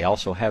it. They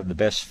also have the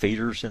best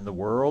feeders in the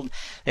world.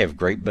 They have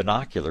great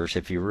binoculars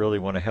if you really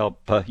want to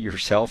help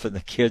yourself and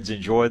the kids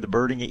enjoy the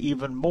birding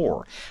even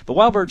more. But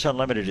Wild Birds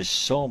Unlimited is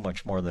so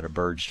much more than a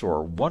bird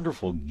store.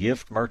 Wonderful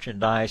gift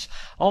merchandise,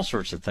 all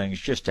sorts of things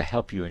just to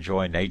help you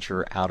enjoy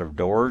nature out of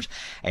doors.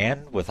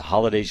 And with the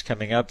holidays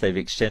coming up, they've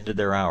extended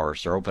their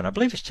hours. They're open, I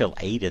believe it's till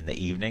 8 in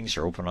the evenings.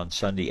 They're open on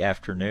Sunday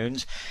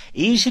afternoons.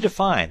 Easy to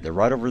find. They're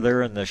right over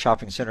there in the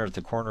shopping center at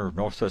the corner of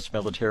Northwest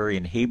Military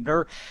and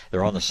Huebner.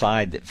 They're on the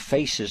side that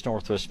faces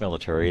Northwest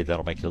Military.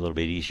 That'll make it a little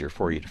bit easier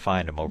for you to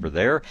find them over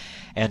there.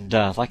 And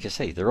like I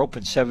say, they're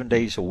open 7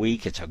 days a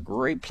week. It's a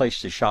great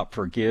place to shop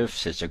for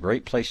gifts. It's a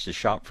great place to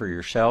shop for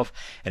yourself.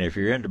 And if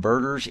you're into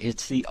birders,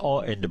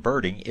 into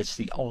birding, it's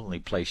the only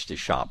place to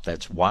shop.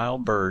 That's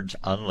Wild Birds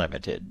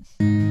Unlimited.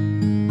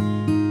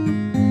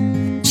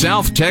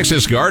 South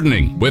Texas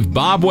Gardening with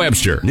Bob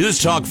Webster.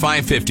 News Talk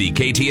 550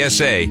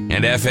 KTSA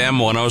and FM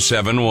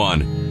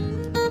 1071.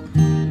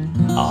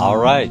 All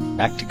right,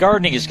 back to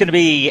gardening. It's going to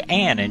be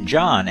Ann and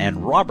John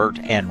and Robert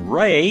and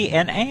Ray,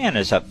 and Ann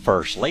is up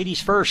first.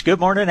 Ladies first. Good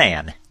morning,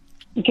 Ann.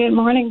 Good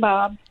morning,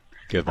 Bob.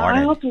 Good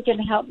morning. I hope you can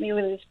help me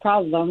with this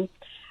problem.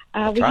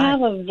 We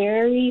have a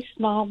very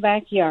small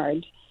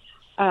backyard.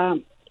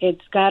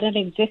 It's got an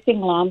existing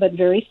lawn, but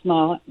very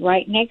small.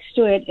 Right next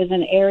to it is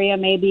an area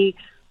maybe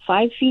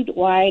 5 feet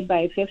wide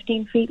by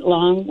 15 feet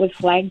long with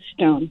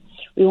flagstone.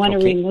 We want to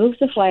remove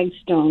the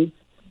flagstone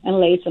and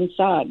lay some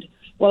sod.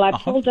 Well, I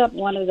pulled up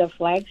one of the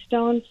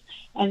flagstones,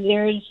 and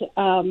there's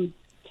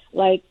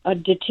like a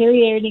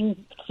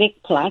deteriorating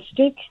thick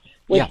plastic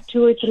with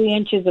 2 or 3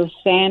 inches of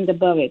sand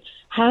above it.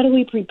 How do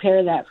we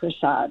prepare that for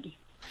sod?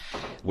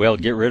 Well,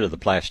 get rid of the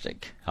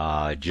plastic.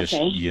 Just,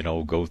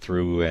 go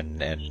through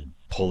and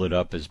pull it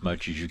up as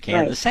much as you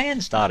can. Right. The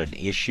sand's not an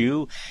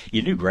issue.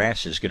 Your new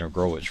grass is going to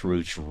grow its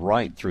roots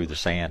right through the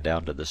sand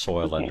down to the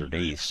soil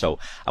underneath. So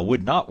I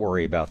would not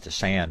worry about the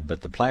sand,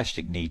 but the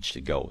plastic needs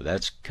to go.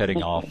 That's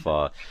cutting off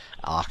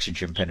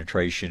oxygen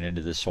penetration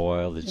into the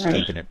soil. It's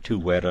keeping it too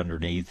wet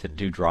underneath and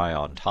too dry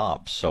on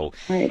top. So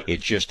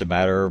it's just a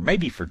matter,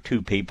 maybe for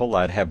 2 people,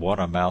 I'd have one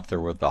of them out there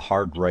with a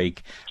hard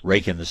rake,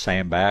 raking the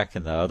sand back,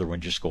 and the other one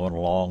just going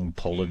along,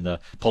 pulling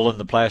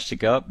the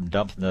plastic up and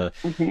dumping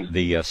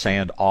the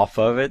sand off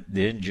of it,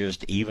 then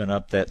just even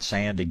up that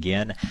sand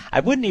again. I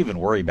wouldn't even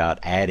worry about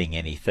adding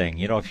anything.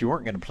 If you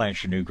weren't going to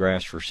plant your new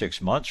grass for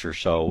 6 months or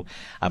so,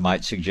 I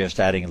might suggest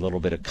adding a little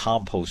bit of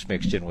compost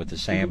mixed in with the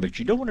sand, but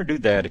you don't want to do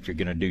that if you're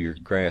going to do your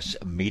grass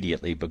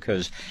immediately,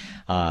 because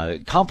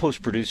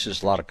compost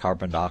produces a lot of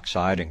carbon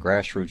dioxide, and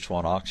grass roots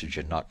want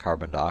oxygen, not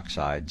carbon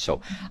dioxide.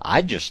 So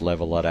I just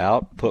level it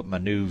out, put my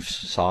new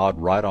sod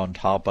right on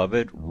top of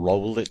it,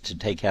 roll it to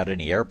take out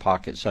any air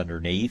pockets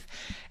underneath,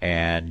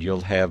 and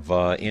you'll have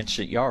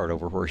instant yard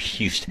over where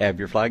you used to have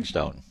your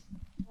flagstone.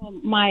 Well,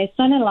 my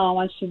son-in-law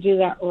wants to do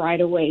that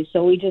right away,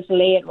 so we just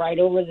lay it right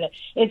over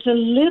it's a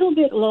little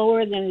bit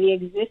lower than the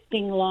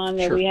existing lawn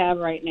that we have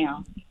right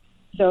now.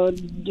 So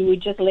do we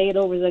just lay it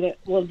over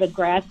will the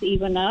grass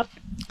even up?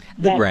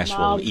 The grass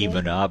will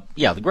even up.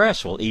 Yeah, the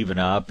grass will even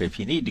up. If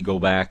you need to go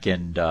back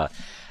and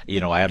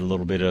add a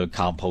little bit of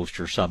compost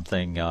or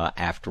something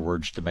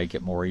afterwards to make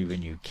it more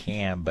even, you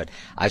can, but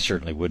I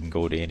certainly wouldn't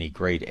go to any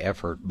great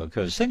effort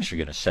because things are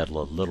going to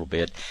settle a little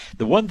bit.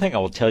 The one thing I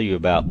will tell you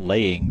about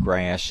laying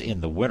grass in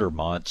the winter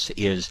months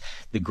is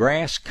the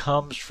grass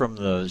comes from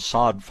the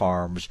sod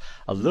farms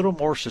a little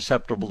more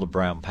susceptible to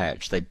brown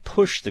patch. They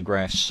push the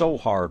grass so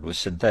hard with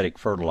synthetic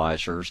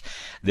fertilizers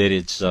that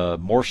it's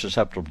more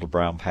susceptible to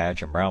brown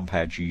patch, and brown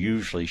patch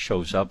usually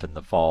shows up in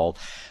the fall.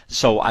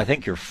 So I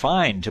think you're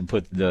fine to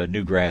put the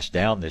new grass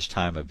down this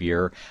time of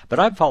year, but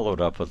I've followed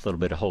up with a little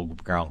bit of whole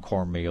ground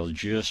cornmeal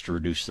just to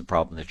reduce the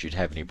problem that you'd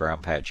have any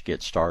brown patch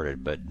get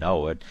started. But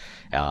no,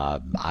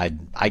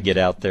 I get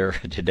out there.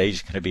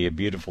 Today's going to be a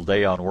beautiful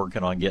day on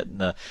working on getting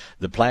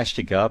the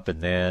plastic up,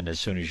 and then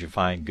as soon as you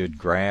find good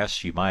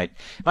grass, you might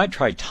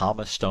try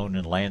Thomas Stone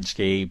and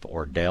Landscape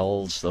or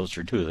Dell's. Those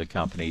are 2 of the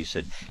companies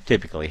that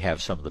typically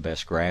have some of the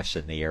best grass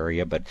in the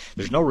area, but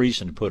there's no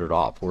reason to put it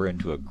off. We're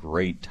into a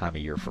great time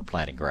of year for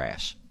planting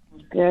grass.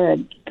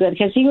 Good,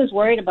 because he was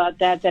worried about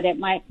that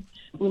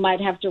we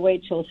might have to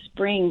wait till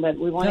spring, but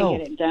we want to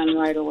get it done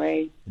right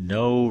away.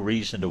 No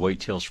reason to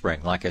wait till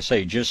spring. Like I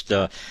say, just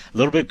a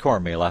little bit of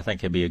cornmeal I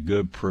think would be a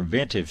good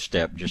preventive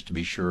step just to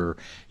be sure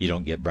you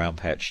don't get brown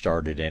patch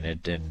started in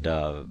it. And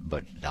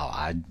but no,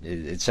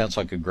 it sounds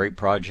like a great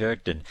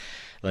project, and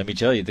let me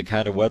tell you, the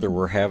kind of weather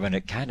we're having,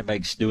 it kind of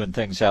makes doing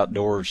things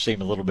outdoors seem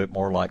a little bit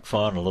more like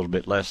fun, a little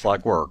bit less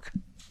like work.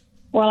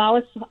 Well,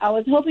 I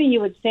was hoping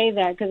you would say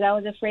that because I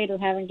was afraid of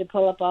having to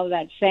pull up all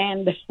that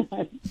sand.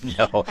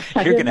 No,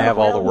 you're going to have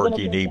all the work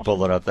you need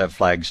pulling up that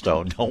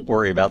flagstone. Don't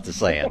worry about the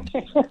sand.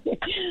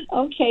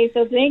 Okay,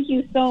 so thank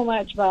you so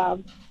much,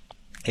 Bob.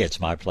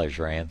 It's my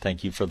pleasure, Ann.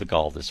 Thank you for the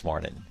call this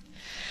morning.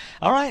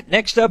 All right,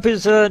 next up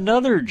is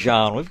another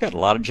John. We've got a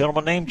lot of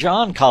gentlemen named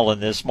John calling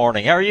this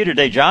morning. How are you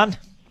today, John?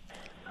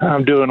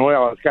 I'm doing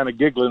well. I was kind of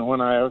giggling when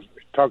I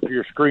talked to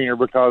your screener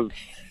because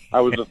I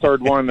was the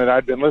third one that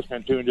I'd been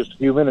listening to in just a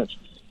few minutes.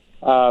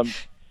 I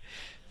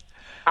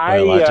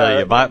tell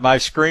you, my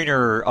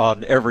screener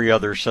on every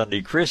other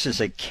Sunday, Chris is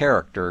a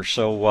character.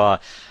 So,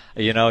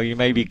 you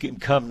may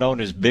become known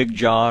as Big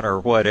John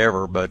or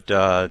whatever,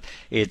 but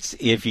it's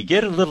if you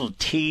get a little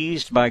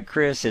teased by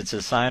Chris, it's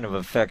a sign of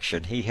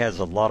affection. He has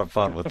a lot of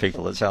fun with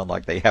people that sound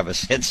like they have a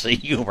sense of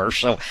humor.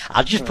 So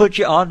I'll just put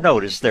you on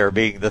notice there,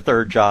 being the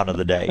third John of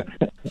the day.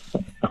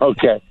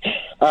 Okay.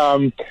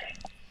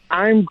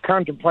 I'm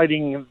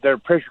contemplating their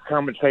pressure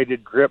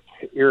compensated drip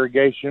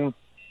irrigation,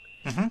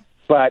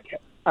 but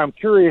I'm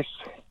curious,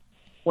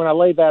 when I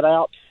lay that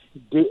out,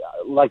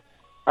 like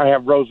I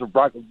have rows of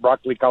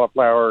broccoli,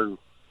 cauliflower,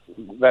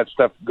 that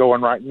stuff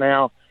going right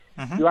now.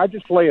 Mm-hmm. Do I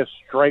just lay a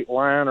straight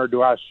line, or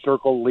do I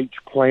circle each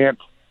plant?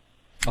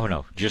 Oh,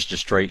 no, just a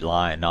straight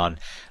line on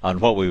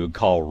what we would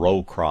call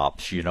row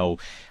crops, in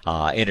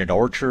an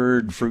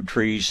orchard, fruit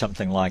trees,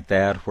 something like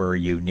that, where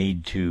you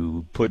need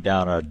to put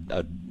down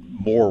a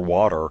more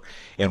water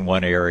in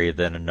one area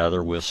than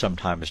another. We'll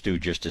sometimes do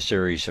just a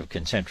series of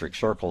concentric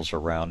circles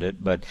around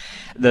it. But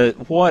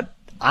what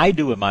I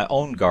do in my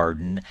own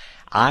garden,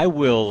 I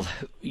will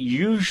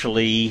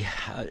usually,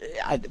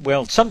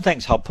 some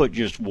things I'll put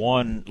just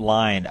one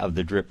line of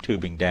the drip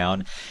tubing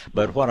down,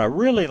 but what I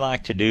really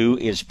like to do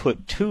is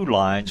put two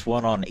lines,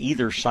 one on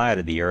either side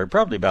of the area,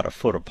 probably about a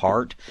foot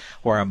apart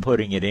where I'm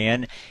putting it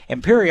in,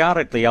 and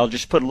periodically I'll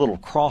just put a little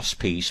cross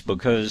piece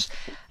because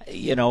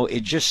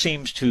it just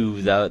seems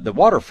to the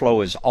water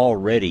flow is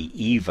already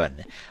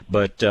even,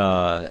 but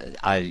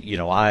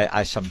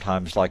I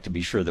sometimes like to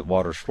be sure that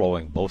water's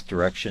flowing both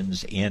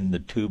directions in the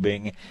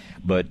tubing.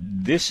 But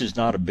this is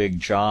not a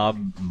big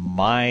job.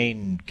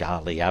 Mine,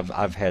 golly,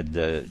 I've had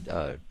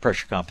the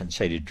pressure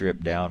compensated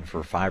drip down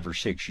for 5 or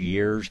 6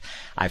 years.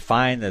 I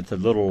find that the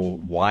little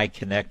Y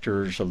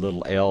connectors, the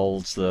little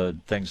L's, the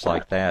things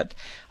like that,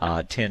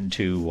 tend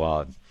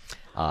to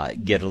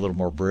get a little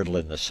more brittle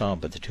in the sun,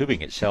 but the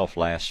tubing itself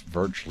lasts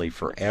virtually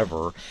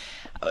forever.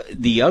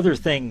 The other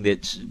thing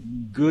that's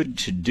good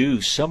to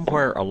do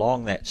somewhere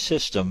along that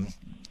system,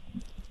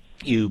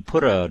 you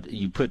put a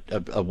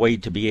way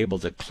to be able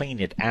to clean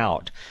it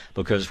out,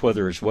 because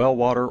whether it's well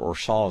water or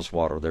Saws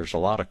water, there's a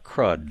lot of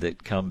crud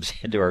that comes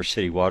into our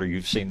city water.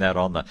 You've seen that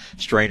on the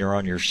strainer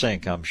on your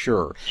sink, I'm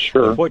sure.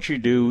 Sure. But what you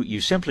do, you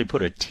simply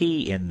put a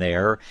T in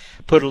there,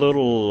 put a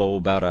little,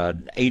 about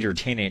an 8 or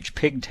 10 inch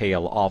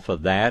pigtail off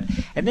of that,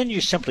 and then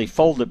you simply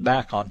fold it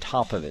back on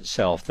top of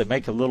itself. They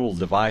make a little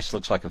device,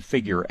 looks like a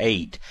figure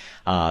 8,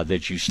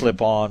 that you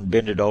slip on,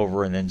 bend it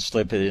over, and then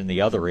slip it in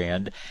the other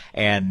end,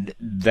 and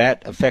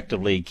that effectively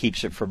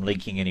keeps it from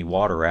leaking any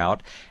water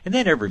out. And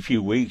then every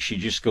few weeks you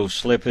just go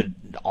slip it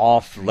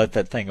off, let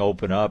that thing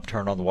open up,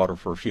 turn on the water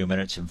for a few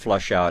minutes, and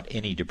flush out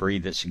any debris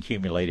that's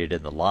accumulated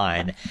in the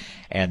line.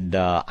 And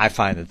I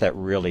find that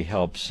really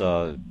helps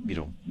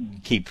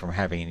keep from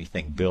having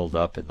anything build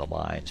up in the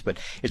lines. But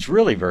it's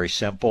really very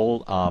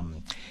simple.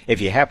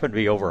 If you happen to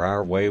be over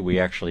our way,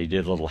 we actually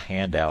did a little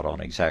handout on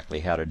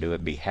exactly how to do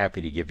it. Be happy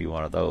to give you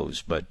one of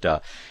those.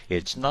 But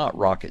it's not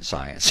rocket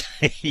science.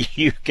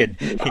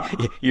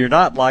 You're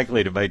not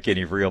likely to make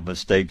any real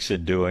mistakes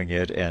in doing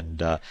it.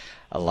 And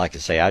like I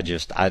say,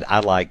 I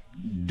like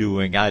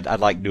doing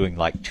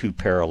like 2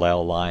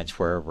 parallel lines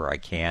wherever I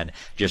can,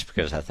 just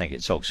because I think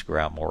it soaks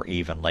ground more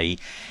evenly.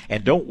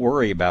 And don't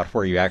worry about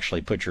where you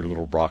actually put your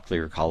little broccoli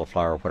or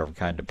cauliflower or whatever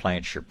kind of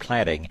plants you're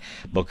planting,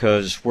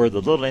 because where the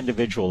little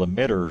individual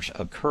emitters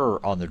occur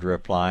on the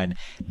drip line,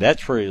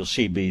 that's where you'll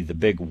see the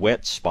big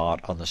wet spot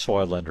on the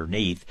soil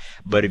underneath.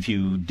 But if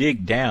you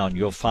dig down,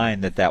 you'll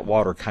find that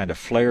water kind of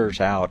flares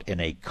out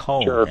in a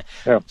cone. Sure.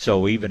 Yeah.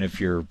 So even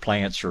if your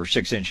plants are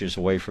 6 inches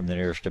away from the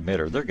nearest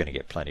emitter, they're going to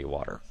get plenty of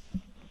water.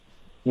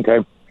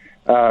 Okay.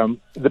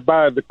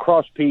 By the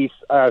cross piece,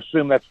 I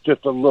assume that's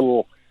just a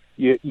little,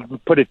 you can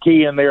put a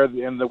T in there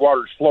and the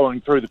water's flowing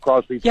through the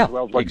cross piece as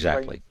well.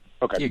 Exactly.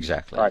 Okay.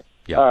 Exactly. All right.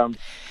 Yeah.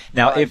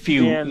 Now,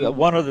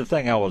 one other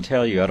thing I will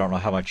tell you, I don't know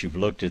how much you've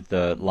looked at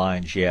the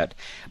lines yet,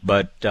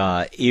 but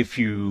if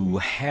you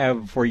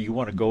have where you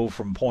want to go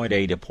from point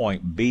A to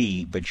point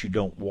B, but you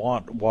don't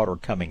want water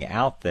coming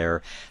out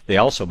there, they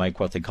also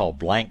make what they call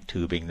blank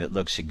tubing that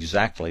looks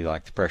exactly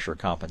like the pressure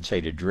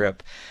compensated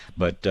drip.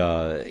 But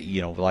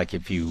like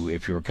if you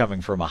were coming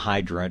from a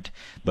hydrant,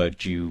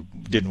 but you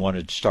didn't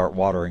want to start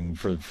watering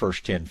for the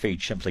first 10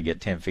 feet, simply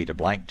get 10 feet of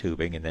blank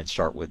tubing and then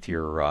start with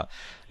your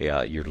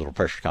little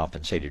pressure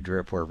compensated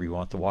drip wherever you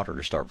want the water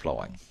to start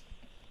flowing.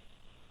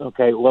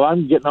 Okay, well,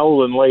 I'm getting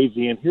old and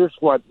lazy, and here's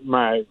what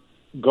my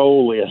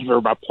goal is,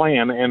 or my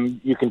plan, and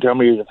you can tell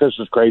me if this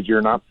is crazy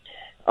or not.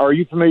 Are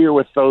you familiar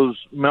with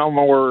those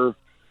Melnor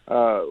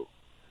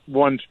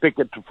 1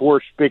 spigot to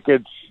 4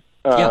 spigots,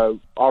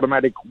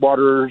 automatic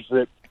waterers,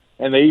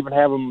 and they even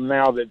have them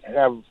now that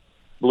have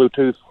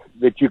Bluetooth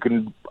that you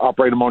can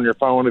operate them on your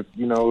phone if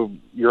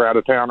you're out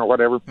of town or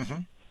whatever?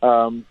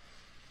 Mm-hmm.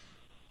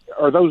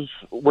 Are those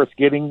worth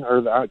getting?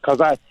 Or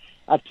because I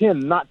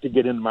tend not to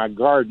get into my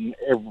garden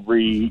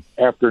every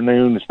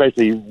afternoon,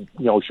 especially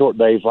short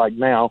days like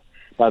now.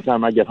 By the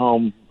time I get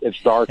home,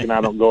 it's dark, and I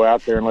don't go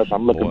out there unless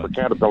I'm looking for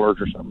caterpillars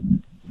or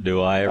something.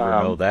 Do I ever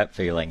know that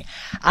feeling?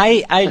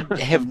 I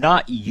have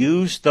not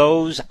used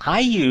those. I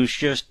use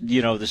just,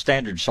 the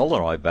standard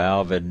solenoid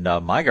valve, and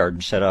my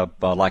garden set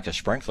up like a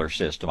sprinkler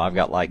system. I've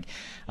got like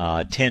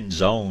 10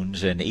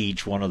 zones, and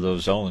each one of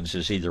those zones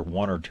is either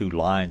 1 or 2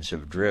 lines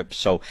of drip.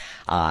 So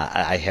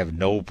I have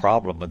no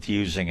problem with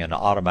using an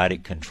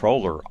automatic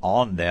controller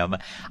on them.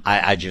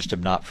 I just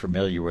am not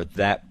familiar with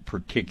that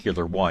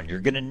particular one. You're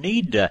going to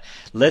need to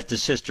let the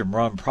system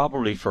run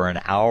probably for an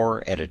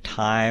hour at a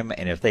time,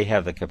 and if they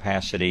have the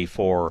capacity necessity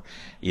for,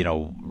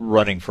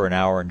 running for an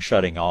hour and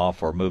shutting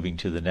off or moving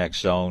to the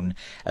next zone,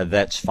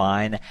 that's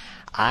fine.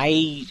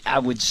 I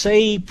would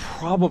say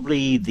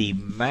probably the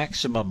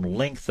maximum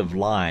length of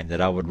line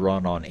that I would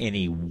run on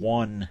any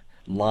one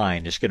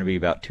line is going to be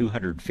about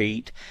 200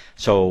 feet.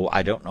 So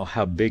I don't know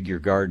how big your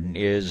garden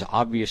is.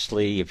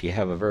 Obviously, if you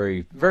have a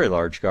very, very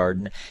large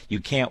garden, you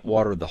can't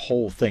water the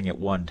whole thing at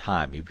one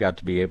time. You've got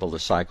to be able to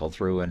cycle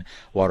through and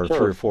water 3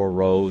 or 4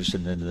 rows,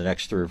 and then the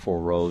next 3 or 4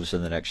 rows,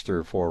 and the next 3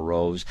 or 4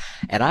 rows.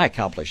 And I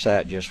accomplish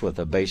that just with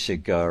a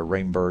basic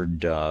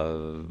Rainbird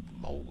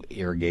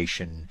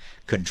irrigation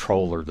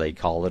controller, they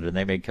call it, and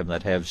they make them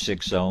that have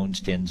 6 zones,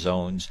 10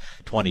 zones,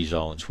 20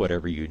 zones,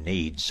 whatever you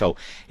need. So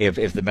if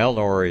the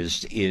Melnor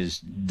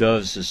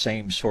does the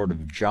same sort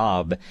of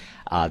job,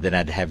 then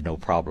I'd have no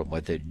problem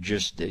with it.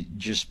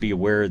 Just be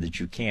aware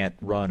that you can't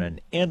run an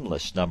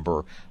endless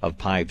number of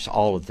pipes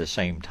all at the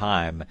same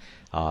time,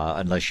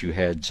 unless you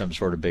had some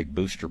sort of big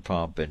booster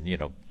pump and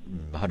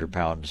 100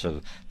 pounds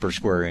per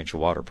square inch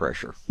of water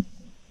pressure.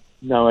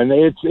 No, and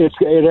it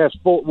has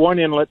 1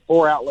 inlet,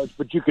 4 outlets,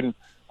 but you can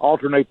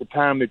alternate the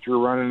time that you're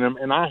running them.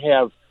 And I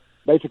have,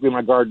 basically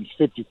my garden's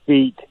 50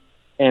 feet,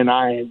 and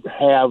I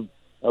have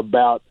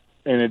about,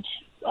 and it's,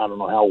 I don't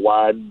know how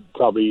wide,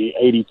 probably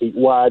 80 feet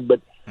wide,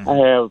 but I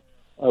have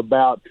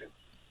about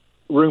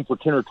room for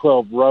 10 or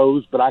 12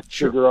 rows, but I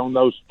figure on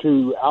those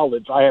 2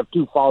 outlets, I have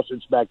 2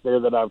 faucets back there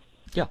that I've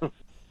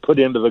put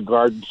into the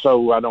garden,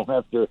 so I don't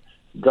have to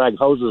drag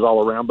hoses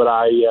all around, but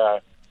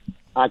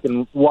I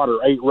can water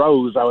 8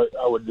 rows, I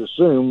would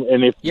assume,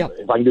 and if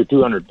I can do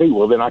 200 feet,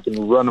 well, then I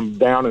can run them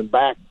down and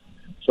back,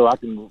 so I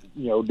can,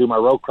 do my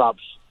row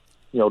crops,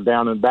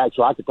 down and back,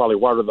 so I could probably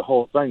water the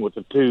whole thing with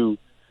the two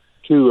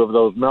of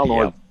those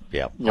Melnor.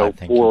 I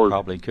think you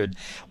probably could.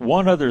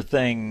 One other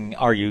thing,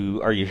 are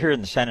you here in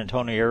the San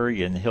Antonio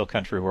area, in the Hill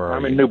Country? Where are you?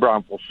 I'm in New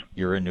Braunfels.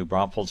 You're in New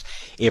Braunfels.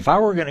 If I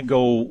were going to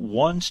go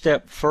one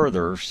step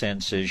further,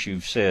 since, as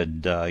you've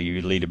said,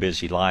 you lead a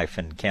busy life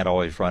and can't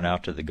always run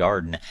out to the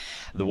garden,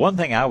 the one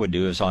thing I would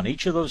do is on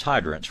each of those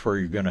hydrants where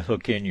you're going to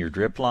hook in your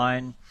drip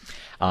line,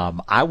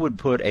 I would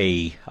put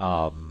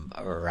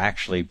or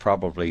actually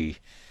probably,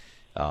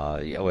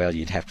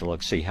 you'd have to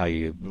see how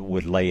you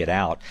would lay it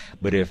out.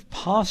 But if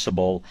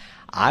possible,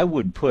 I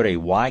would put a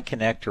Y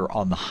connector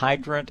on the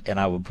hydrant, and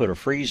I would put a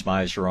freeze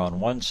miser on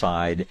one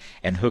side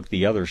and hook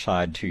the other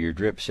side to your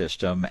drip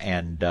system,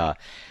 and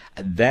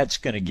that's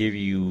going to give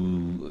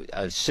you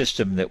a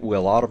system that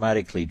will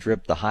automatically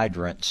drip the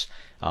hydrants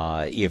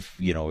if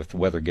the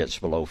weather gets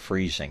below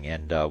freezing.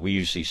 And we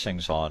use these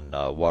things on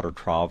water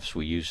troughs.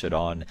 We use it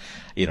on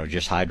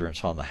just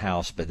hydrants on the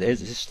house. But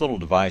this little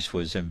device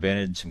was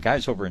invented. Some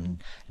guys over in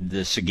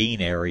the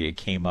Seguin area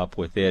came up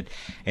with it,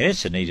 and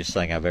it's the neatest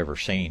thing I've ever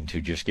seen to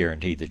just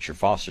guarantee that your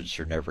faucets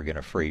are never going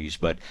to freeze.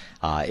 But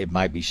it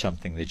might be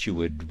something that you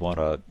would want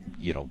to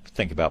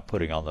think about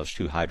putting on those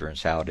 2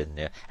 hydrants out in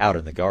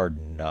the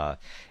garden.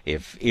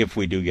 If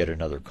we do get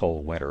another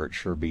cold winter, it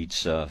sure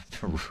beats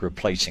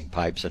replacing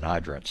pipes and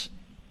hydrants.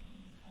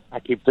 I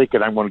keep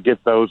thinking I'm going to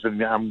get those,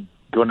 and I'm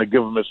going to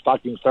give them as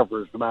stocking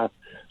stuffers to my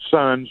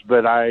sons,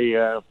 but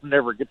I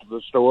never get to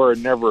the store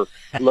and never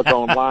look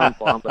online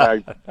for them.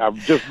 But I've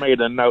just made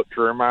a note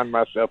to remind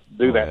myself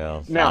to do that.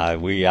 Well, now,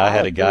 I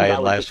had a guy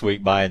last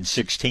week buying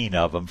 16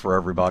 of them for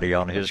everybody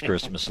on his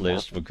Christmas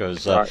list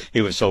because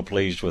he was so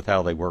pleased with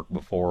how they worked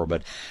before.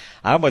 But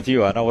I'm with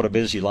you. I know what a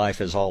busy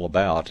life is all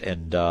about,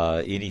 and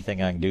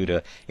anything I can do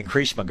to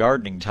increase my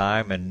gardening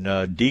time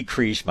and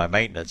decrease my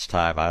maintenance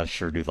time, I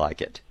sure do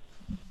like it.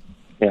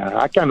 Yeah,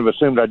 I kind of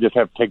assumed I just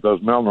have to take those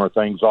Melnor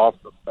things off.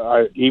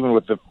 Even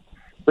with the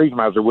freeze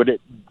miser, would it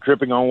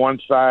dripping on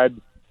one side?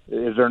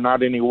 Is there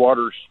not any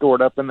water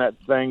stored up in that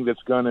thing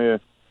that's going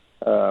to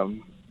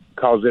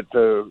cause it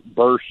to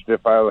burst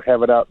if I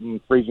have it out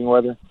in freezing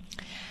weather?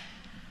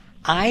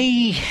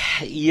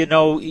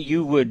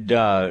 You would,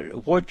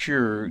 what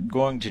you're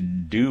going to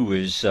do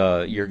is,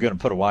 you're going to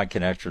put a Y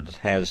connector that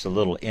has the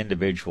little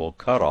individual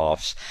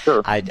cutoffs.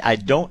 Sure. I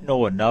don't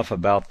know enough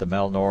about the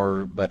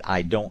Melnor, but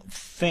I don't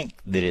think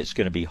that it's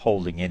going to be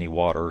holding any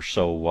water,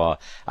 so,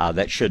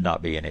 that should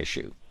not be an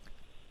issue.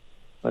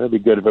 Well, that'd be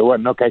good if it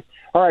wasn't. Okay.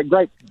 All right,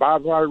 great.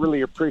 Bob, I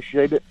really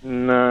appreciate it,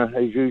 and,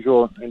 as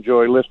usual,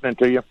 enjoy listening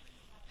to you.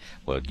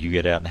 Well, you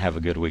get out and have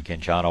a good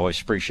weekend, John. Always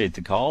appreciate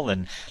the call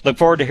and look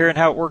forward to hearing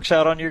how it works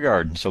out on your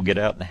garden. So get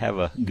out and have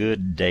a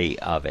good day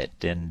of it.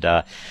 And,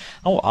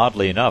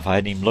 oddly enough, I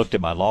hadn't even looked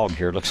at my log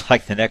here. It looks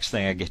like the next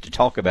thing I get to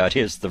talk about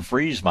is the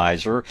freeze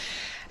miser.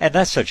 And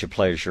that's such a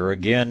pleasure.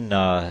 Again,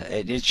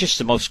 it's just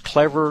the most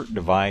clever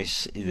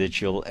device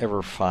that you'll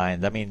ever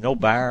find. I mean, no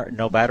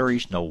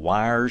batteries, no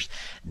wires,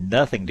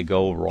 nothing to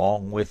go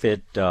wrong with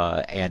it.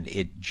 And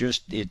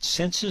it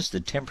senses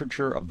the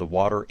temperature of the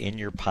water in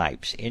your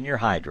pipes, in your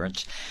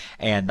hydrants,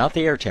 and not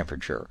the air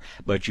temperature.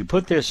 But you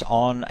put this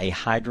on a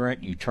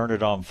hydrant, you turn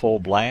it on full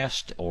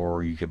blast,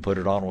 or you can put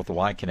it on with a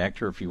Y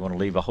connector if you want to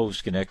leave a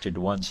hose connected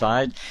to one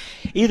side.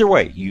 Either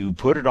way, you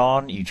put it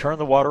on, you turn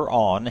the water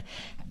on,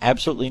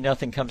 absolutely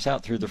nothing comes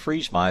out through the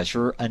freeze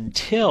miser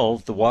until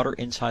the water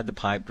inside the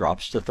pipe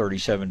drops to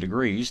 37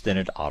 degrees. Then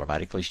it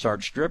automatically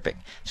starts dripping.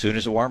 As soon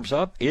as it warms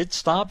up, it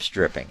stops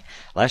dripping.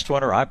 Last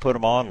winter, I put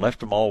them on, left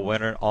them all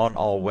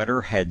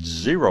winter, had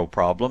zero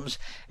problems,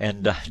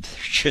 and there's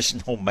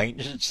just no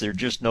maintenance. There's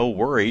just no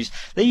worries.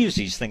 They use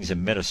these things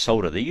in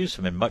Minnesota. They use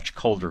them in much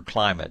colder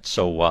climates,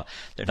 so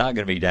they're not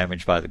going to be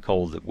damaged by the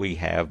cold that we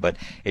have. But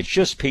it's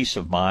just peace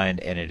of mind,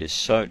 and it is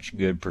such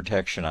good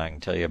protection, I can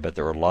tell you. But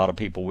there are a lot of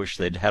people wish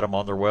they'd had them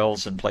on their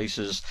wells and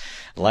places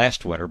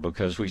last winter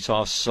because we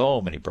saw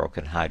so many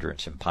broken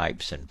hydrants and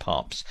pipes and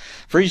pumps.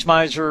 Freeze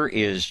Miser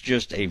is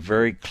just a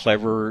very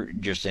clever,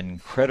 just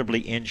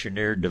incredibly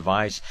engineered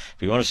device.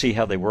 If you want to see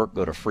how they work,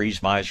 go to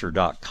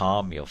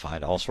freezemiser.com. You'll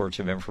find all sorts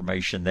of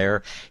information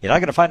there. You're not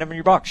going to find them in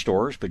your box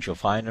stores, but you'll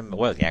find them,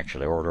 well, you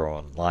actually order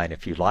online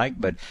if you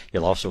like, but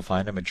you'll also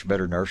find them at your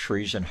better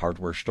nurseries and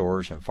hardware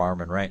stores and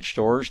farm and ranch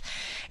stores.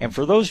 And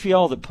for those of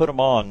y'all that put them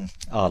on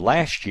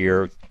last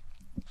year,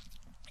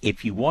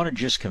 if you want to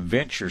just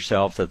convince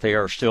yourself that they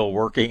are still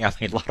working, I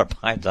mean, a lot of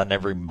pines I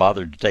never even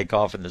bothered to take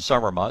off in the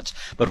summer months,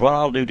 but what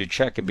I'll do to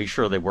check and be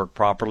sure they work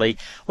properly,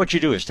 what you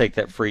do is take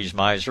that freeze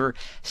miser,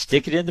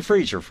 stick it in the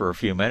freezer for a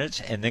few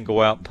minutes, and then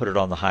go out and put it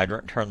on the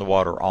hydrant and turn the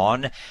water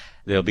on.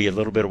 There'll be a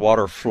little bit of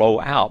water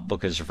flow out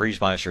because the freeze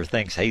miser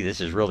thinks, hey,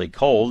 this is really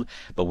cold,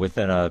 but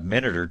within a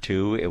minute or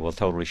two, it will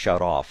totally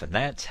shut off. And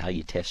that's how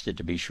you test it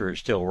to be sure it's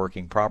still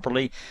working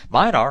properly.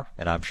 Mine are,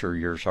 and I'm sure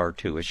yours are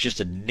too. It's just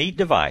a neat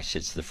device.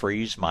 It's the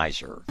freeze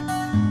miser.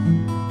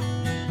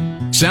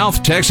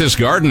 South Texas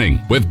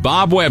Gardening with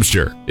Bob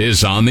Webster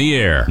is on the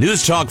air.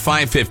 News Talk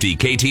 550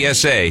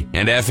 KTSA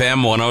and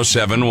FM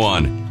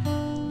 1071.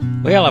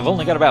 Well, I've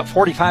only got about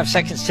 45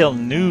 seconds till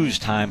news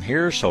time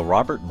here, so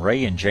Robert and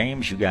Ray and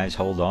James, you guys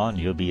hold on.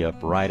 You'll be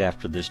up right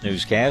after this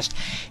newscast.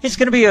 It's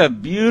going to be a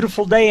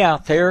beautiful day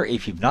out there.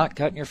 If you've not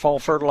gotten your fall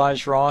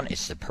fertilizer on,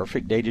 it's the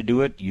perfect day to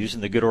do it.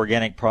 Using the good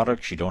organic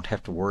products, you don't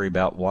have to worry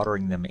about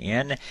watering them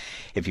in.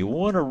 If you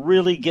want to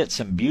really get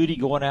some beauty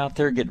going out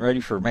there, getting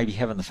ready for maybe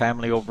having the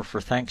family over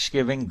for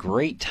Thanksgiving,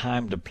 great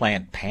time to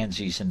plant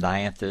pansies and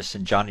dianthus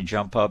and Johnny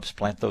Jump Ups.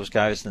 Plant those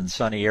guys in the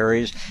sunny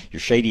areas. Your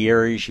shady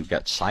areas, you've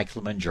got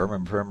cyclamen, German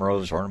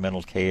primrose,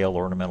 ornamental kale,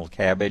 ornamental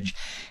cabbage.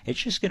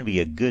 It's just going to be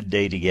a good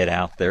day to get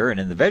out there.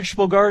 And in the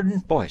vegetable garden,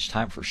 boy, it's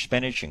time for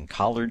spinach and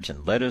collards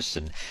and lettuce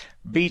and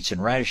beets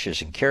and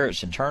radishes and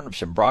carrots and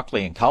turnips and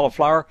broccoli and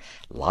cauliflower.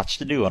 Lots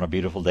to do on a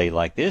beautiful day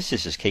like this.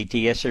 This is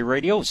KTSA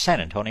Radio, San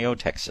Antonio,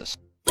 Texas.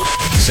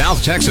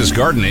 South Texas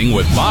Gardening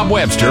with Bob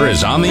Webster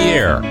is on the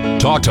air.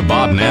 Talk to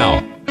Bob now.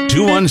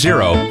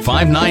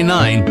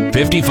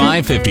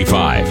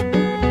 210-599-5555.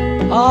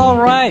 All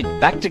right,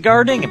 back to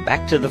gardening and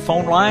back to the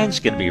phone lines.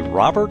 Going to be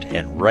Robert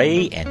and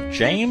Ray and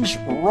James.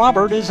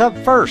 Robert is up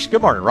first.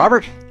 Good morning,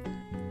 Robert.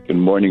 Good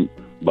morning,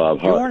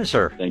 Bob. Good morning,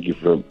 sir. Thank you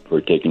for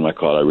taking my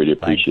call. I really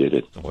appreciate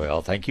it.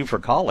 Well, thank you for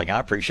calling. I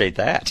appreciate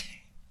that.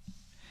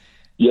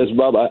 Yes,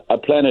 Bob. I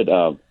planted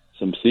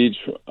some seeds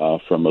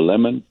from a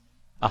lemon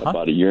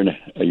about a year and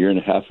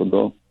a half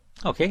ago.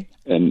 Okay.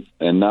 And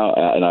now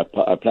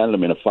I planted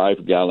them in a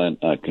 5-gallon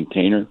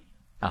container.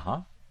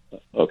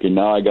 Okay,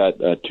 now I got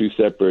 2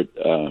 separate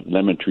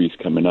lemon trees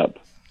coming up.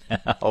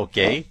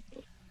 Okay.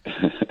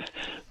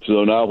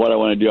 So now what I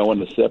want to do, I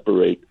want to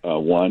separate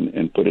one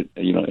and put it,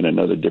 in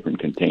another different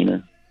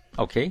container.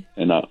 Okay.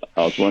 And I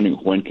was wondering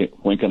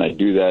when can I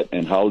do that,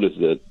 and how does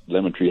the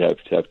lemon tree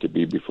have to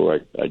be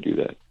before I do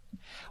that?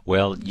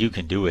 Well, you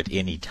can do it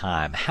any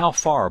time. How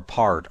far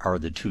apart are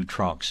the 2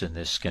 trunks in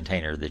this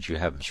container that you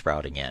have them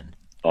sprouting in?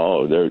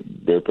 Oh,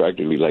 they're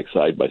practically like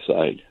side by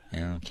side.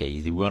 Okay,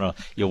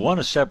 you'll want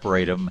to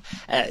separate them.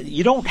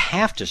 You don't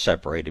have to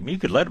separate them. You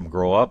could let them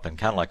grow up in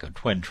kind of like a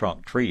twin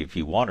trunk tree if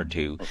you wanted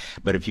to.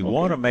 But if you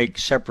want to make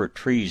separate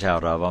trees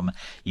out of them,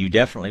 you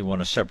definitely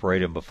want to separate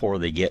them before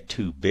they get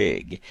too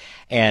big.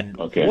 And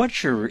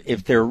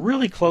if they're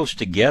really close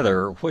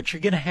together, what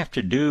you're going to have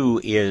to do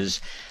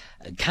is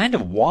kind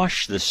of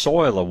wash the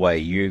soil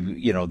away.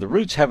 The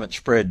roots haven't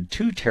spread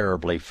too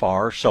terribly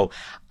far, so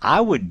I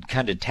would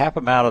kind of tap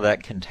them out of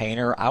that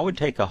container. I would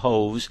take a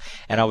hose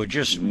and I would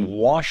just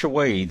wash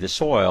away the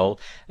soil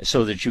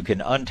so that you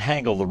can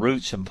untangle the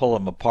roots and pull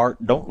them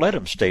apart. Don't let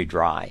them stay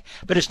dry,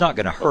 but it's not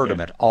going to hurt them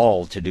at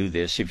all to do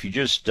this. If you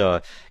just,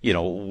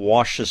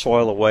 wash the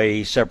soil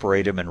away,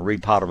 separate them and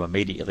repot them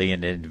immediately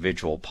in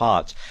individual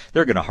pots,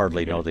 they're going to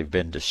hardly know they've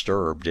been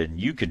disturbed, and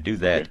you can do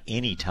that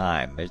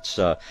anytime. It's,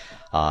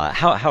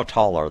 how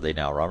tall are they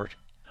now, Robert?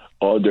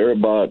 Oh, they're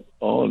about,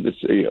 I'd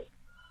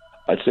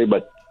say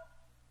about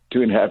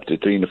 2.5 to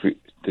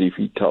 3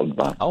 feet tall,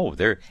 Bob. Oh,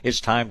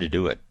 it's time to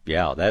do it.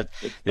 Yeah, this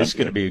is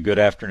going to be a good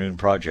afternoon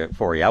project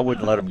for you. I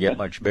wouldn't let them get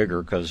much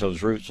bigger because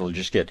those roots will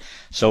just get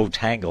so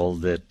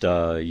tangled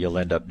that you'll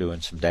end up doing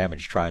some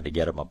damage trying to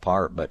get them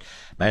apart. But,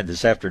 man,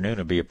 this afternoon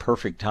would be a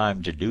perfect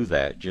time to do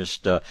that.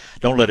 Just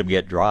don't let them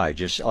get dry.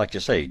 Just, like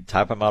you say,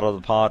 type them out of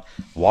the pot,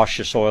 wash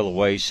the soil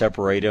away,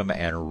 separate them,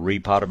 and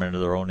repot them into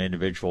their own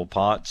individual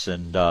pots.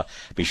 And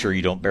be sure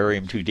you don't bury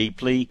them too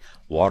deeply.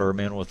 Water them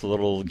in with a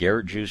little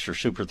Garrett juice or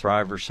Super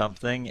Thrive or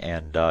something,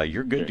 and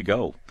you're good to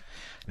go.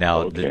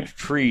 Now, the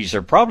trees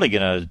are probably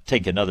going to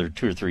take another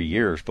 2 or 3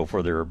 years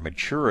before they're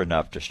mature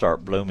enough to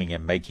start blooming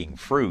and making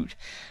fruit.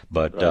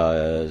 But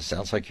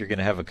sounds like you're going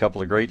to have a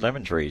couple of great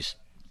lemon trees.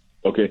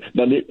 Okay.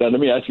 Now let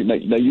me ask you. Now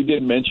you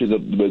did mention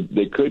that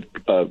they could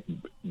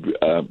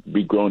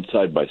be grown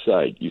side by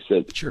side. You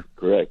said sure.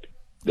 Correct.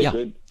 They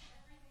could.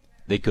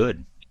 They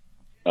could.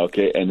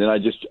 Okay. And then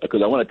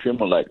because I want to trim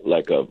them like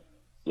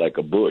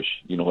a bush.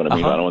 You know what I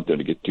mean? I don't want them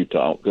to get too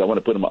tall because I want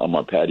to put them on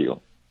my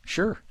patio.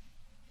 Sure.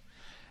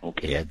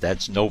 Okay. Yeah,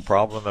 that's no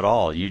problem at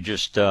all. You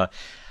just, at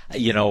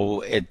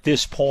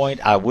this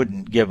point, I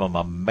wouldn't give them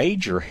a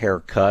major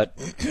haircut,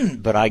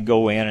 but I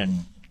go in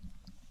and,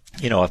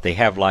 if they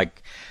have 2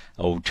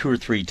 or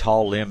 3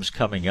 tall limbs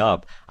coming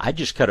up, I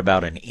just cut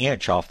about an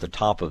inch off the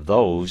top of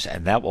those,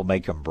 and that will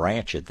make them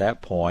branch at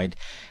that point,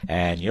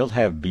 and you'll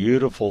have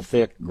beautiful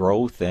thick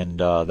growth, and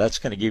that's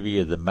going to give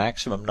you the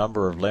maximum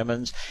number of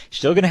lemons.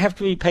 Still going to have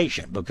to be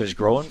patient because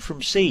growing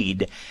from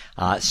seed,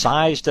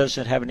 size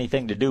doesn't have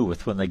anything to do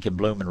with when they can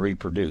bloom and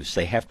reproduce.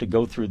 They have to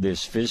go through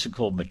this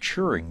physical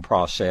maturing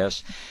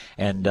process,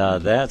 and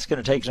that's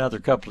going to take another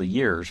couple of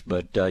years.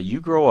 But you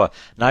grow a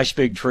nice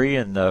big tree,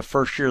 and the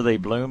first year they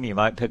bloom, you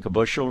might pick a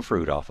bushel of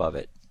fruit off of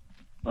it.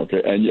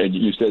 Okay, and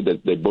you said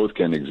that they both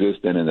can exist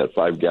then in that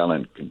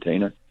 5-gallon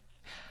container?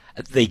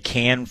 They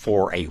can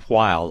for a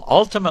while.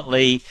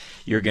 Ultimately,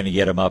 you're going to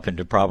get them up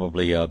into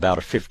probably about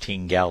a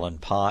 15-gallon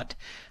pot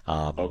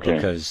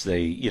because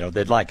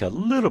they'd like a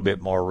little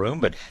bit more room,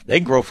 but they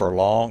can grow for a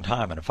long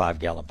time in a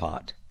 5-gallon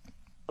pot.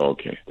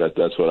 Okay,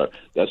 that's what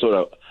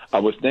I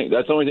was thinking.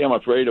 That's the only thing I'm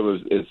afraid of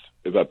is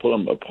if I pull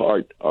them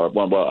apart or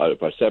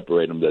if I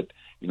separate them that.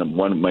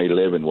 One may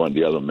live and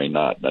the other may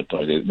not. That's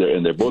all.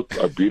 They're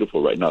both are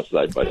beautiful right now,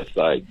 side by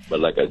side.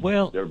 But they're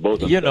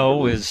both.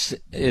 Is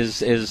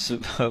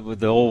with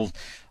the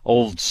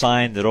old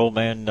sign that old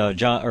man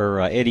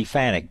Eddie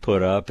Fanuc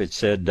put up. It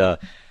said,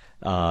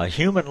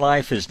 "Human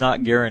life is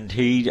not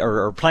guaranteed,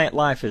 or plant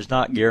life is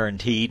not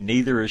guaranteed.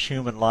 Neither is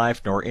human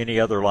life nor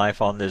any other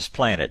life on this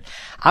planet."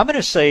 I'm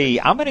going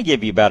to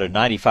give you about a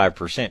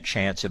 95%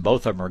 chance that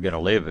both of them are going to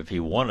live if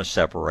you want to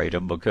separate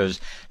them because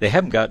they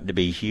haven't gotten to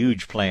be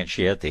huge plants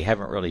yet. They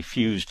haven't really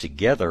fused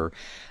together.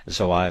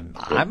 So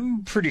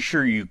I'm pretty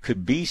sure you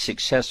could be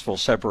successful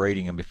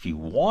separating them if you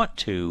want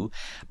to,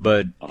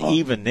 but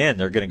even then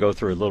they're going to go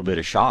through a little bit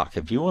of shock.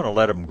 If you want to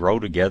let them grow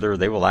together,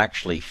 they will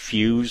actually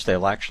fuse.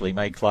 They'll actually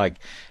make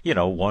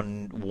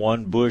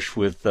one bush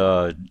with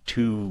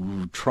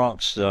 2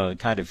 trunks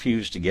kind of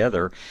fused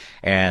together,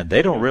 and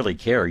they don't really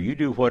care. You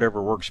do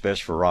whatever works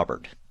best for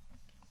Robert.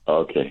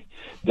 Okay.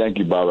 Thank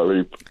you, Bob. I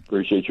really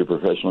appreciate your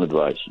professional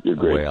advice. You're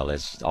great. Well,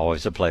 it's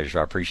always a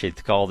pleasure. I appreciate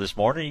the call this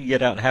morning. You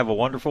get out and have a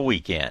wonderful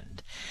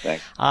weekend.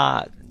 Thanks.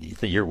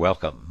 You're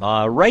welcome.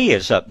 Ray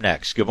is up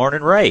next. Good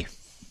morning, Ray.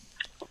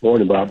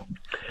 Morning, Bob.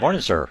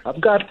 Morning, sir.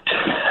 I've got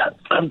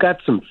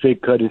some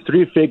fig cuttings,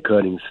 3 fig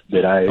cuttings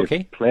that I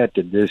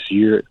planted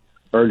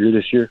earlier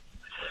this year,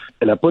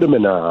 and I put them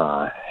in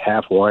a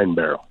half wine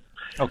barrel.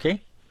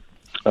 Okay.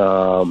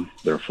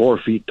 They're 4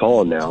 feet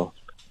tall now.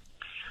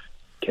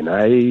 Can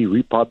I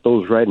repot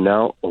those right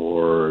now,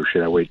 or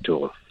should I wait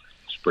till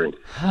spring?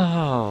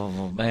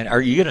 Oh, man. Are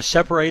you going to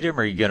separate them,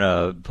 or are you going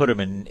to put them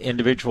in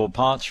individual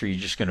pots, or are you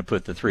just going to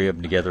put the 3 of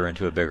them together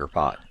into a bigger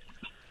pot?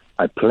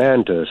 I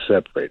plan to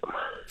separate them.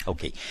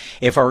 Okay.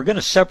 If I were going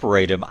to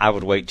separate them, I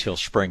would wait till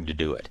spring to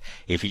do it.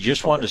 If you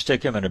just wanted to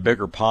stick them in a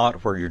bigger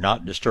pot where you're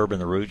not disturbing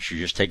the roots, you're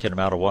just taking them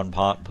out of one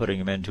pot and putting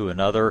them into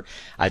another,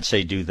 I'd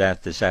say do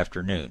that this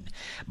afternoon.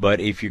 But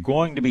if you're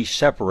going to be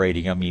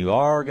separating them, you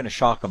are going to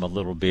shock them a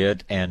little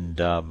bit, and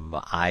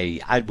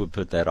I would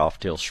put that off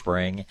till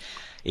spring.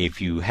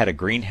 If you had a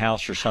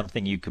greenhouse or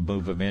something you could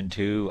move them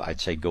into, I'd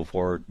say go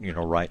for it,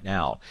 right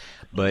now.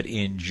 But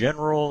in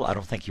general, I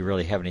don't think you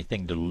really have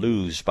anything to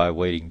lose by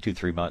waiting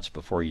 2-3 months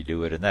before you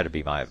do it, and that'd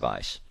be my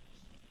advice.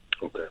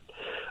 Okay.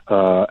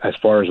 As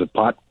far as the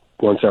pot,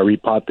 once I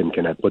repot them,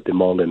 can I put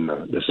them all in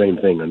the same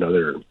thing,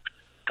 another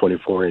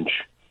 24-inch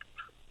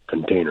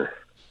container?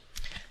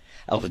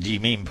 Oh, do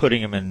you mean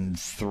putting them in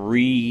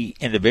 3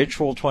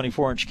 individual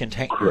 24-inch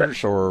containers,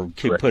 Correct. or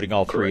keep Correct. putting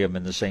all 3 Correct. of them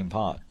in the same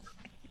pot?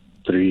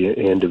 3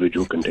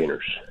 individual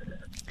containers.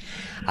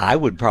 I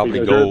would probably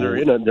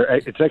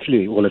it's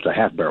actually, it's a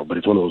half barrel, but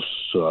it's one of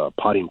those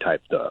potting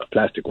type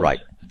plastic ones.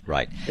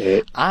 Right.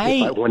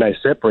 When I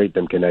separate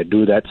them, can I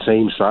do that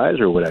same size,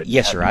 or would I?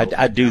 Yes, sir.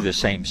 I'd do the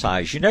same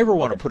size. You never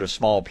want to put a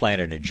small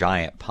plant in a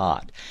giant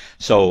pot.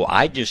 So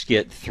I just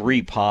get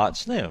 3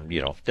 pots.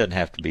 Doesn't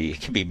have to be.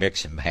 It can be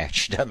mix and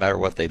match. Doesn't matter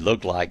what they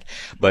look like.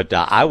 But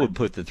I would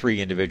put the 3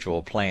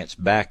 individual plants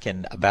back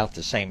in about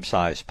the same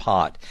size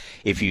pot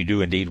if you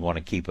do indeed want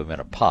to keep them in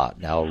a pot.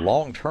 Now,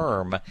 long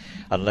term,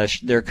 unless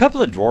there are a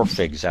couple of dwarf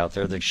figs out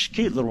there. There's a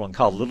cute little one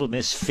called Little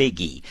Miss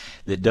Figgy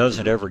that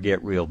doesn't ever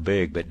get real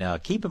big. But now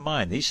keep in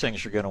mind, these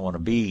things are going to want to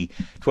be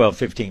 12,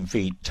 15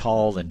 feet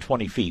tall and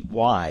 20 feet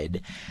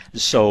wide.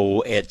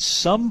 So at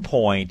some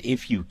point,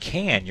 if you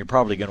can, you're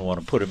probably going to want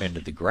to put them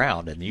into the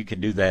ground, and you can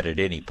do that at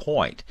any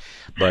point.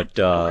 But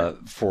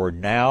for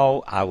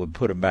now, I would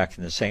put them back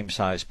in the same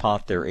size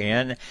pot they're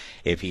in.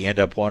 If you end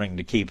up wanting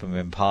to keep them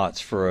in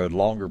pots for a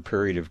longer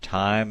period of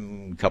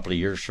time, a couple of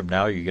years from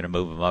now, you're going to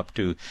move them up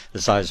to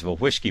the size of a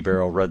whiskey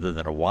barrel rather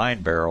than a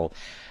wine barrel.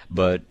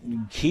 But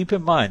keep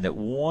in mind that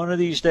one of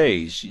these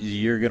days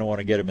you're going to want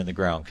to get them in the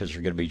ground because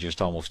they're going to be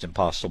just almost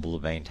impossible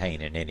to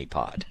maintain in any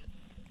pot.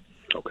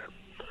 Okay.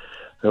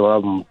 Well,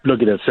 I'm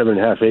looking at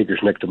 7.5 acres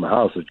next to my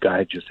house. This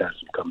guy just has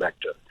to come back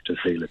to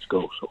say, let's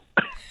go. So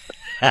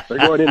they're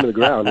going into the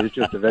ground. It's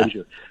just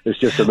eventually. It's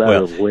just a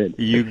matter of when.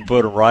 You can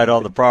put them right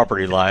on the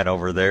property line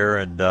over there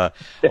and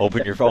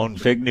open your own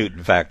Fig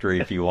Newton factory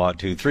if you want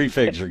to. 3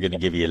 figs are going to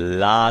give you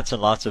lots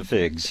and lots of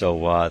figs.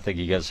 So I think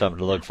you got something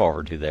to look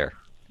forward to there.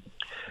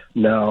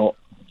 Now,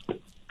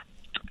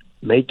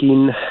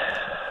 making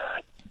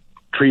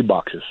tree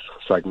boxes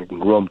so I can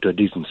grow them to a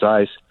decent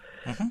size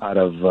out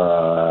of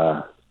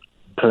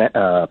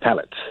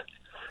pallets.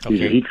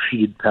 These are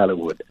heat-treated pallet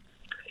wood.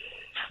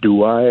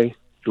 Do I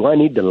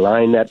need to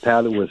line that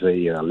pallet with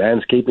a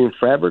landscaping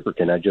fabric, or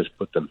can I just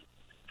put them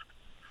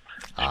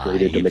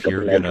straight in to make a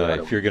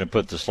plant? If you're going to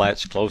put the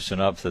slats close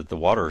enough that the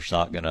water's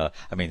not going to,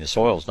 the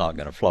soil's not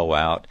going to flow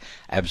out,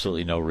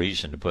 absolutely no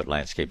reason to put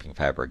landscaping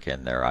fabric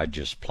in there. I'd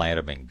just plant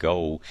them and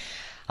go.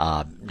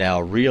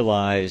 Now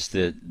realize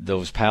that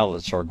those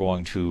pallets are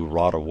going to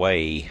rot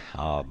away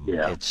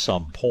at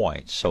some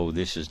point, so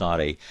this is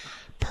not a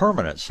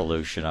permanent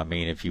solution.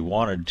 If you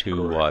wanted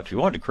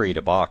to create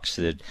a box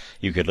that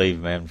you could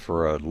leave them in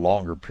for a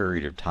longer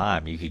period of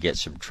time, you could get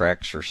some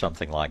Trex or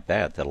something like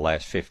that that'll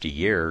last 50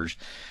 years.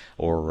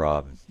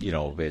 Or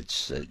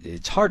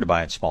it's hard to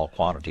buy in small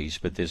quantities,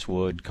 but this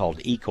wood called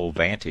Eco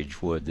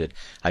Vantage wood that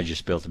I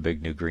just built a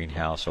big new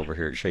greenhouse over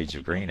here at Shades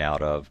of Green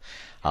out of,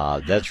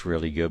 that's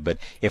really good. But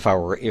if I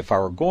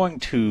were going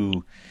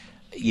to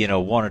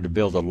wanted to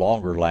build a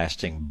longer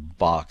lasting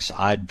box,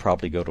 I'd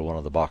probably go to one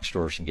of the box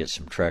stores and get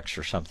some Trex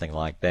or something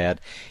like that.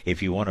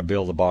 If you want to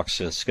build a box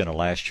that's going to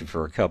last you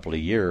for a couple of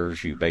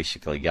years, you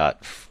basically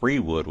got free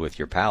wood with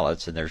your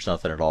pallets, and there's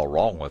nothing at all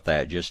wrong with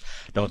that. Just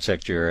don't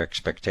set your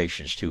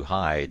expectations too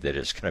high that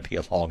it's going to be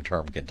a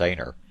long-term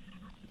container.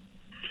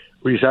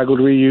 Recycled,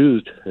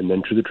 reused, and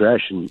then to the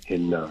trash and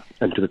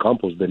to the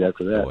compost bin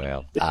after that.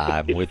 Well,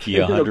 I'm with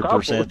you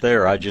 100%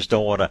 there. I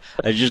don't want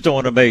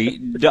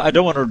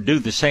to do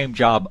the same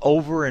job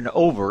over and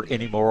over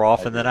any more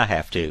often than I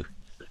have to.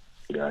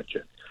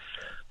 Gotcha.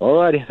 All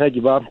righty, thank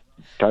you, Bob.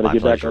 Time to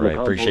get back on the compost.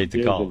 I appreciate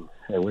the call.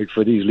 And wait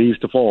for these leaves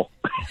to fall.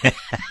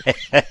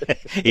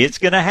 It's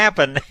going to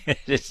happen.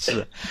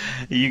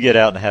 You get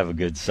out and have a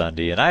good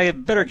Sunday. And I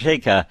better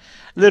take a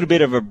little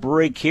bit of a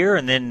break here,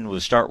 and then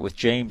we'll start with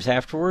James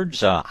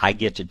afterwards. I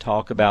get to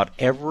talk about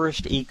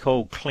Everest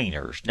Eco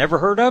Cleaners. Never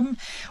heard of them?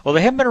 Well,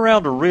 they haven't been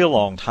around a real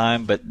long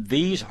time, but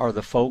these are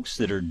the folks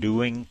that are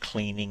doing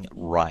cleaning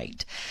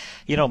right.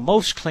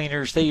 Most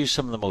cleaners, they use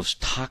some of the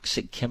most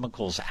toxic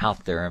chemicals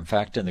out there. In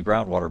fact, in the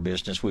groundwater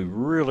business, we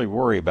really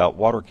worry about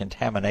water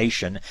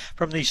contamination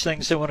from these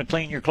things they want to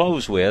clean your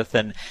clothes with.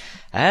 And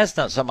that's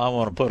not something I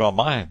want to put on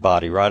my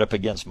body right up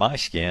against my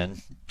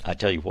skin. I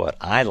tell you what,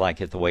 I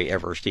like it the way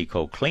Everest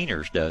Eco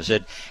Cleaners does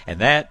it, and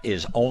that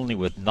is only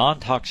with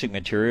non-toxic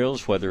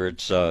materials, whether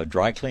it's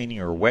dry cleaning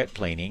or wet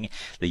cleaning.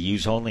 They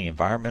use only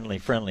environmentally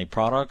friendly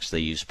products. They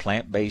use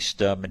plant-based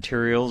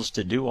materials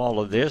to do all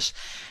of this,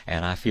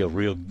 and I feel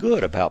real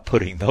good about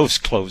putting those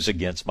clothes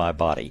against my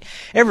body.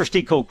 Everest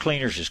Eco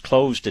Cleaners is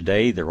closed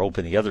today. They're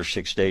open the other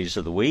 6 days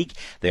of the week.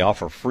 They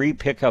offer free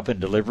pickup and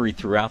delivery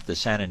throughout the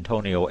San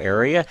Antonio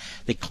area.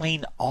 They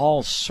clean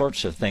all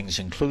sorts of things,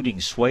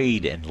 including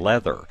suede and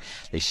leather.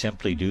 They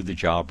simply do the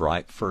job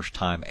right first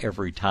time,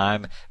 every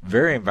time.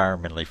 Very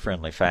environmentally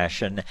friendly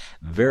fashion.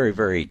 Very,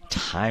 very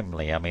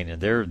timely.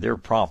 They're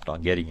prompt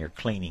on getting your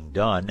cleaning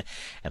done.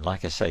 And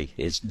like I say,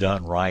 it's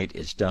done right.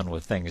 It's done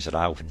with things that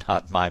I would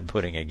not mind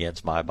putting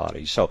against my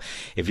body. So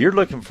if you're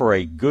looking for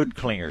a good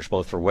cleaners,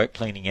 both for wet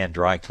cleaning and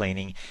dry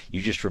cleaning,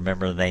 you just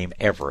remember the name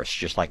Everest,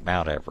 just like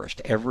Mount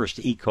Everest. Everest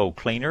Eco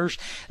Cleaners.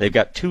 They've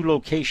got 2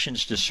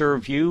 locations to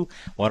serve you.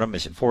 One of them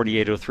is at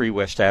 4803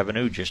 West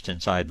Avenue, just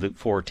inside Loop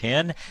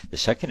 410. The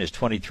second is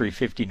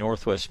 2350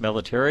 Northwest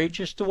Military,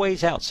 just a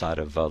ways outside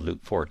of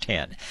Loop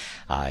 410.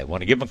 I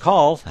want to give them a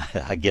call.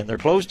 Again, they're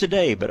closed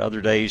today, but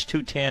other days,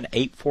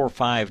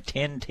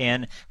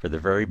 210-845-1010 for the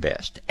very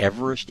best.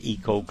 Everest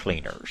Eco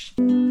Cleaners.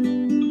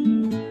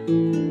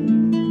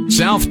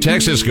 South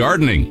Texas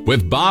Gardening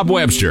with Bob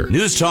Webster.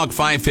 News Talk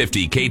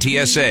 550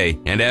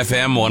 KTSA and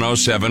FM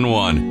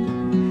 1071.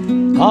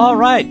 All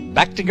right,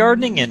 back to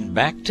gardening and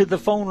back to the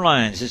phone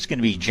lines. It's going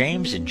to be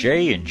James and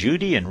Jay and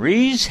Judy and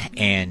Reese,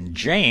 and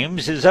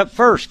James is up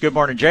first. Good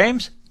morning,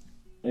 James.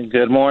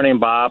 Good morning,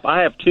 Bob.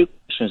 I have 2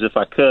 questions, if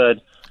I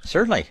could.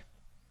 Certainly.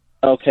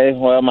 Okay,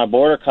 well, my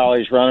border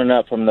collie's running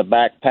up from the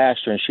back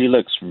pasture, and she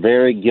looks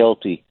very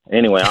guilty.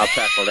 Anyway, I'll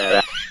tackle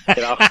that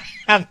out.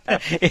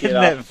 Isn't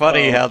that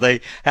funny how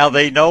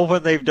they know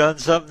when they've done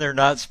something they're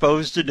not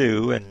supposed to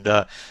do, and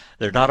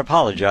they're not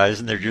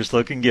apologizing, they're just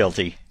looking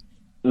guilty.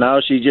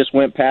 No, she just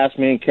went past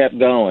me and kept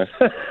going.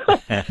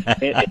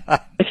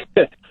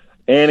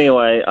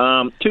 Anyway,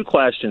 2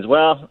 questions.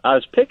 Well, I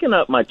was picking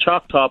up my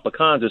Choctaw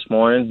pecans this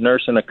morning,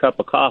 nursing a cup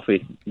of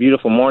coffee.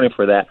 Beautiful morning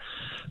for that.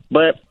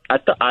 But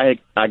I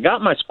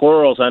got my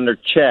squirrels under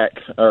check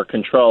or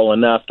control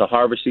enough to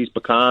harvest these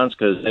pecans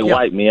because they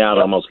wiped me out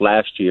almost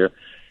last year.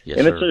 Yes,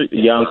 and sir. It's a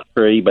young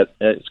tree, but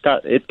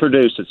it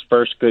produced its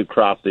first good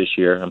crop this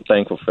year. I'm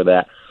thankful for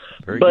that.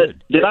 Very but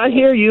good. Did I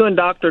hear you and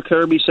Dr.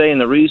 Kirby saying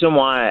the reason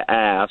why I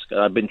asked,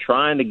 I've been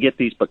trying to get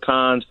these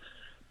pecans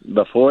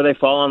before they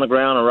fall on the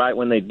ground or right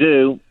when they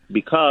do,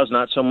 because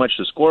not so much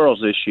the squirrels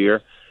this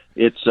year.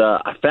 It's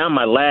I found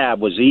my lab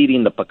was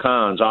eating the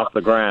pecans off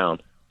the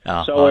ground.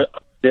 Uh-huh. So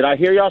did I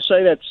hear y'all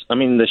say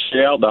the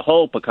shell, the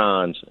whole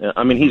pecans?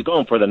 I mean, he's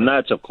going for the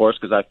nuts, of course,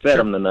 because I fed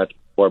him the nuts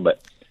before.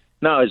 But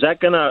no, is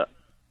that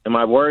am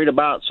I worried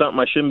about something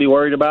I shouldn't be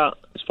worried about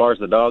as far as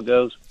the dog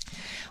goes?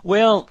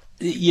 Well,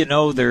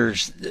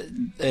 there's,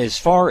 as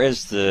far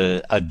as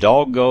a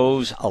dog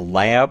goes, a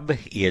lab,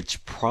 it's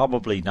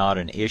probably not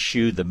an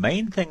issue. The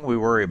main thing we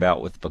worry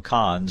about with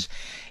pecans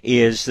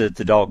is that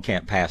the dog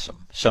can't pass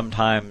them.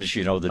 Sometimes,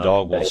 the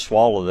dog will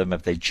swallow them.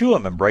 If they chew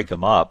them and break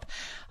them up,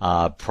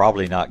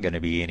 probably not going to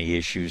be any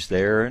issues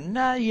there. And,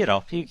 you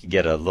can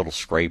get a little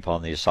scrape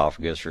on the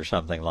esophagus or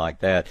something like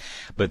that.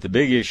 But the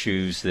big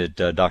issues that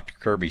Dr.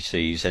 Kirby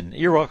sees, and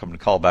you're welcome to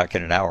call back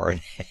in an hour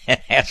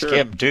and ask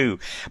him too.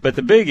 But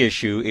the big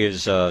issue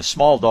is a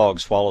small dog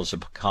swallows a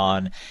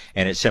pecan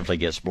and it simply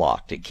gets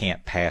blocked. It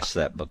can't pass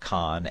that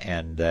pecan,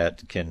 and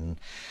that can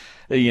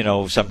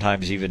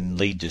sometimes even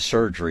lead to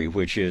surgery,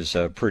 which is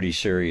a pretty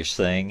serious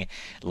thing.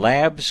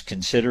 Labs,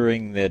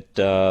 considering that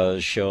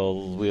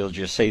we'll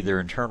just say their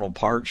internal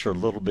parts are a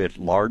little bit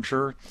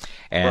larger,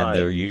 and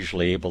they're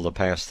usually able to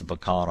pass the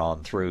pecan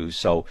on through.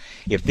 So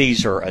if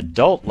these are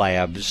adult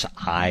labs,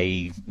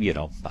 when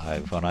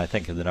I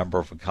think of the number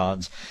of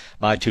pecans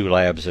my 2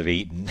 labs have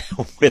eaten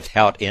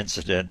without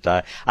incident,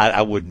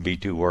 I wouldn't be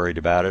too worried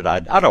about it.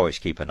 I'd always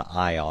keep an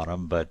eye on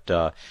them,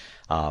 but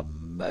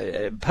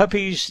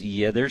puppies,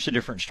 there's a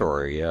different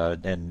story.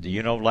 And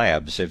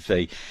labs, if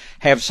they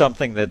have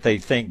something that they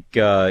think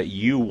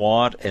you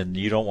want and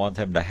you don't want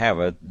them to have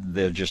it,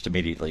 they'll just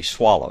immediately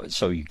swallow it,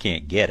 so you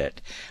can't get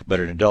it. But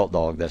an adult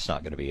dog, that's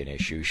not going to be an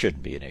issue.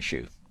 Shouldn't be an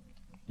issue.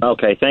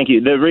 Okay, thank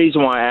you. The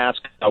reason why I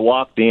asked, I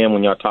walked in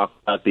when y'all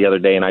talked about it the other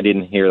day, and I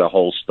didn't hear the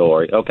whole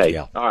story. Okay,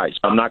 all right,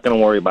 so I'm not going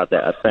to worry about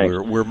that. Thanks.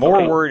 We're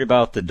more worried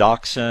about the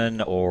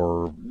dachshund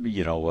or,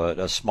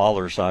 a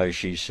smaller size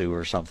Shih Tzu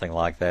or something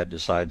like that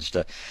decides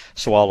to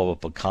swallow a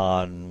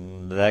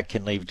pecan. That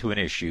can lead to an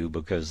issue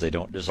because they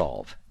don't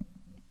dissolve.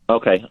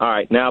 Okay, all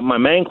right. Now, my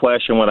main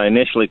question, what I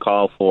initially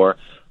called for,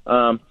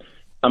 I'm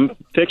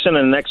fixing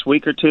in the next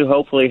week or two,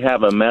 hopefully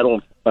have a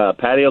metal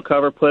patio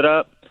cover put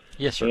up.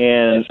 Yes, sir.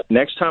 And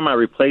next time I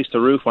replace the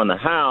roof on the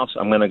house,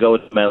 I'm going to go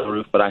with the metal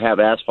roof, but I have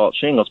asphalt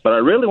shingles. But I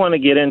really want to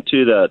get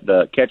into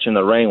the catching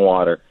the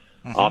rainwater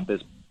off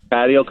this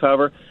patio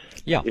cover.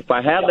 Yeah. If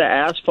I have the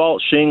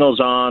asphalt shingles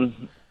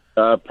on,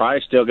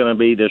 probably still going to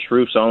be, this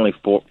roof's only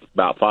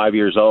about 5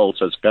 years old,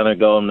 so it's going to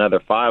go another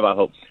 5, I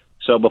hope.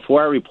 So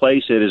before I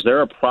replace it, is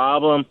there a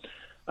problem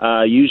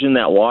using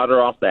that water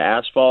off the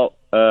asphalt?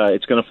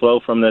 It's going to flow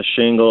from the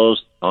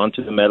shingles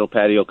onto the metal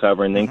patio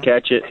cover and then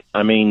catch it.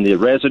 I mean, the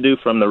residue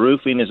from the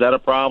roofing, is that a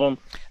problem?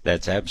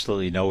 That's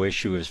absolutely no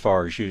issue as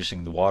far as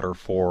using the water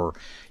for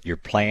your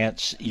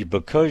plants.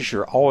 Because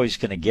you're always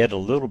going to get a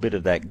little bit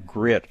of that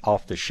grit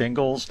off the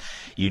shingles,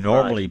 you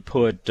normally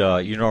put a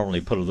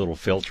little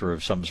filter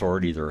of some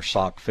sort, either a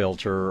sock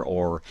filter,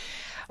 or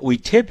we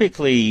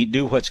typically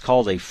do what's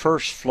called a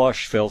first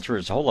flush filter.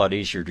 It's a whole lot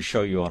easier to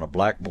show you on a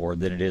blackboard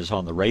than it is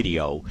on the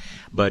radio.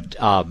 But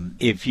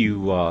if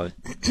you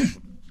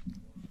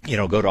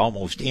go to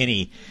almost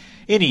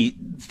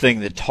anything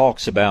that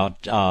talks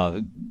about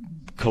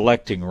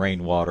collecting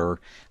rainwater,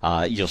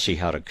 you'll see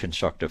how to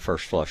construct a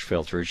first flush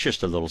filter. It's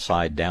just a little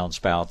side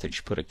downspout that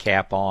you put a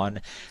cap on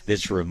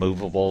that's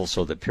removable,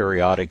 so that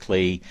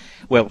periodically,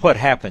 what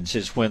happens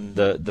is when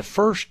the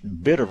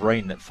first bit of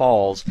rain that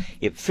falls,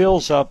 it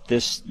fills up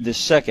this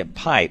second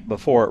pipe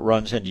before it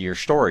runs into your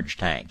storage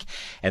tank.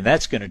 And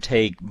that's going to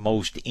take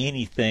most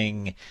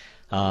anything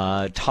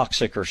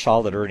toxic or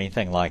solid or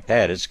anything like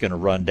that. It's going to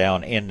run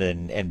down in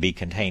and be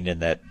contained in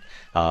that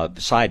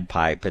side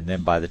pipe, and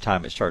then by the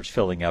time it starts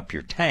filling up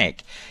your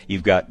tank,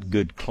 you've got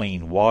good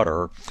clean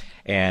water.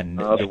 And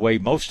the way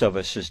most of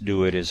us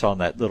do it is on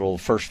that little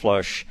first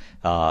flush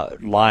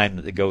line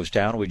that goes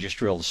down. We just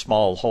drill a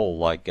small hole,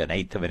 like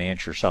 1/8 of an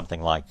inch or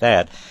something like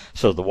that,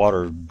 so the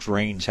water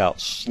drains out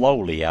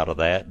slowly out of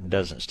that and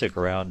doesn't stick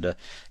around to,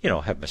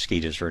 have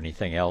mosquitoes or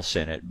anything else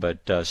in it. But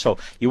so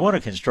you want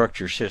to construct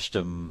your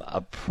system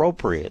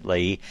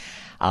appropriately.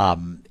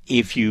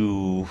 If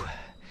you,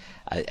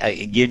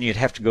 again, you'd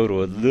have to go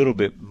to a little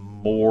bit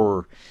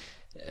more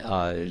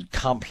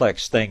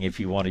complex thing if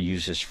you want to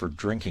use this for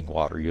drinking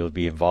water. You'll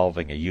be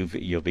installing a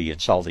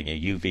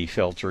UV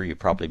filter. You'll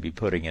probably be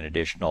putting an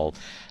additional,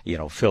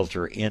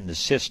 filter in the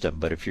system.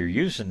 But if you're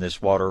using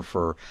this water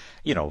for,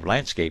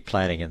 landscape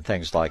planting and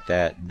things like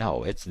that,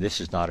 no, this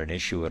is not an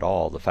issue at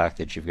all. The fact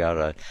that you've got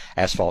an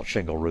asphalt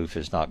shingle roof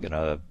is not going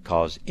to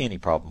cause any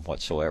problem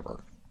whatsoever.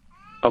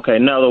 Okay,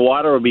 no, the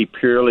water would be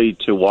purely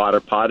to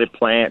water potted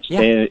plants,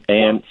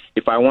 and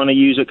if I want to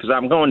use it, because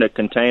I'm going to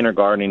container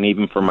gardening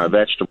even for my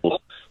vegetables,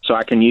 so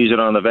I can use it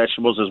on the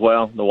vegetables as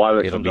well. The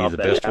water it'll be the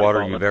best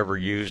water you've ever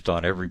used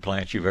on every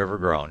plant you've ever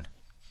grown.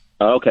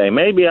 Okay,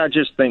 maybe I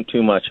just think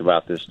too much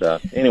about this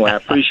stuff. Anyway, I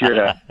appreciate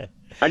that.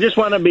 I just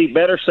want to be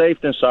better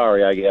safe than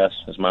sorry, I guess,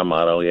 is my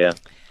motto. Yeah.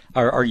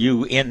 Are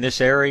you in this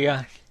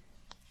area?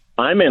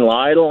 I'm in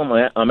Lytle.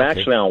 I'm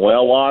actually on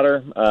well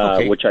water,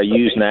 which I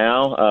use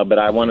now, but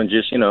I want to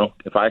just,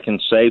 if I can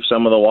save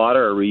some of the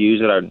water or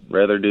reuse it, I'd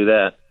rather do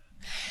that.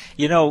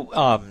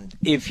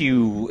 If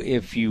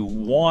you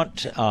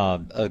want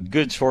a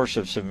good source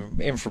of some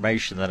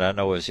information that I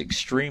know is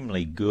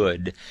extremely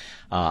good,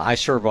 I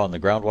serve on the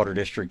Groundwater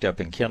District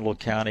up in Kendall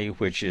County,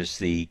 which is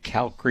the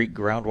Cow Creek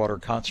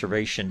Groundwater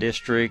Conservation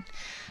District.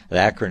 The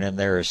acronym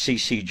there is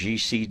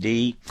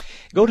CCGCD.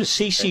 Go to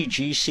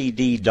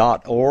ccgcd.org.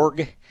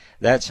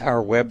 That's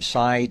our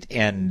website,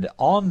 and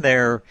on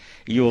there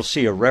you'll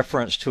see a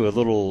reference to a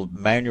little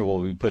manual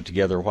we put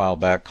together a while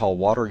back called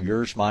Water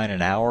Yours, Mine,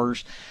 and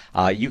Ours.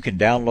 You can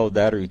download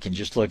that, or you can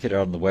just look at it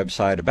on the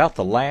website. About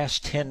the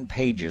last 10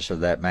 pages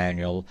of that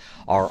manual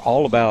are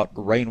all about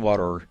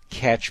rainwater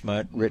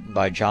catchment, written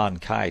by John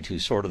Kite,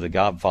 who's sort of the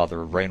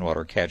godfather of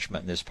rainwater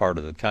catchment in this part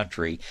of the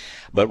country.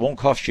 But it won't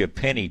cost you a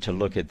penny to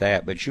look at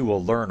that, but you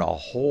will learn a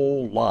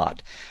whole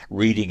lot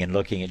reading and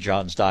looking at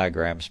John's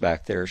diagrams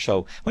back there.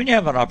 So when you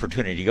have an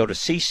opportunity, go to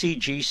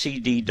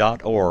ccgcd.org,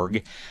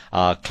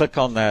 click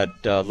on that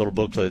little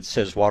booklet that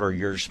says Water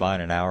Yours,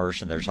 Mine, and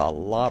Ours, and there's a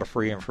lot of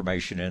free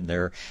information in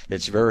there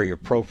that's very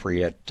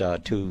appropriate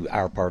to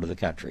our part of the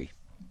country.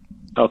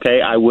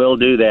 Okay, I will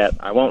do that.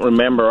 I won't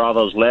remember all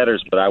those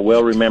letters, but I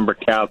will remember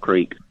Cow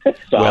Creek.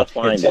 So I'll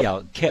find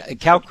it.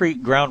 Cow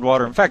Creek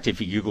Groundwater. In fact,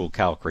 if you Google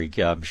Cow Creek,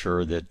 I'm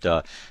sure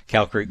that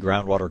Cow Creek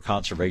Groundwater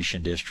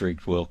Conservation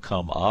District will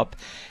come up.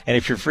 And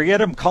if you forget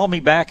them, call me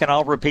back and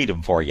I'll repeat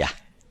them for you.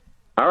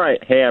 All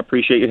right. Hey, I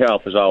appreciate your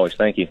help as always.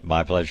 Thank you.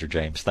 My pleasure,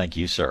 James. Thank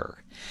you, sir.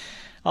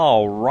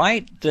 All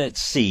right.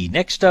 Let's see.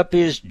 Next up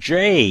is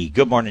Jay.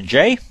 Good morning,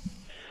 Jay.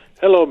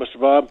 Hello, Mr.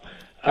 Bob.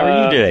 How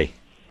are you today?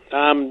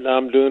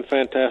 I'm doing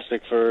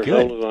fantastic for as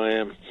old as I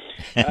am.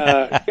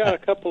 Got a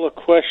couple of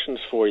questions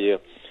for you.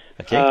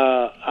 Okay.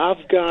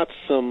 I've got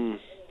some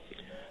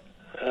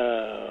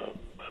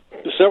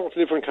several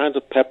different kinds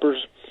of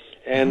peppers,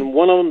 and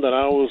one of them that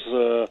I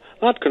was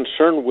not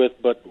concerned with,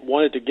 but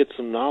wanted to get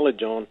some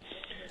knowledge on,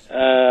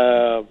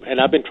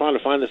 and I've been trying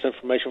to find this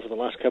information for the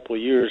last couple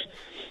of years,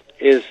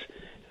 is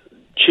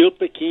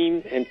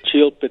chiltepin and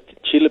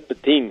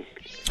chilipitin.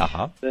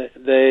 Uh-huh.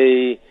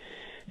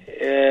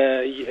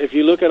 If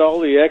you look at all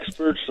the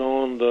experts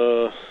on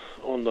the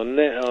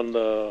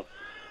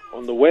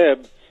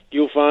web,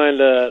 you'll find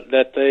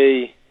that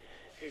they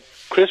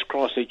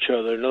crisscross each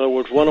other. In other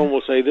words, one of them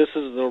will say, "This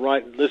is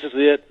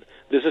it.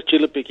 This is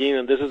chilipitin,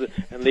 and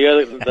and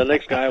the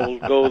next guy will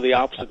go the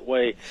opposite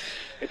way."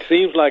 It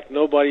seems like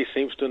nobody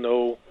seems to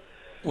know.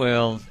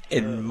 Well,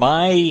 in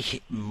my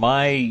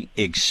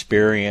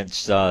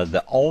experience,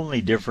 the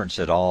only difference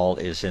at all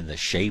is in the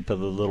shape of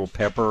the little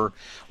pepper.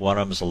 One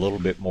of them's a little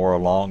bit more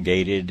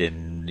elongated,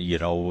 and the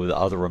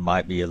other one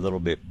might be a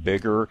little bit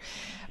bigger.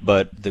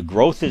 But the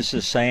growth is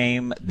the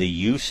same, the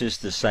use is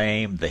the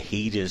same, the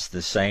heat is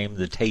the same,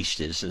 the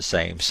taste is the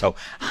same. So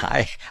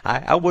I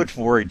wouldn't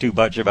worry too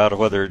much about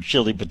whether it's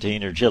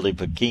chilipitin or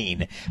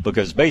chilipiquin,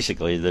 because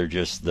basically they're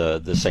just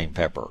the same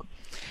pepper.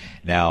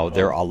 Now,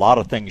 there are a lot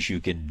of things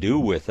you can do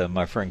with them.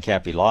 My friend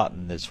Cappy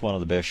Lawton is one of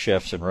the best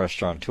chefs and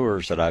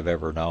restaurateurs that I've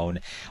ever known.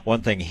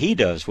 One thing he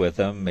does with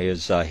them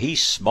is he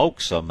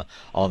smokes them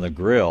on the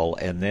grill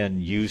and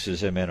then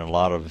uses them in a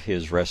lot of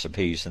his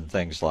recipes and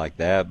things like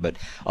that. But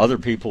other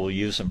people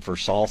use them for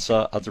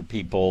salsa. Other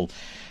people,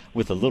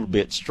 with a little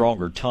bit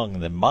stronger tongue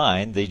than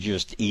mine, they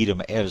just eat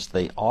them as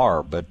they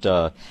are. But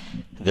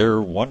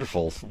they're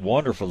wonderful,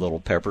 wonderful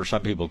little peppers.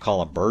 Some people call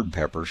them bird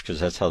peppers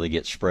because that's how they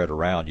get spread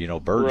around.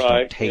 Birds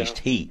don't taste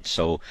heat,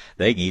 so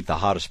they can eat the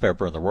hottest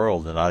pepper in the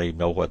world and not even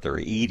know what they're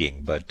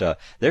eating. But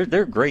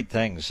they're great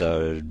things,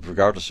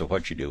 regardless of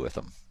what you do with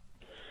them.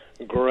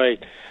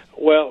 Great.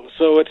 Well,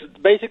 so it's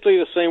basically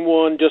the same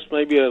one, just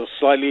maybe a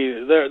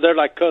slightly. They're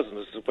like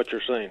cousins, is what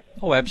you're saying.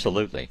 Oh,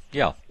 absolutely.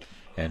 Yeah.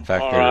 In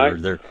fact,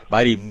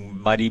 they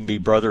might even be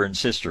brother and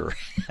sister.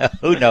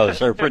 Who knows?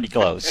 They're pretty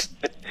close.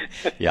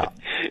 Yeah.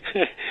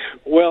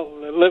 Well,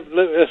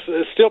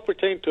 still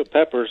pertaining to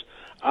peppers,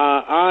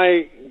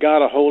 I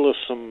got a hold of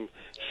some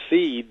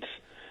seeds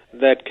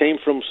that came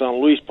from San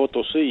Luis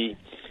Potosí,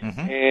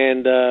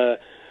 and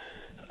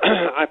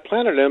I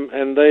planted them,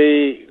 and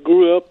they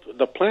grew up.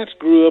 The plants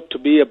grew up to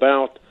be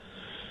about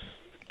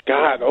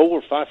God,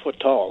 over 5 foot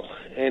tall.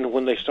 And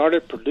when they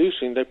started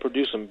producing, they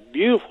produced some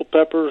beautiful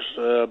peppers,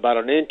 about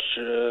an inch,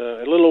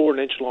 a little over an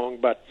inch long,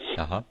 but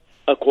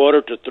a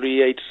quarter to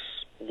 3/8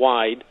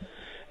 wide,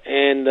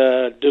 and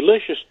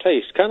delicious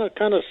taste, kind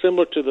of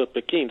similar to the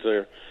Pekins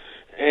there.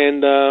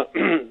 And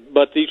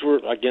but these were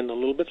again a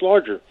little bit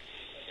larger,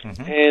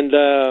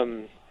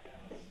 and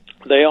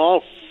they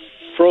all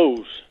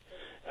froze.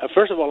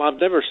 First of all, I've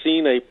never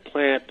seen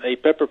a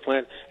pepper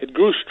plant. It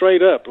grew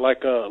straight up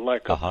like a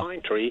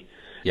pine tree,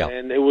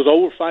 and it was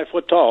over 5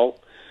 foot tall.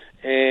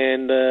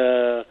 And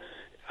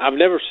I've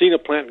never seen a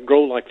plant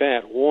grow like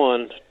that.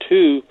 1,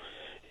 2,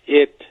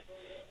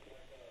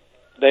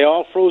 they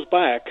all froze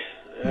back.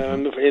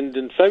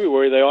 In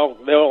February, they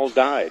all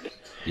died.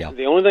 Yeah.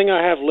 The only thing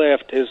I have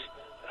left is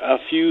a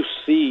few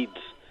seeds,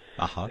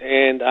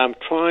 and I'm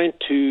trying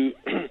to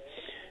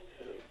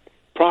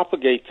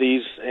propagate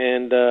these,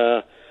 and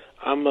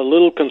I'm a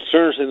little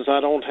concerned since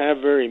I don't have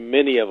very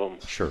many of them.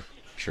 Sure.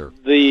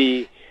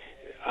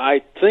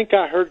 I think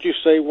I heard you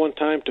say one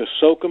time to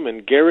soak them in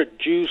Garrett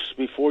juice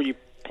before you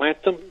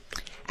plant them.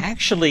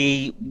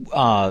 Actually,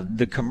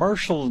 the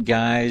commercial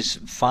guys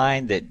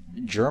find that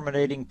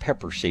germinating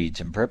pepper seeds,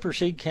 and pepper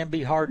seed can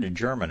be hard to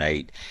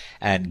germinate,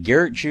 and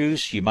Garrett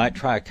juice, you might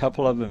try a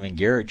couple of them in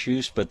Garrett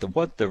juice, but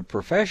what the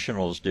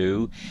professionals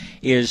do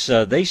is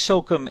they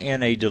soak them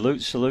in a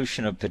dilute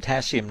solution of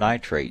potassium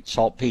nitrate,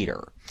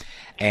 saltpeter.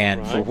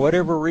 And for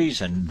whatever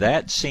reason,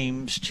 that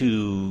seems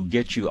to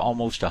get you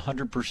almost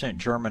 100%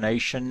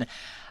 germination.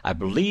 I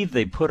believe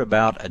they put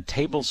about a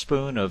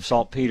tablespoon of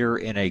saltpeter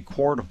in a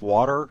quart of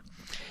water,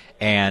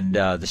 and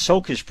the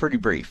soak is pretty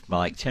brief,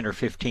 like 10 or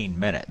 15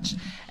 minutes.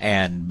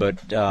 But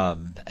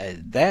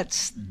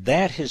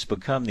that has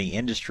become the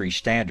industry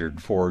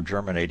standard for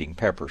germinating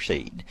pepper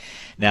seed.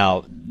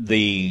 Now,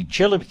 the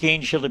Chili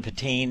Pekin, Chili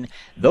Patin,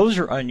 those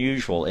are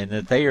unusual in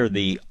that they are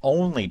the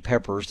only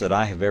peppers that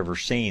I have ever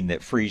seen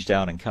that freeze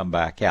down and come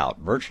back out.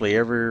 Virtually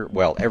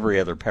every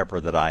other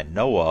pepper that I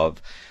know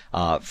of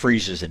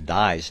freezes and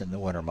dies in the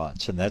winter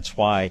months. And that's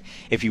why,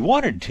 if you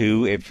wanted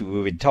to, if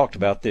we had talked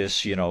about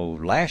this,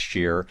 last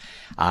year,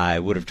 I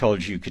would have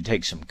told you could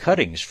take some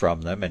cuttings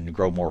from them and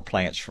grow more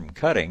plants from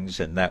cuttings,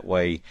 and that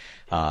way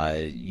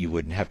you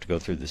wouldn't have to go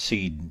through the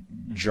seed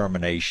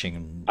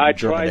germinating process. I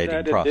tried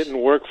that. It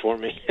didn't work for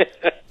me.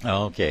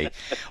 Okay.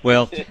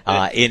 Well,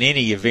 in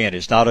any event,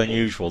 it's not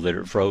unusual that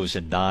it froze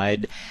and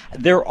died.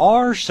 There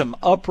are some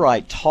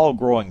upright,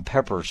 tall-growing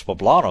peppers.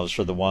 Poblanos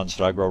are the ones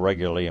that I grow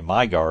regularly in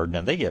my garden,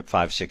 and they get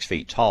 5-6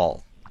 feet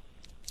tall.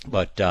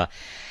 But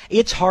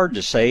it's hard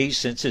to say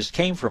since this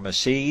came from a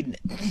seed.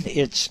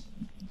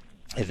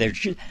 There's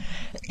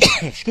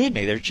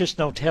just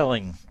no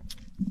telling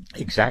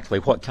exactly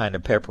what kind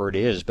of pepper it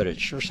is, but it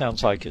sure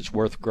sounds like it's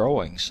worth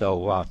growing.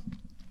 So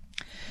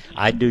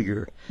I do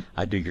your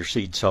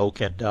seed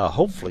soak, and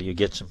hopefully you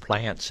get some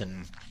plants.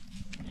 And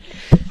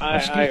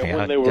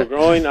when they were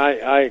growing,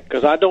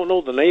 because I don't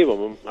know the name of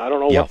them, I don't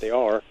know what they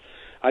are.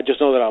 I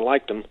just know that I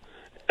liked them,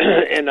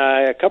 and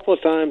a couple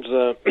of times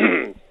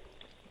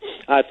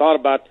I thought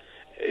about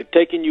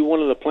taking you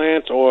one of the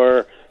plants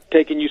or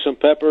taking you some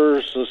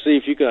peppers to see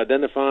if you could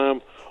identify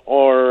them,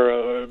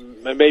 or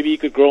maybe you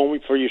could grow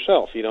them for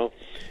yourself,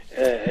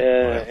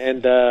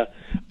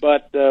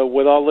 But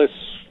with all this,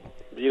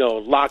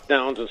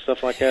 lockdowns and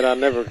stuff like that, I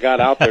never got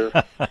out there.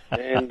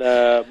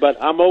 But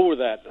I'm over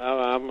that.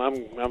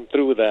 I'm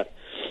through with that.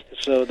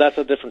 So that's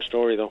a different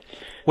story, though.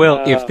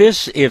 Well,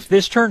 if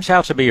this turns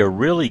out to be a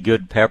really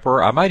good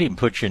pepper, I might even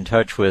put you in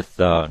touch with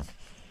a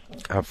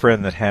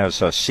friend that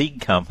has a seed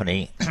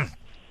company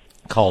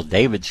called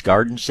David's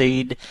Garden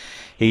Seed.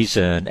 He's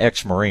an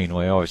ex-Marine.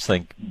 We always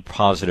think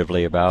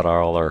positively about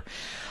all our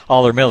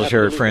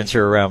military friends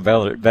here around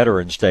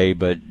Veterans Day,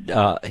 but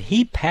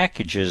he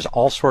packages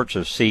all sorts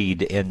of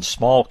seed in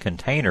small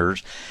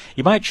containers.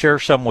 You might share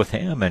some with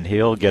him, and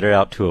he'll get it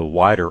out to a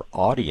wider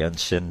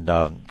audience. And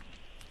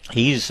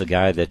he's the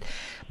guy that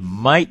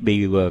might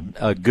be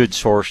a good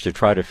source to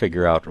try to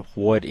figure out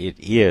what it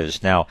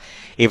is. Now,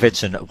 if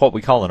it's what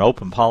we call an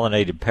open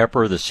pollinated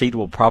pepper, the seed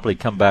will probably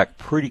come back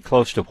pretty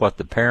close to what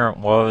the parent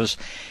was.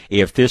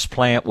 If this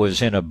plant was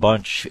with a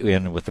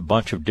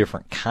bunch of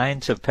different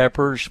kinds of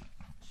peppers,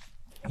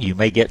 you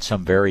may get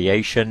some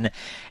variation,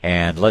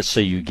 and let's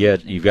say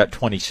you've got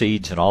 20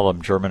 seeds and all of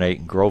them germinate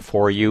and grow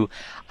for you.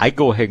 I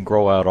go ahead and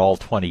grow out all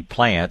 20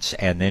 plants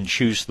and then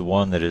choose the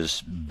one that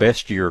is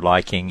best to your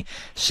liking,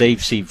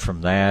 save seed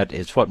from that.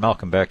 It's what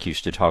Malcolm Beck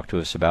used to talk to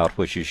us about,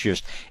 which is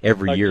just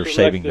every year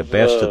saving the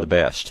best of the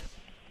best.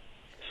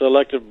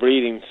 Selective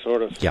breeding,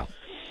 sort of. Yeah.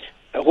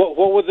 What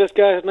was this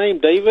guy's name,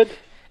 David?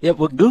 Yeah,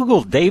 well,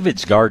 Google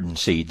David's Garden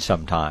Seed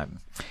sometime.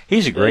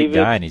 He's a great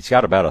guy, and he's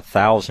got about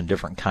 1,000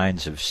 different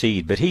kinds of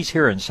seed, but he's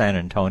here in San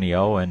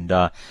Antonio, and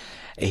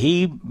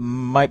he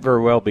might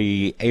very well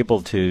be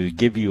able to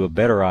give you a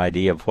better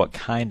idea of what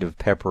kind of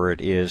pepper it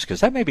is,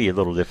 because that may be a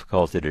little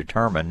difficult to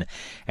determine,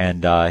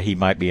 and he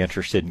might be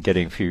interested in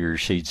getting a few of your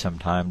seeds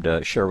sometime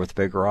to share with a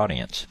bigger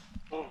audience.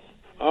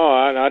 Oh,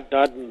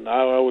 I'd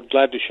I would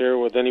glad to share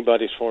with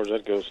anybody as far as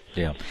that goes.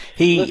 Yeah,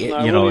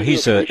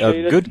 he's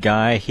a good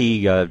guy.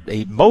 He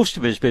most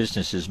of his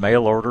business is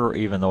mail order,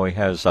 even though he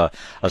has a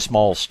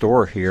small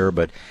store here.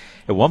 But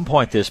at one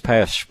point this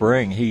past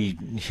spring, he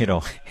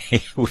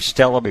was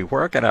telling me,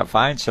 where can I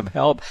find some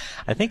help?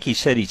 I think he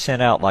said he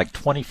sent out like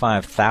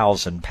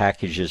 25,000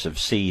 packages of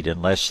seed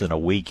in less than a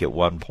week at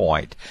one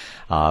point.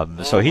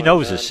 So he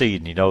knows his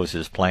seed and he knows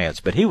his plants,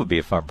 but he would be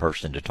a fun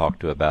person to talk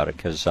to about it,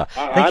 because I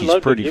think I'd he's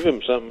love pretty. To give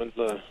him something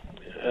so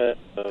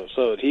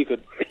that he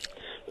could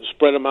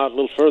spread them out a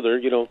little further,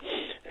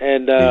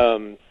 And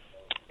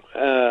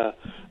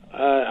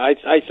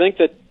I think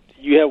that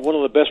you have one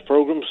of the best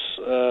programs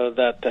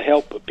that to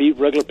help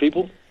regular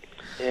people,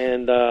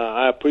 and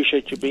I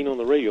appreciate you being on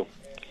the radio.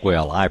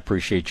 Well, I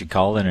appreciate you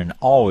calling, and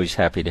always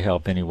happy to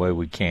help any way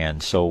we can.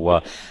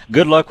 So,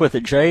 good luck with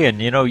it, Jay.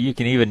 And you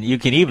can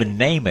even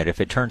name it if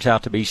it turns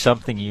out to be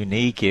something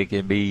unique. It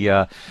can be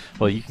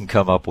you can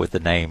come up with the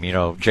name.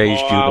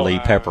 Jay's Jubilee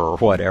Pepper or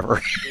whatever.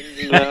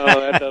 No,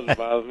 that doesn't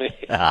bother me.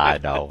 I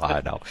know.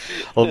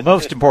 Well,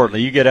 most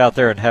importantly, you get out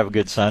there and have a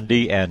good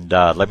Sunday, and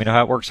let me know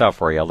how it works out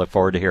for you. I look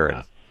forward to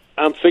hearing.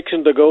 I'm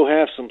fixing to go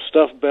have some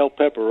stuffed bell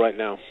pepper right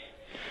now.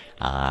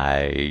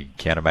 I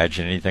can't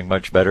imagine anything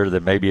much better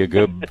than maybe a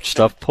good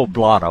stuffed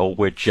poblano,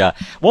 which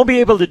won't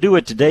be able to do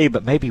it today,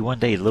 but maybe one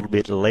day a little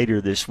bit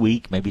later this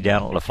week, maybe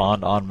down at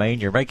LaFond on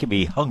Main. You're making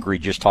me hungry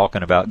just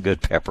talking about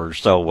good peppers.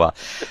 So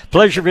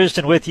pleasure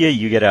visiting with you.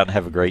 You get out and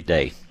have a great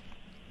day.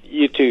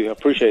 You too. I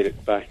appreciate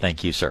it. Bye.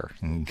 Thank you, sir.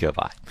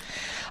 Goodbye.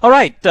 All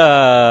right,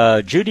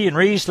 Judy and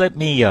Reese, let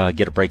me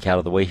get a break out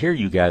of the way here.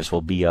 You guys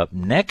will be up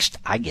next.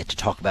 I get to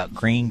talk about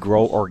Green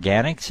Grow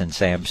Organics and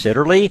Sam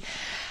Sitterly.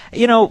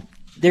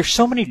 There's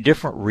so many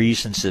different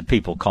reasons that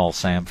people call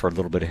Sam for a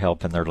little bit of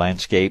help in their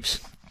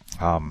landscapes.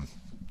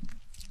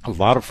 A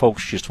lot of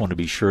folks just want to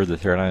be sure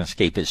that their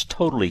landscape is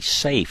totally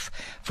safe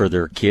for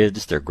their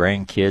kids, their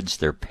grandkids,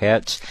 their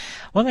pets.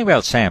 One thing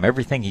about Sam,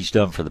 everything he's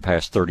done for the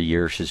past 30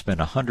 years has been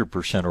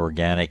 100%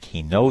 organic.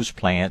 He knows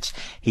plants.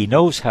 He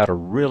knows how to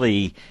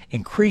really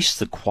increase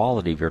the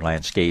quality of your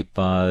landscape.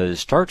 It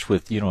starts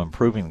with,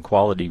 improving the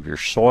quality of your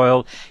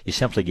soil. You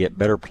simply get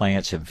better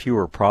plants and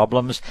fewer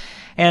problems.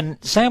 And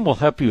Sam will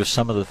help you with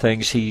some of the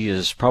things. He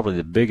is probably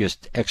the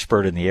biggest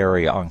expert in the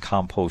area on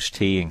compost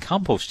tea, and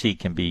compost tea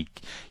can be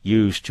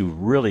used to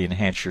really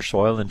enhance your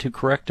soil and to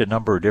correct a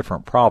number of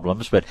different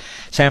problems. But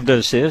Sam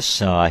does this.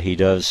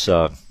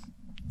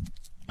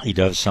 He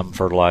does some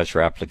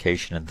fertilizer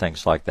application and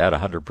things like that,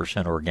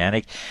 100%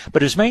 organic.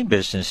 But his main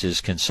business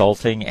is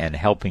consulting and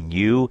helping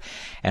you.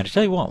 And I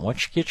tell you what,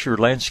 once you get your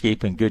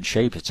landscape in good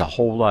shape, it's a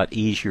whole lot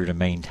easier to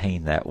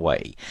maintain that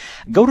way.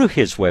 Go to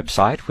his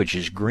website, which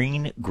is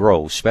Green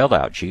Grow, spelled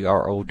out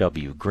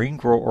G-R-O-W, Green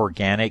Grow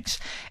Organics,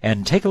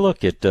 and take a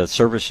look at the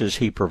services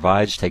he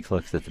provides. Take a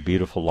look at the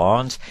beautiful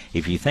lawns.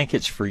 If you think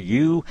it's for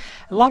you,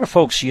 a lot of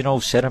folks,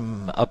 set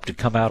them up to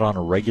come out on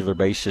a regular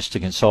basis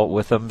to consult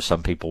with them.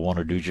 Some people want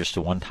to do just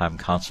a one-time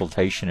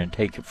consultation and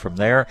take it from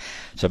there.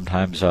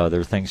 Sometimes there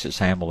are things that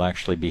Sam will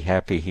actually be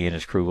happy, he and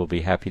his crew will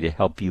be happy to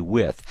help you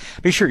with.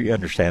 Be sure you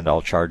understand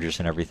all charges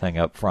and everything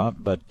up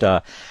front, but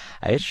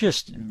it's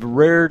just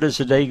rare does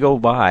a day go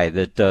by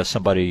that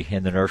somebody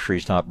in the nursery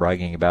is not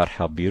bragging about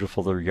how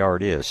beautiful their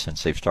yard is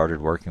since they've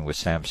started working with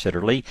Sam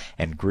Sitterly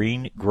and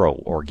Green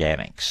Grow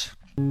Organics.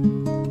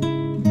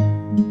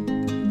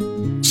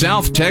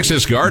 South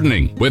Texas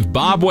Gardening with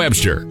Bob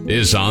Webster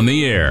is on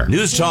the air.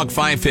 News Talk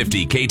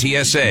 550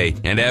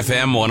 KTSA and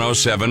FM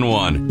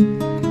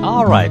 107.1.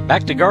 All right,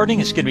 back to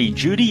gardening. It's going to be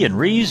Judy and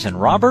Reese and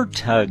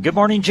Robert. Good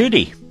morning,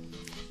 Judy.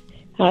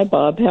 Hi,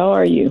 Bob. How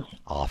are you?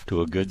 Off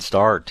to a good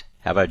start.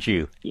 How about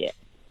you? Yeah.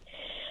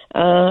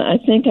 I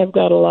think I've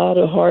got a lot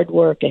of hard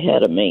work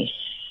ahead of me.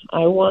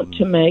 I want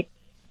to make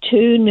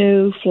 2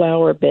 new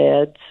flower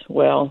beds.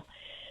 Well,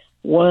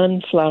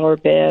 1 flower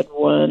bed,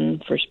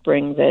 1 for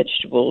spring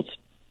vegetables,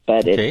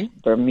 but it's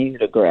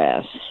Bermuda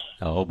grass.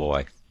 Oh,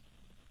 boy.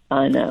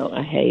 I know.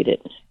 I hate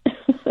it.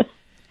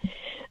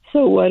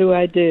 So what do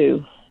I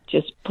do?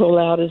 Just pull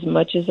out as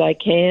much as I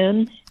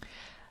can?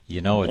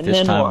 At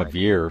this time of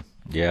year,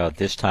 at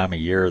this time of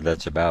year,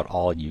 that's about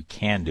all you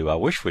can do. I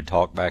wish we'd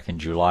talked back in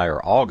July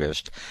or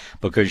August,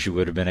 because you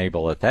would have been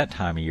able at that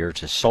time of year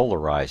to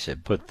solarize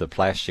it, put the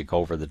plastic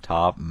over the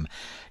top and,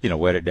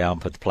 wet it down,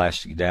 put the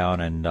plastic down,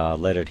 and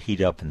let it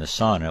heat up in the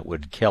sun. It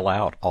would kill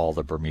out all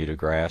the Bermuda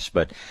grass,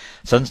 but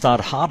sun's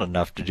not hot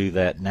enough to do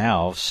that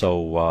now,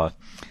 so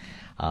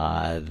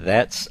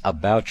that's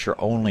about your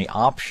only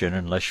option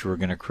unless you were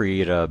going to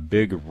create a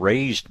big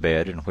raised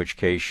bed, in which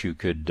case you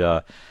could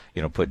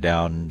put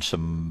down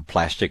some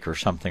plastic or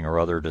something or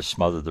other to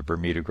smother the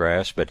Bermuda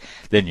grass, but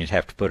then you'd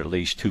have to put at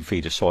least 2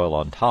 feet of soil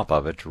on top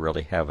of it to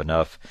really have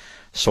enough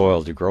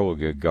soil to grow a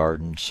good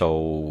garden.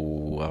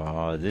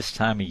 So this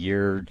time of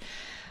year,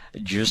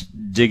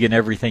 just digging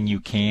everything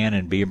you can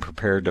and being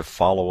prepared to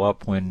follow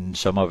up when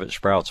some of it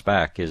sprouts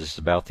back is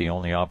about the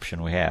only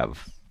option we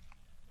have.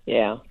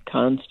 Yeah,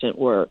 constant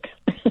work.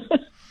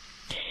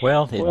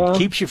 Well, it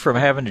keeps you from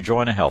having to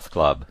join a health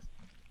club.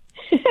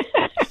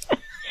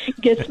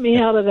 Gets me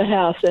out of the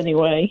house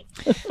anyway.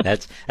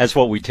 That's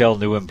what we tell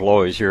new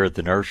employees here at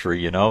the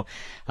nursery, you know.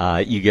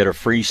 You get a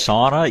free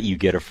sauna, you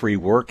get a free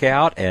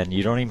workout, and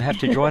you don't even have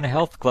to join a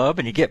health club,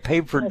 and you get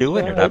paid for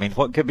doing it. I mean,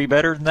 what could be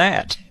better than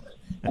that?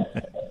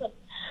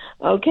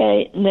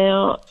 Okay,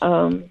 now,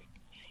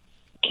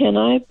 can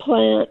I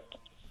plant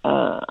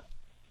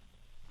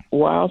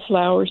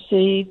wildflower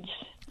seeds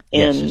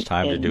it's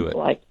time to do it.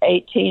 Like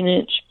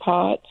 18-inch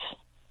pots?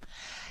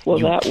 Will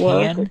that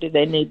work, or do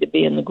they need to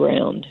be in the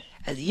ground?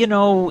 You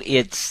know,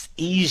 it's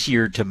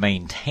easier to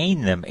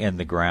maintain them in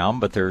the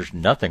ground, but there's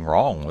nothing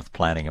wrong with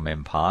planting them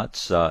in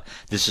pots.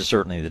 This is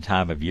certainly the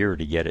time of year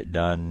to get it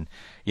done,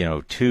 you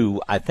know,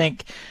 too. I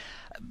think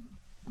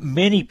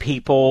many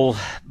people,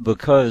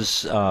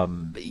 because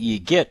you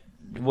get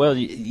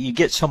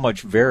so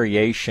much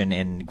variation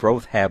in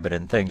growth habit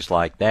and things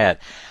like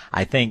that.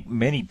 I think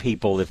many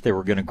people, if they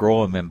were going to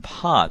grow them in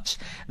pots,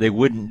 they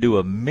wouldn't do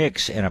a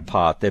mix in a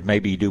pot. They'd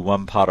maybe do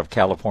one pot of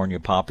California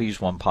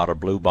poppies, one pot of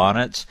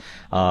bluebonnets,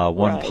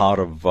 one pot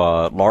of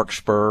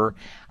larkspur.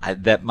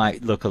 That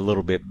might look a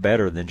little bit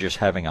better than just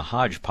having a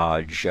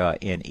hodgepodge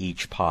in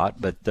each pot,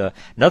 but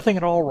nothing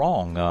at all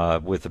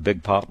wrong with a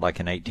big pot like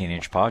an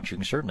 18-inch pot. You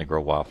can certainly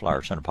grow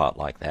wildflowers in a pot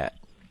like that.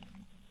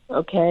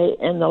 Okay,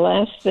 and the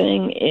last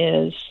thing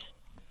is,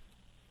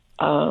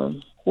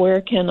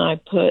 where can I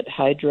put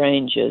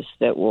hydrangeas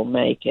that will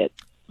make it?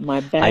 My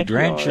backyard.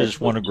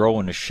 Hydrangeas want to grow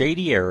in a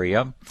shady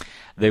area.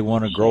 They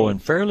want to grow in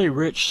fairly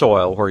rich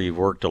soil where you've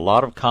worked a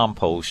lot of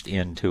compost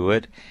into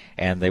it,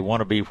 and they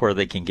want to be where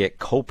they can get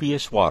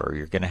copious water.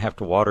 You're going to have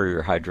to water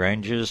your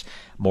hydrangeas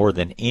more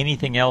than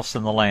anything else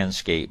in the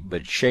landscape,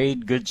 but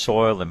shade, good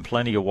soil, and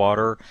plenty of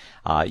water.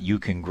 You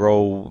can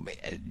grow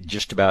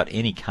just about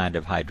any kind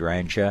of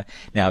hydrangea.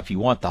 Now, if you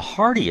want the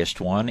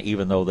hardiest one,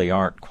 even though they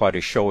aren't quite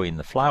as showy in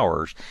the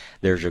flowers,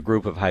 there's a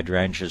group of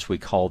hydrangeas we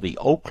call the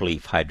oak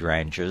leaf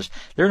hydrangeas.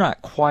 They're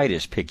not quite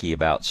as picky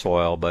about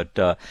soil,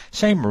 but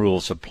same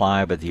rules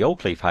apply, but the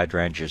oak leaf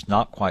hydrangea is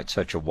not quite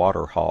such a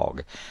water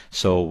hog.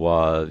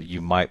 So you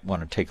might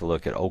want to take a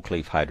look at oak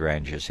leaf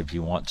hydrangeas if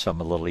you want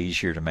some a little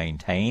easier to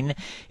maintain.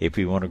 If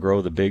you want to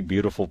grow the big,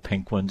 beautiful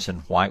pink ones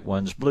and white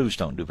ones, blues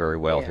don't do very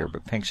well here,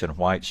 but pinks and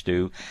whites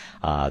do,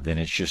 then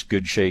it's just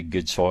good shade,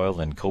 good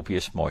soil, and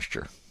copious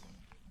moisture.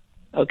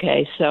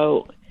 Okay,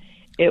 so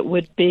it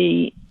would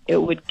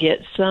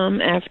get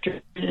some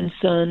afternoon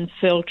sun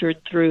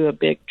filtered through a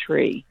big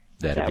tree.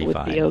 That would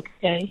fine. Be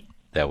okay?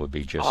 That would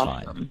be just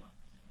fine.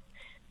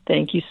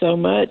 Thank you so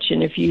much.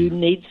 And if you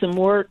need some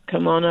work,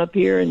 come on up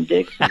here and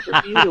dig some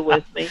Bermuda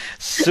with me.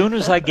 As soon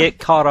as I get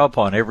caught up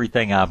on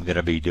everything I'm going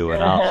to be doing,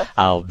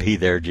 I'll be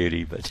there,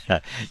 Judy. But you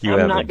have a good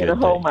day. I'm not going to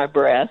hold my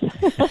breath.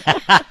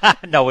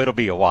 No, it'll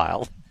be a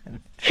while.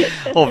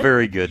 Well,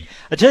 very good.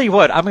 I tell you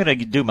what, I'm going to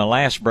do my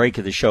last break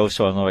of the show,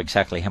 so I know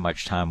exactly how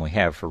much time we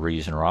have for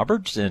Rees and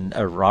Roberts.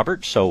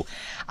 So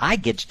I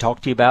get to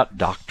talk to you about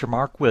Dr.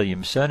 Mark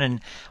Williamson.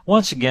 And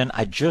once again,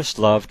 I just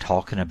love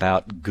talking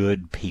about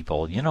good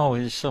people. You know,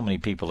 there's so many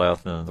people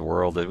out there in the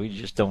world that we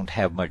just don't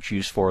have much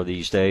use for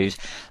these days.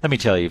 Let me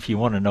tell you, if you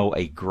want to know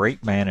a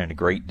great man and a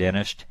great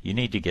dentist, you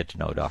need to get to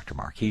know Dr.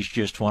 Mark. He's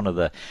just one of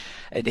the,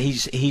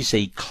 he's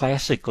a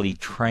classically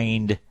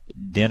trained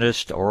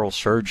dentist, oral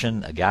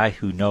surgeon, a guy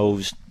who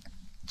knows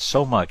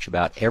so much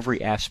about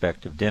every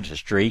aspect of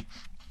dentistry.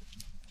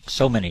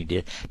 So many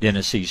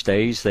dentists these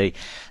days, they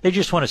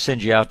just want to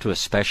send you out to a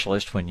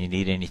specialist when you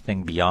need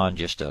anything beyond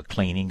just a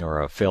cleaning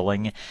or a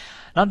filling.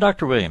 Now,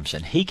 Dr.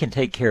 Williamson, he can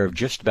take care of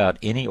just about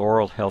any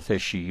oral health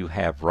issue you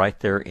have right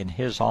there in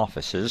his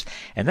offices,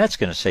 and that's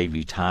going to save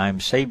you time,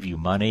 save you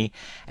money,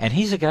 and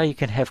he's a guy you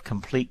can have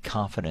complete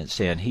confidence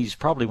in. He's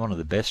probably one of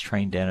the best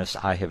trained dentists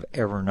I have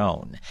ever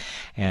known,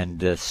 and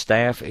the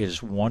staff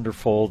is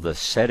wonderful. The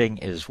setting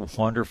is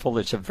wonderful.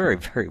 It's a very,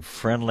 very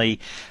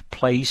friendly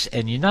place,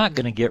 and you're not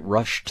going to get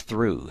rushed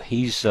through.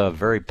 He's a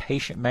very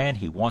patient man.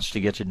 He wants to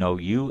get to know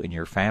you and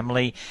your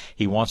family.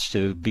 He wants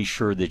to be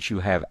sure that you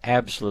have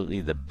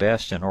absolutely the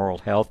best in oral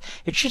health.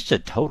 It's just a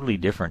totally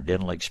different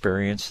dental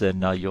experience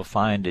than you'll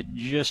find at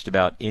just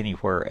about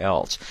anywhere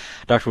else.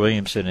 Dr.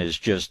 Williamson is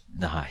just,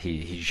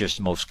 he's just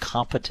the most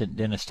competent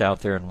dentist out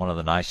there and one of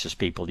the nicest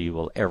people you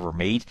will ever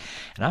meet.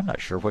 And I'm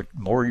not sure what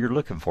more you're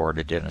looking for in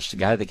a dentist, a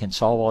guy that can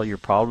solve all your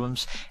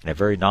problems in a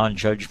very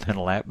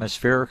non-judgmental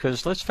atmosphere,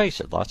 because let's face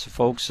it, lots of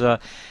folks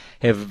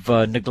have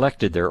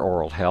neglected their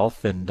oral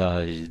health, and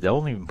the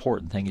only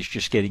important thing is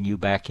just getting you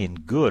back in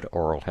good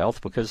oral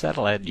health, because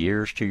that'll add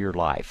years to your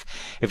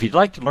life. If you'd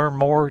like to learn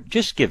more,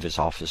 just give his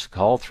office a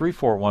call,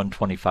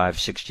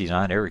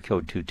 341-2569, area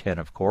code 210,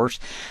 of course.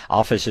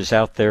 Office is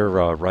out there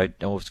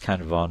it's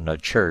kind of on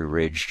Cherry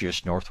Ridge,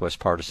 just northwest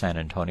part of San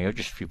Antonio,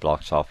 just a few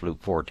blocks off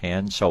Loop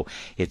 410, so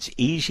it's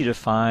easy to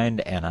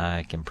find, and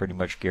I can pretty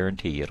much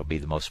guarantee it'll be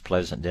the most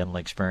pleasant dental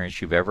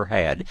experience you've ever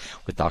had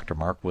with Dr.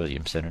 Mark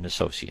Williamson and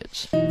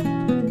Associates.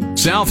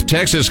 South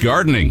Texas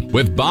Gardening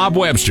with Bob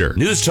Webster.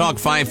 News Talk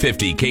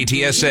 550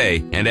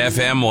 KTSA and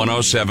FM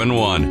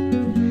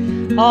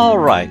 1071. All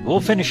right,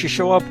 we'll finish the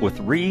show up with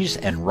Rees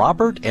and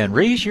Robert. And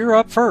Rees, you're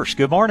up first.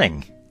 Good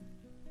morning.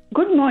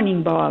 Good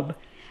morning, Bob.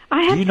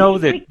 Do you know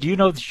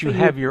that you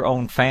have your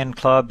own fan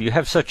club? You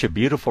have such a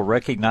beautiful,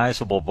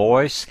 recognizable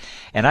voice.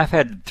 And I've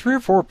had 3 or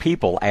 4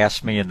 people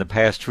ask me in the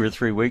past 2 or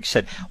 3 weeks,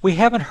 said, we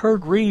haven't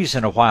heard Reese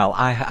in a while.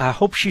 I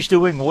hope she's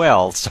doing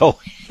well. So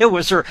it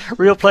was a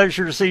real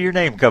pleasure to see your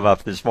name come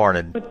up this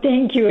morning. Well,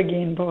 thank you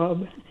again,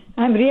 Bob.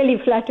 I'm really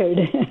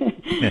flattered.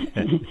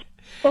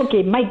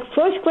 Okay, my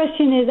first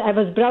question is, I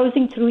was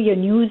browsing through your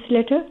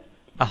newsletter,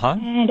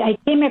 and I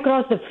came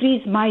across the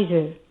Freeze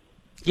Miser.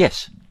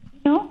 Yes.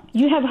 No,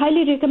 you have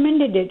highly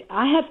recommended it.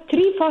 I have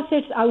 3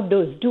 faucets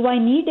outdoors. Do I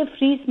need a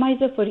Freeze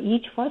Miser for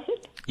each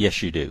faucet?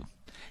 Yes, you do.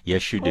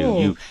 Yes, you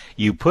do.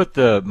 You put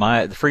the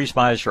Freeze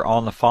Miser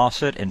on the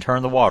faucet and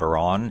turn the water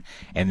on,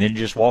 and then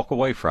just walk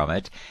away from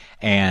it.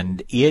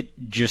 And it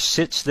just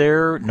sits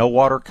there. No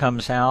water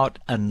comes out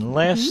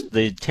unless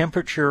the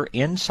temperature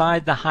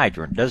inside the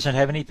hydrant doesn't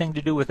have anything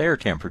to do with air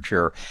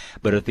temperature.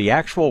 But if the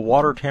actual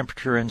water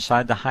temperature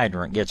inside the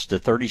hydrant gets to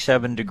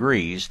 37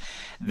 degrees,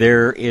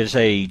 there is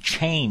a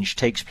change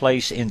takes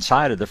place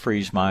inside of the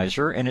Freeze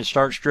Miser, and it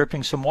starts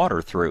dripping some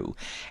water through.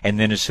 And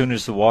then as soon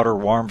as the water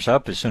warms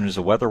up, as soon as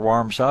the weather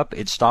warms up,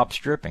 it stops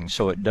dripping.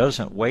 So it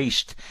doesn't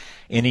waste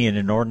any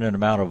inordinate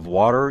amount of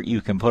water.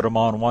 You can put them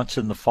on once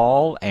in the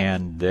fall,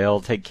 and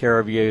they'll take care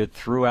of you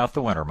throughout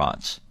the winter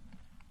months.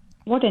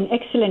 What an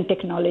excellent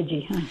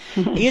technology.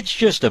 It's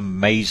just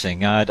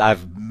amazing.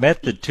 I've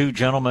met the 2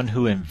 gentlemen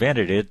who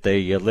invented it.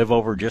 They live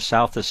over just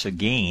south of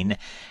Seguin,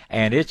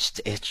 and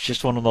it's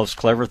just one of the most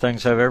clever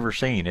things I've ever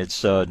seen.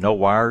 It's no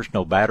wires,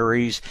 no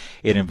batteries.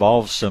 It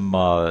involves some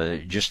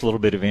just a little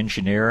bit of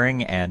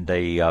engineering and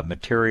a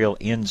material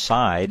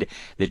inside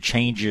that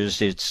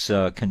changes its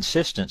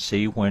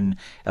consistency when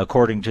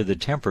according to the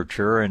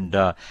temperature, and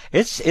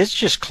it's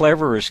just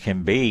clever as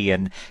can be.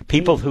 And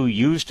people who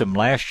used them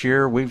last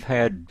year, we've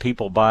had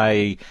people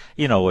buy,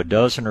 a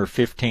dozen or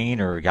 15,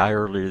 or a guy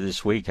earlier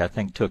this week, I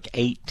think, took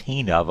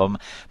 18 of them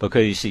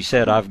because he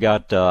said, I've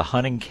got a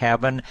hunting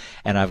cabin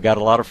and I've got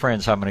a lot of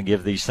friends I'm going to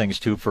give these things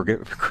to for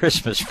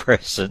Christmas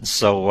presents.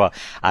 So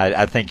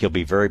I think you'll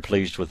be very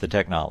pleased with the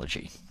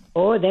technology.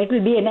 Oh, that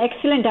will be an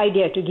excellent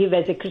idea to give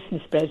as a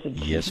Christmas present.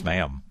 Yes,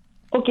 ma'am.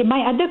 Okay,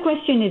 my other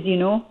question is,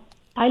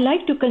 I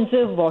like to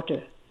conserve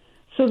water.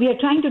 So we are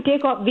trying to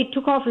we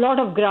took off a lot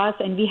of grass,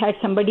 and we had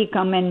somebody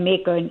come and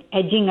make an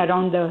edging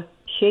around the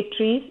shade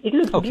trees. It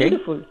looks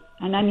beautiful,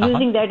 and I'm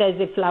using that as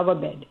a flower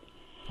bed.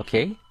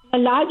 Okay. A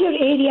larger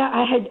area,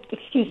 I had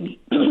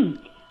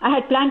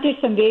planted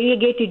some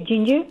variegated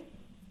ginger.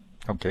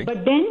 Okay.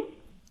 But then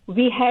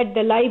we had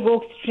the live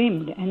oaks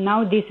trimmed, and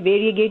now this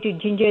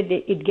variegated ginger,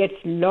 it gets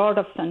a lot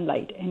of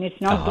sunlight, and it's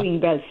not doing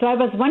well. So I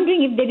was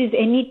wondering if there is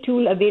any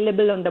tool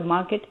available on the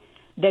market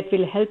that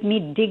will help me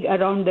dig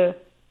around the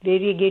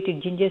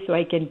variegated ginger so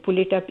I can pull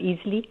it up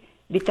easily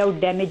without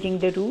damaging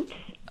the roots.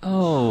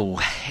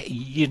 Oh,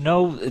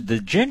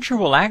 the ginger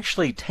will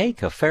actually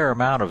take a fair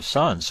amount of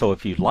sun, so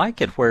if you like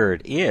it where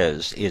it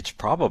is, it's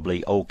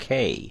probably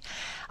okay.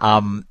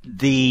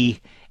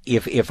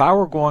 If I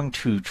were going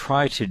to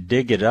try to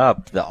dig it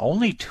up, the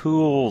only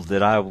tool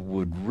that I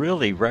would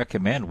really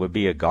recommend would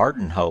be a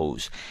garden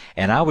hose.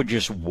 And I would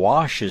just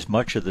wash as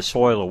much of the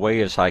soil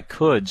away as I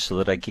could so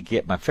that I could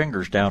get my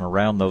fingers down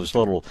around those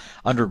little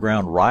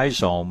underground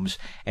rhizomes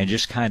and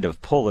just kind of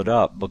pull it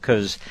up,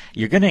 because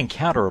you're going to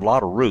encounter a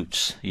lot of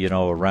roots,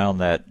 around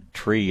that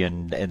tree,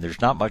 and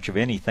there's not much of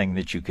anything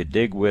that you could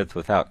dig with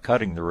without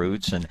cutting the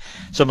roots, and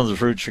some of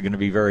those roots are going to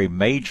be very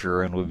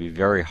major and would be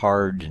very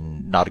hard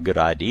and not a good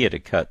idea to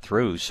cut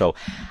through. So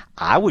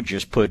I would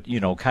just put,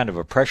 kind of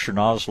a pressure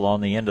nozzle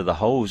on the end of the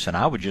hose, and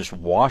I would just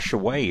wash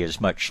away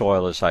as much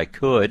soil as I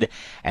could,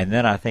 and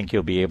then I think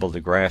you'll be able to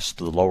grasp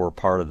the lower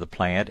part of the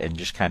plant and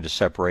just kind of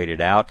separate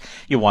it out.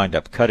 You wind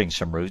up cutting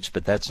some roots,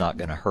 but that's not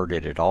going to hurt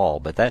it at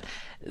all. But that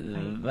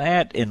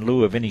in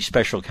lieu of any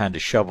special kind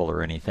of shovel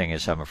or anything,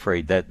 is, I'm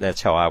afraid,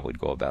 that's how I would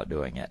go about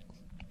doing it.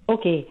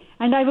 Okay,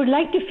 and I would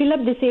like to fill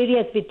up this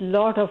area with a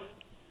lot of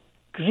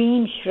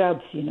green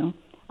shrubs,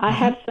 I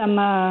have some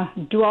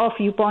dwarf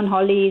Yupon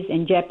hollies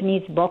and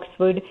Japanese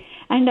boxwood,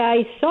 and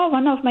I saw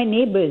one of my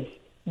neighbors.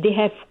 They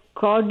have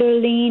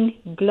Cordyline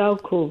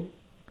glauco.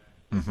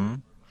 Mm-hmm.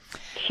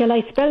 Shall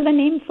I spell the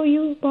name for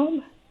you,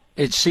 Bob?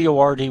 It's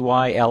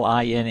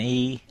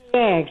Cordyline.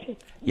 Correct.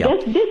 Yep.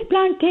 Does this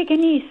plant take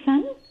any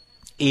sun?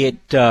 It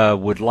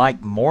would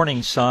like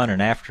morning sun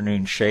and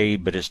afternoon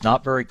shade, but it's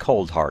not very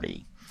cold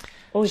hardy.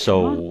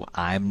 So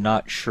I'm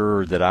not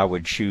sure that I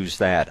would choose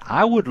that.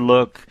 I would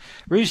look,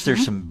 Reese,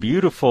 there's some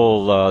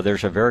beautiful,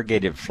 there's a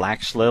variegated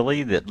flax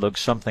lily that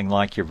looks something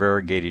like your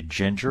variegated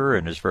ginger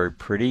and is very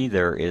pretty.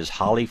 There is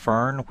holly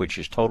fern, which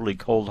is totally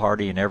cold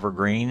hardy and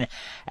evergreen.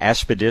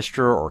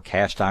 Aspidistra or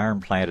cast iron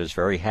plant is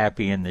very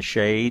happy in the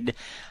shade.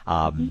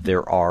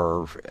 There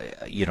are,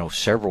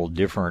 several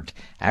different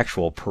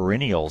actual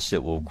perennials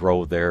that will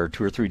grow there,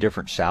 2 or 3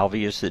 different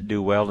salvias that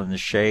do well in the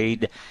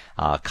shade.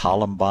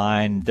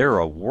 Columbine. There are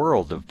a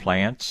world of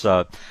plants.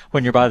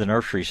 When you're by the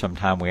nursery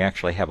sometime, we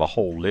actually have a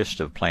whole list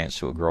of plants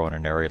that will grow in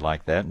an area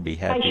like that, and be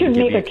happy to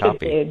give you a copy. I should make a trip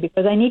there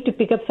because I need to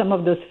pick up some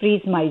of those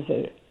Freeze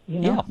Miser,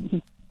 Yeah.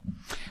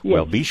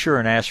 Well, be sure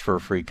and ask for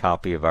a free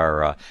copy of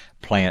our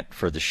plant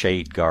for the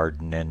shade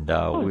garden, and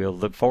we'll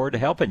look forward to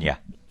helping you.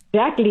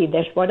 Exactly.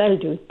 That's what I'll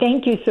do.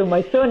 Thank you so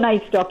much. So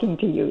nice talking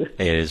to you.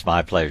 It is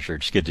my pleasure.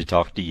 It's good to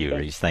talk to you,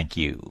 Lise. Thank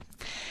you.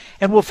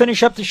 And we'll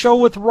finish up the show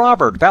with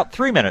Robert. About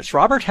 3 minutes.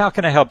 Robert, how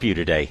can I help you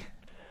today?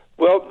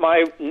 Well,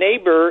 my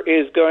neighbor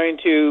is going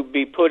to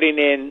be putting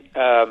in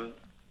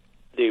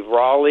the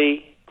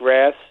Raleigh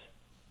grass.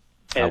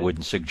 I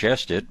wouldn't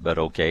suggest it, but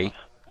okay.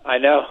 I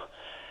know.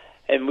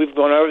 And we've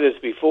gone over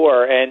this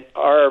before, and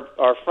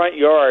our front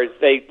yards,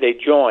 they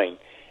join.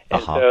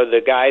 And so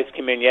the guys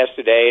came in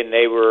yesterday, and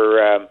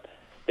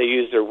they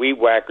used their weed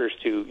whackers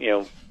to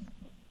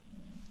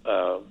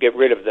get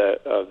rid of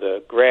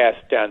the grass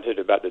down to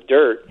about the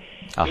dirt.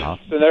 So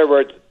in other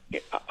words,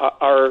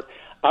 I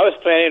was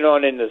planning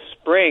on in the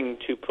spring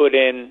to put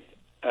in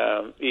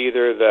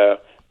either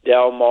the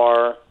Del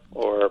Mar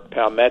or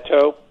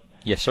Palmetto.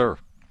 Yes, sir.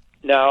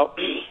 Now,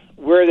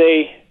 where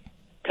they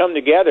come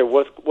together,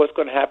 what's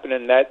going to happen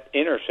in that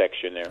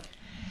intersection there?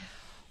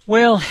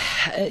 Well,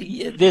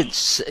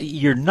 there's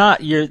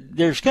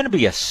going to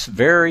be a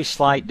very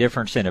slight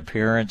difference in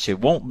appearance. It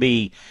won't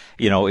be,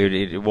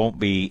 it won't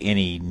be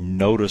any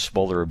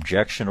noticeable or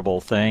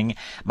objectionable thing.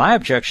 My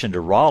objection to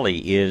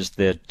Raleigh is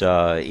that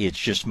it's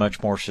just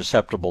much more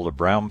susceptible to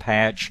brown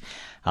patch.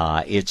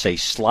 It's a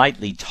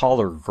slightly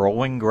taller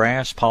growing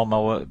grass.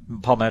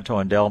 Palmetto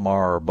and Del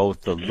Mar are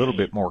both a little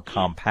bit more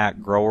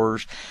compact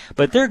growers,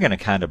 but they're going to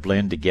kind of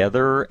blend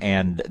together,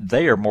 and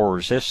they are more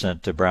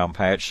resistant to brown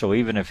patch. So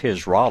even if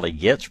his Raleigh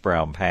gets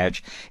brown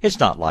patch, it's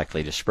not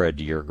likely to spread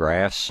to your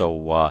grass.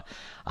 So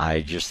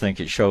I just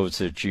think it shows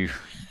that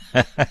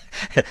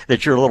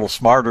that you're a little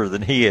smarter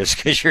than he is,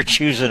 because you're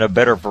choosing a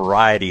better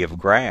variety of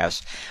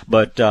grass.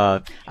 But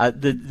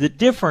the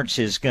difference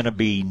is going to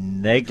be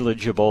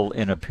negligible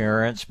in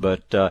appearance.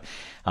 But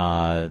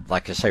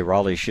like I say,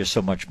 Raleigh's just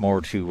so much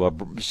more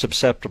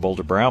susceptible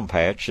to brown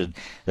patch. And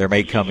there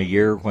may come a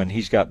year when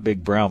he's got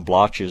big brown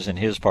blotches in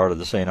his part of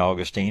the St.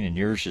 Augustine, and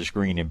yours is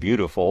green and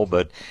beautiful.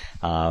 But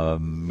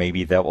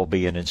maybe that will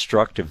be an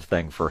instructive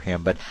thing for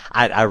him. But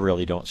I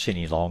really don't see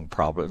any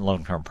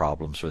long-term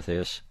problems with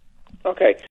this. Okay.